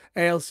somewhere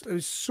else.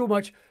 There's so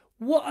much.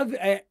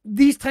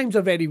 These times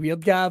are very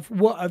weird, Gav.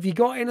 Have you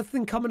got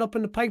anything coming up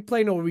in the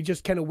pipeline, or are we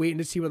just kind of waiting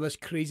to see where this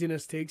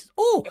craziness takes us?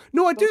 Oh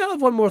no, I do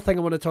have one more thing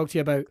I want to talk to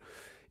you about.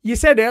 You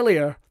said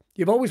earlier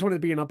you've always wanted to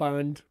be in a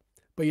band,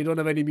 but you don't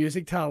have any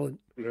music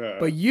talent. Yeah.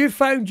 But you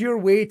found your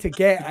way to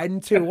get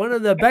into one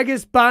of the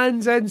biggest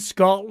bands in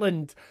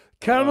Scotland.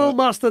 Colonel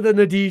Mustard and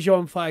the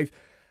Dijon 5.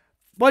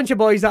 Bunch of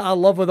boys that I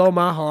love with all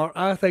my heart.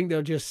 I think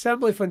they're just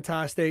simply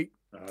fantastic.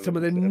 Some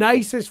of the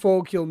nicest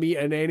folk you'll meet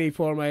in any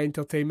form of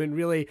entertainment,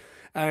 really.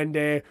 And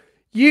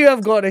you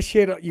have got to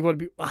share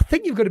it. I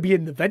think you've got to be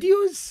in the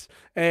videos.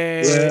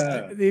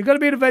 You've got to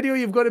be in a video.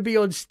 You've got to be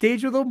on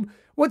stage with them.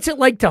 What's it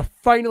like to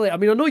finally... I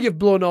mean, I know you've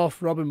blown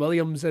off Robin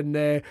Williams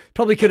and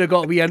probably could have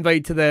got a wee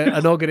invite to the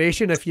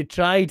inauguration if you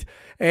tried.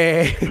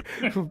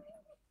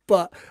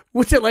 But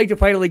what's it like to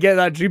finally get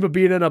that dream of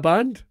being in a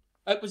band?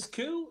 It was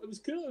cool. It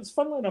was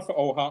funnily enough, it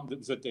all happened. It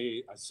was a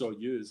day I saw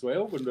you as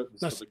well when it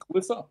was for the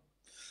Clutha.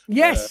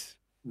 Yes.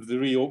 The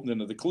reopening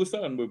of the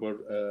Clutha, and we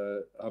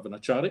were having a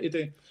charity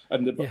day.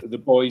 And the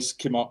boys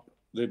came up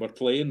they were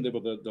playing. They were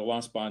the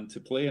last band to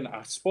play, and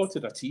I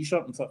spotted a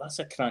T-shirt and thought, that's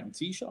a cracking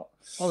T-shirt.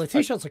 Oh, the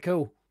T-shirts are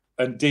cool.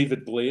 And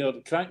David Blair,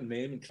 cracking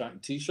name and cracking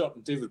T-shirt,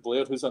 and David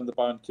Blair, who's in the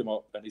band, came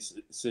up and he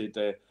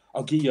said,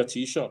 I'll give you a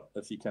T-shirt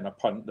if you kind of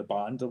punt the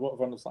band or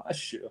whatever. And I was like,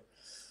 sure.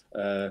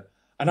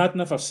 And I'd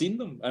never seen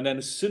them. And then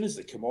as soon as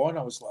they came on,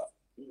 I was like,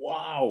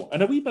 wow.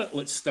 And a wee bit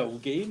like Still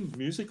Game,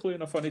 musically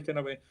in a funny kind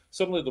of way.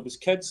 Suddenly there was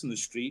kids in the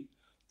street.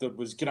 There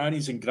was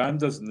grannies and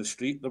grandas in the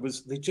street.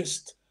 They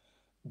just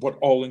were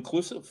all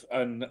inclusive.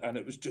 And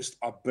it was just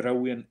a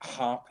brilliant,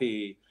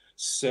 happy,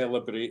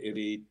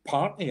 celebratory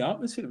party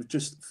atmosphere. It was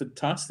just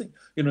fantastic.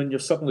 You know, and you're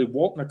suddenly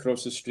walking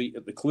across the street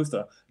at the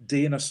Clutha,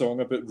 doing a song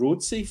about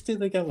road safety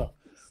together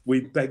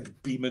with big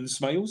beaming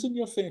smiles on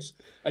your face.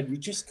 And you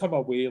just come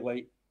away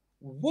like,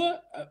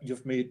 what?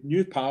 You've made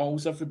new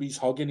pals, everybody's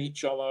hugging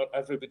each other,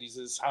 everybody's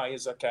as high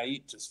as a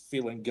kite, just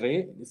feeling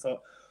great. And you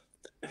thought,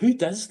 who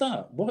does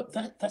that?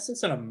 This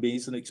is an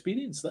amazing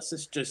experience. This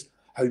is just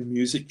how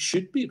music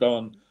should be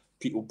done.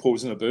 People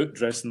posing about,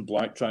 dressed in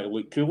black, trying to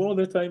look cool all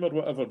the time or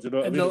whatever. Do you know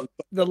what I mean?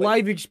 The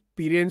live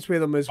experience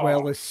with them as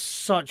well is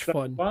such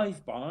fun.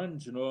 Live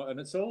band, you know, and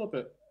it's all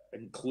about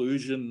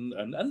inclusion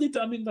and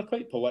they're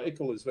quite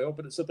political as well,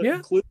 but it's about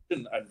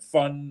inclusion and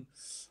fun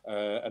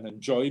and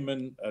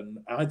enjoyment, and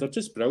they're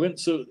just brilliant.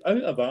 So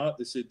out of that,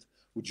 they said,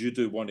 would you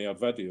do one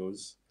of our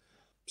videos?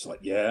 It's like,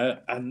 yeah,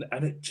 and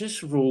it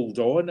just rolled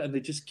on, and they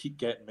just keep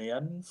getting me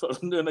in for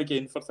and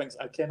again for things.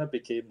 I kind of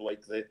became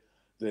like the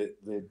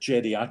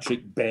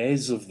geriatric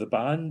Bez of the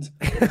band.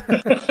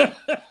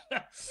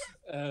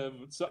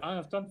 So I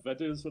have done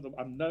videos with them.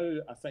 I'm now,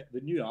 I think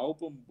the new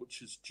album,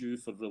 which is due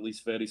for release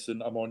very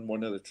soon, I'm on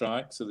one of the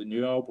tracks of the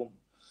new album.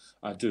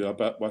 I do a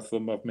bit with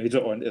them. I've made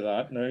it onto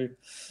that now.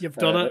 You've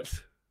done it.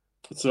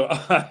 So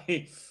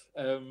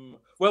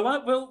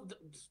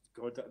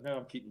God, now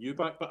I'm keeping you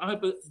back. But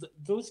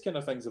those kind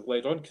of things have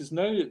led on, because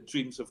now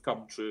dreams have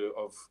come true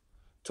of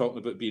talking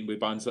about being with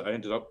bands that I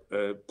ended up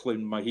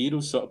playing my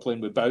heroes, sort of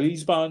playing with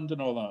Bowie's band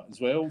and all that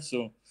as well.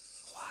 So,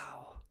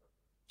 wow.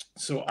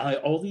 So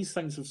all these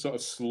things have sort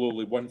of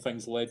slowly, one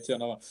thing's led to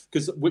another,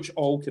 which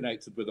all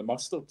connected with the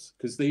Mustards,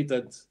 because they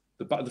did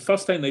the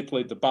first time they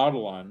played the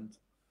Barrowland.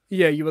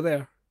 Yeah, you were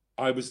there.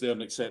 I was there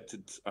and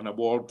accepted an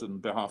award on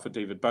behalf of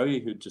David Bowie,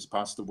 who'd just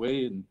passed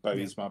away, and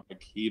Bowie's my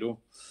big hero.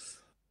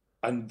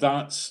 And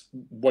that's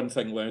one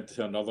thing led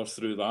to another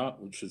through that,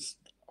 which is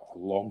a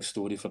long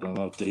story for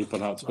another day,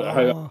 perhaps. But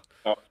how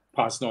I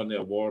passed on the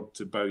award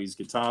to Bowie's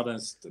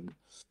guitarist, and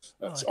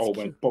it's all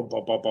went bum,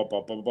 bum, bum, bum,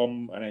 bum, bum,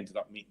 bum, and I ended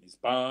up meeting his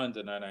band,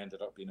 and then I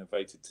ended up being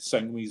invited to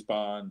sing with his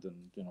band, and,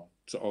 you know,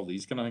 so all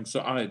these kind of things.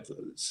 So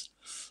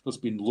there's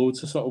been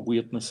loads of sort of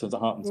weirdness that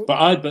happens.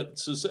 But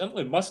so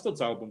certainly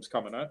Mustard's album's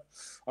coming out.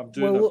 I'm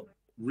doing a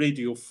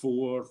Radio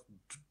 4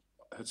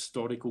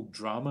 historical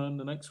drama in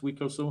the next week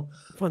or so.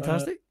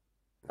 Fantastic.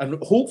 And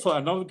hopefully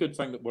another good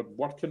thing that we're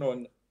working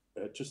on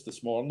just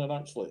this morning,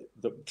 actually,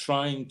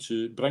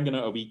 that bringing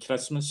out a wee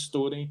Christmas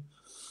story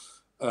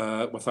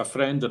with a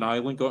friend in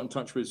Ireland got in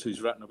touch with us,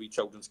 who's written a wee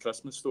children's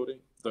Christmas story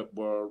that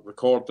we're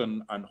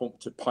recording and hope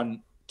to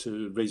punt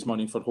to raise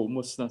money for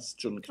homelessness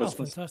during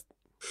Christmas. Fantastic.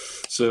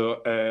 So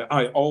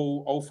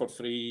all for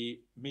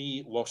free.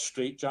 Me, Lost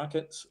Straight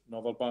Jackets,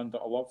 another band that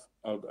I love,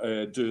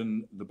 are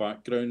doing the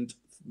background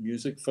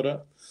music for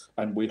it,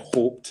 and we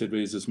hope to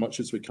raise as much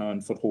as we can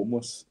for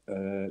homeless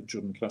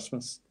during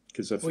Christmas,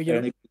 because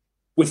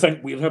we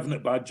think we're having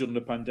it bad during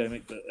the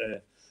pandemic, but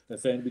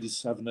if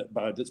anybody's having it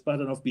bad, it's bad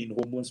enough being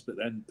homeless, but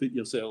then put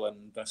yourself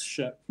in this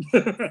shit.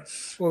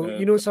 Well,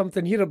 you know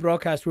something, here at Braw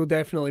Cast, we'll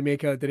definitely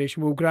make a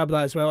donation. We'll grab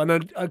that as well.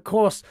 And of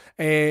course,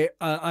 a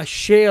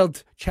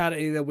shared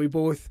charity that we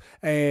both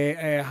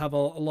have a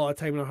lot of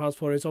time in our hearts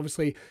for is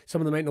obviously some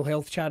of the mental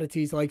health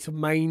charities, like some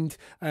Mind,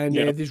 and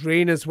there's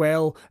Rain as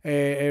well.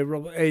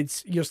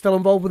 You're still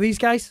involved with these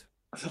guys?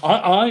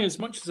 I, as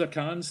much as I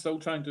can, still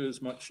try and do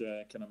as much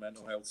kind of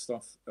mental health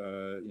stuff.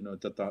 You know,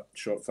 did that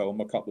short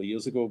film a couple of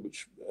years ago,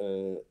 which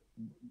was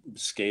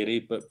scary,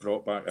 but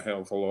brought back a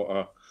hell of a lot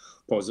of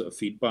positive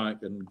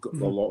feedback, and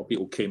a lot of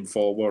people came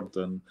forward,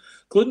 and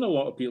including a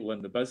lot of people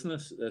in the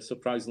business,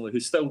 surprisingly, who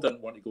still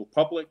didn't want to go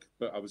public.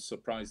 But I was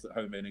surprised at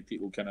how many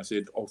people kind of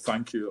said, "Oh,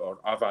 thank you," or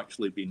 "I've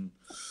actually been."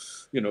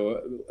 You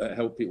know,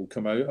 help people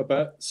come out a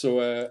bit.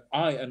 So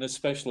and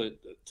especially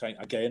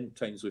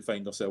times we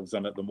find ourselves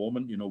in at the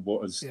moment, you know,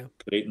 what is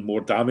creating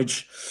more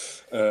damage,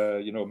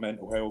 you know,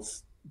 mental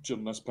health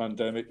during this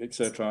pandemic,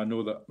 etc. I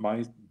know that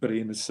my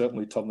brain is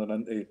certainly turning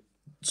into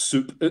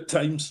soup at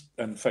times,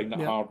 and find it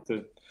hard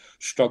to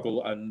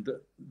struggle, and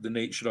the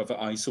nature of it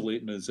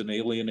isolating us and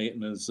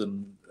alienating us,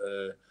 and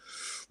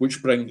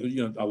which brings,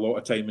 you know, a lot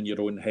of time in your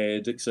own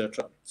head,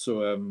 etc.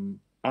 So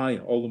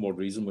all the more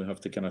reason we have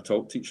to kind of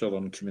talk to each other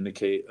and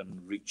communicate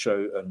and reach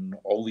out and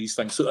all these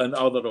things. So, and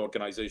other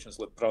organisations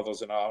like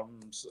Brothers in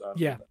Arms.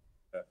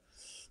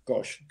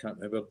 Gosh, can't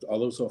remember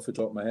others off the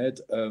top of my head.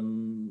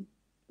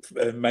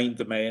 Mind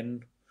the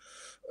Men.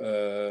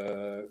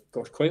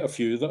 Gosh, quite a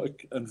few that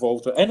are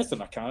involved.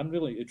 Anything I can,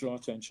 really, to draw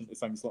attention to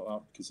things like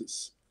that, because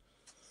it's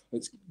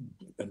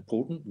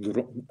important,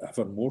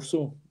 ever more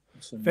so.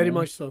 Very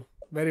much so.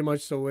 Very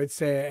much so. It's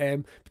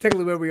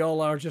particularly where we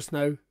all are just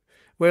now.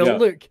 Well,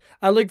 look,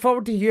 I look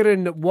forward to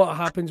hearing what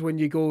happens when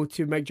you go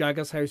to Mick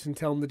Jagger's house and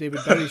tell him the David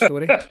Bowie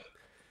story.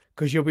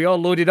 Because you'll be all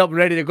loaded up and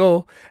ready to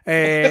go.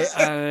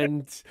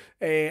 And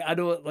I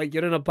know, like,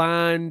 you're in a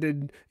band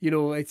and, you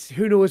know, it's,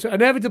 who knows,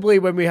 inevitably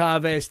when we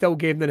have Still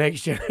Game the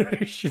Next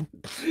Generation,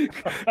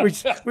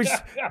 which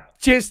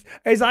just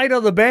is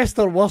either the best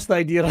or worst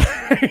idea.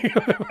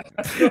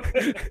 Do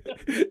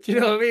you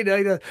know what I mean?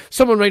 Either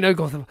someone right now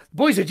goes, the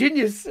boy's a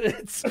genius.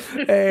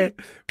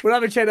 We'll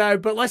have a check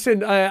out. But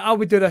listen, I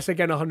would do this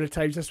again 100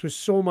 times. This was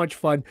so much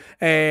fun.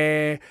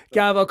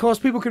 Gav, of course,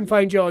 people can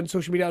find you on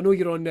social media. I know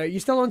you're on,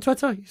 you still on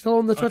Twitter? You still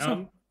on the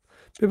Twitter?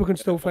 People can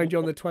still find you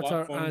on the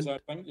Twitter. And I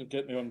think you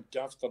get me on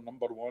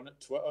Gavster1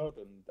 at Twitter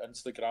and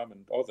Instagram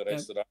and all the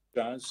rest of that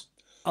guys.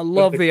 I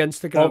love the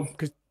Instagram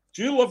because.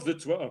 Do you love the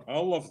Twitter? I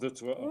love the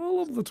Twitter. I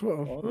love the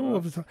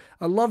Twitter.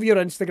 I love your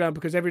Instagram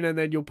because every now and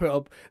then you'll put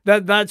up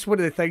that's one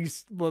of the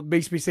things what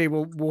makes me say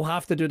we'll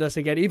have to do this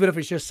again, even if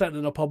it's just sitting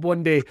in a pub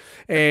one day.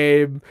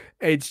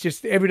 It's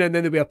just every now and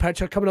then there'll be a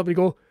picture coming up and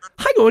you go,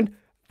 hang on,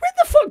 where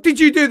the fuck did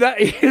you do that?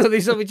 You know,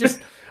 there's something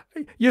just.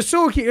 You're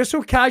so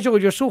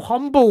casual, you're so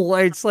humble.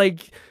 It's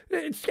like,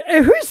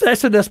 who's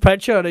this in this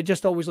picture? And it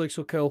just always looks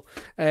so cool.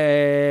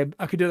 I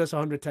could do this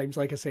 100 times,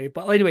 like I say.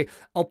 But anyway,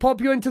 I'll pop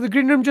you into the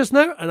green room just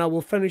now, and I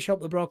will finish up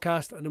the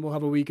broadcast, and then we'll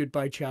have a wee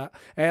goodbye chat.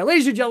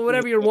 Ladies and gentlemen,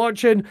 wherever you're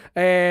watching,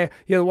 you're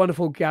the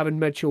wonderful Gavin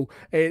Mitchell.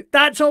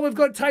 That's all we've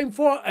got time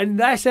for in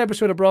this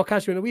episode of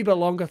Broadcast. We went a wee bit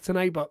longer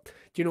tonight, but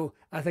you know,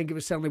 I think it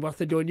was certainly worth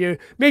it doing you.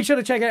 Make sure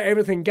to check out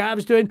everything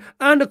Gav's doing,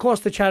 and of course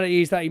the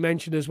charities that he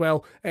mentioned as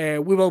well. We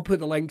will put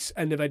the links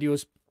in the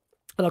videos.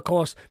 And of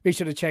course, make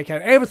sure to check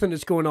out everything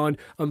that's going on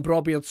Braw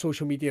Beard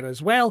social media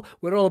as well.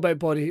 We're all about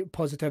body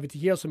positivity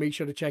here, so make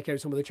sure to check out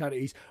some of the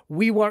charities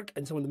we work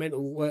and some of the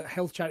mental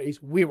health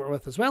charities we work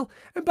with as well.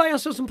 And buy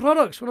yourself some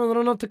products. We're on the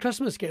run up to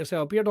Christmas. Get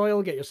yourself a beard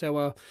oil, get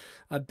yourself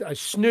a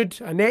snood,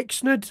 a neck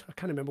snood. I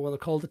can't remember what they're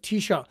called. A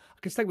t-shirt. I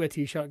can stick with a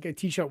t-shirt, get a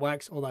t-shirt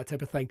wax, all that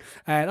type of thing.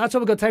 That's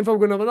all we've got time for.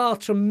 We're going to have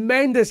another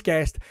tremendous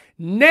guest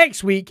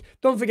next week.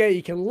 Don't forget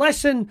you can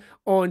listen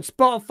on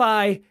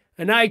Spotify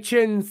and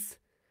iTunes.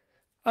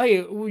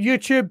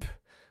 YouTube.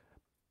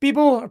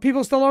 Are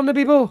people still on the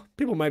Bebo?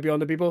 People might be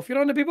on the Bebo. If you're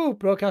on the Bebo,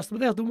 broadcast them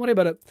there. Don't worry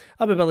about it.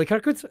 I'm Billy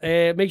Kirkwood.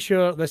 Make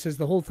sure this is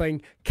the whole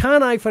thing.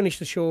 Can I finish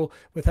the show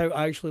without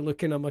actually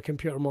looking at my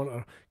computer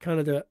monitor? Can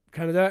I do it?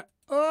 Can I do it?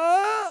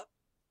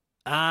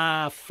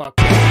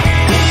 Fuck.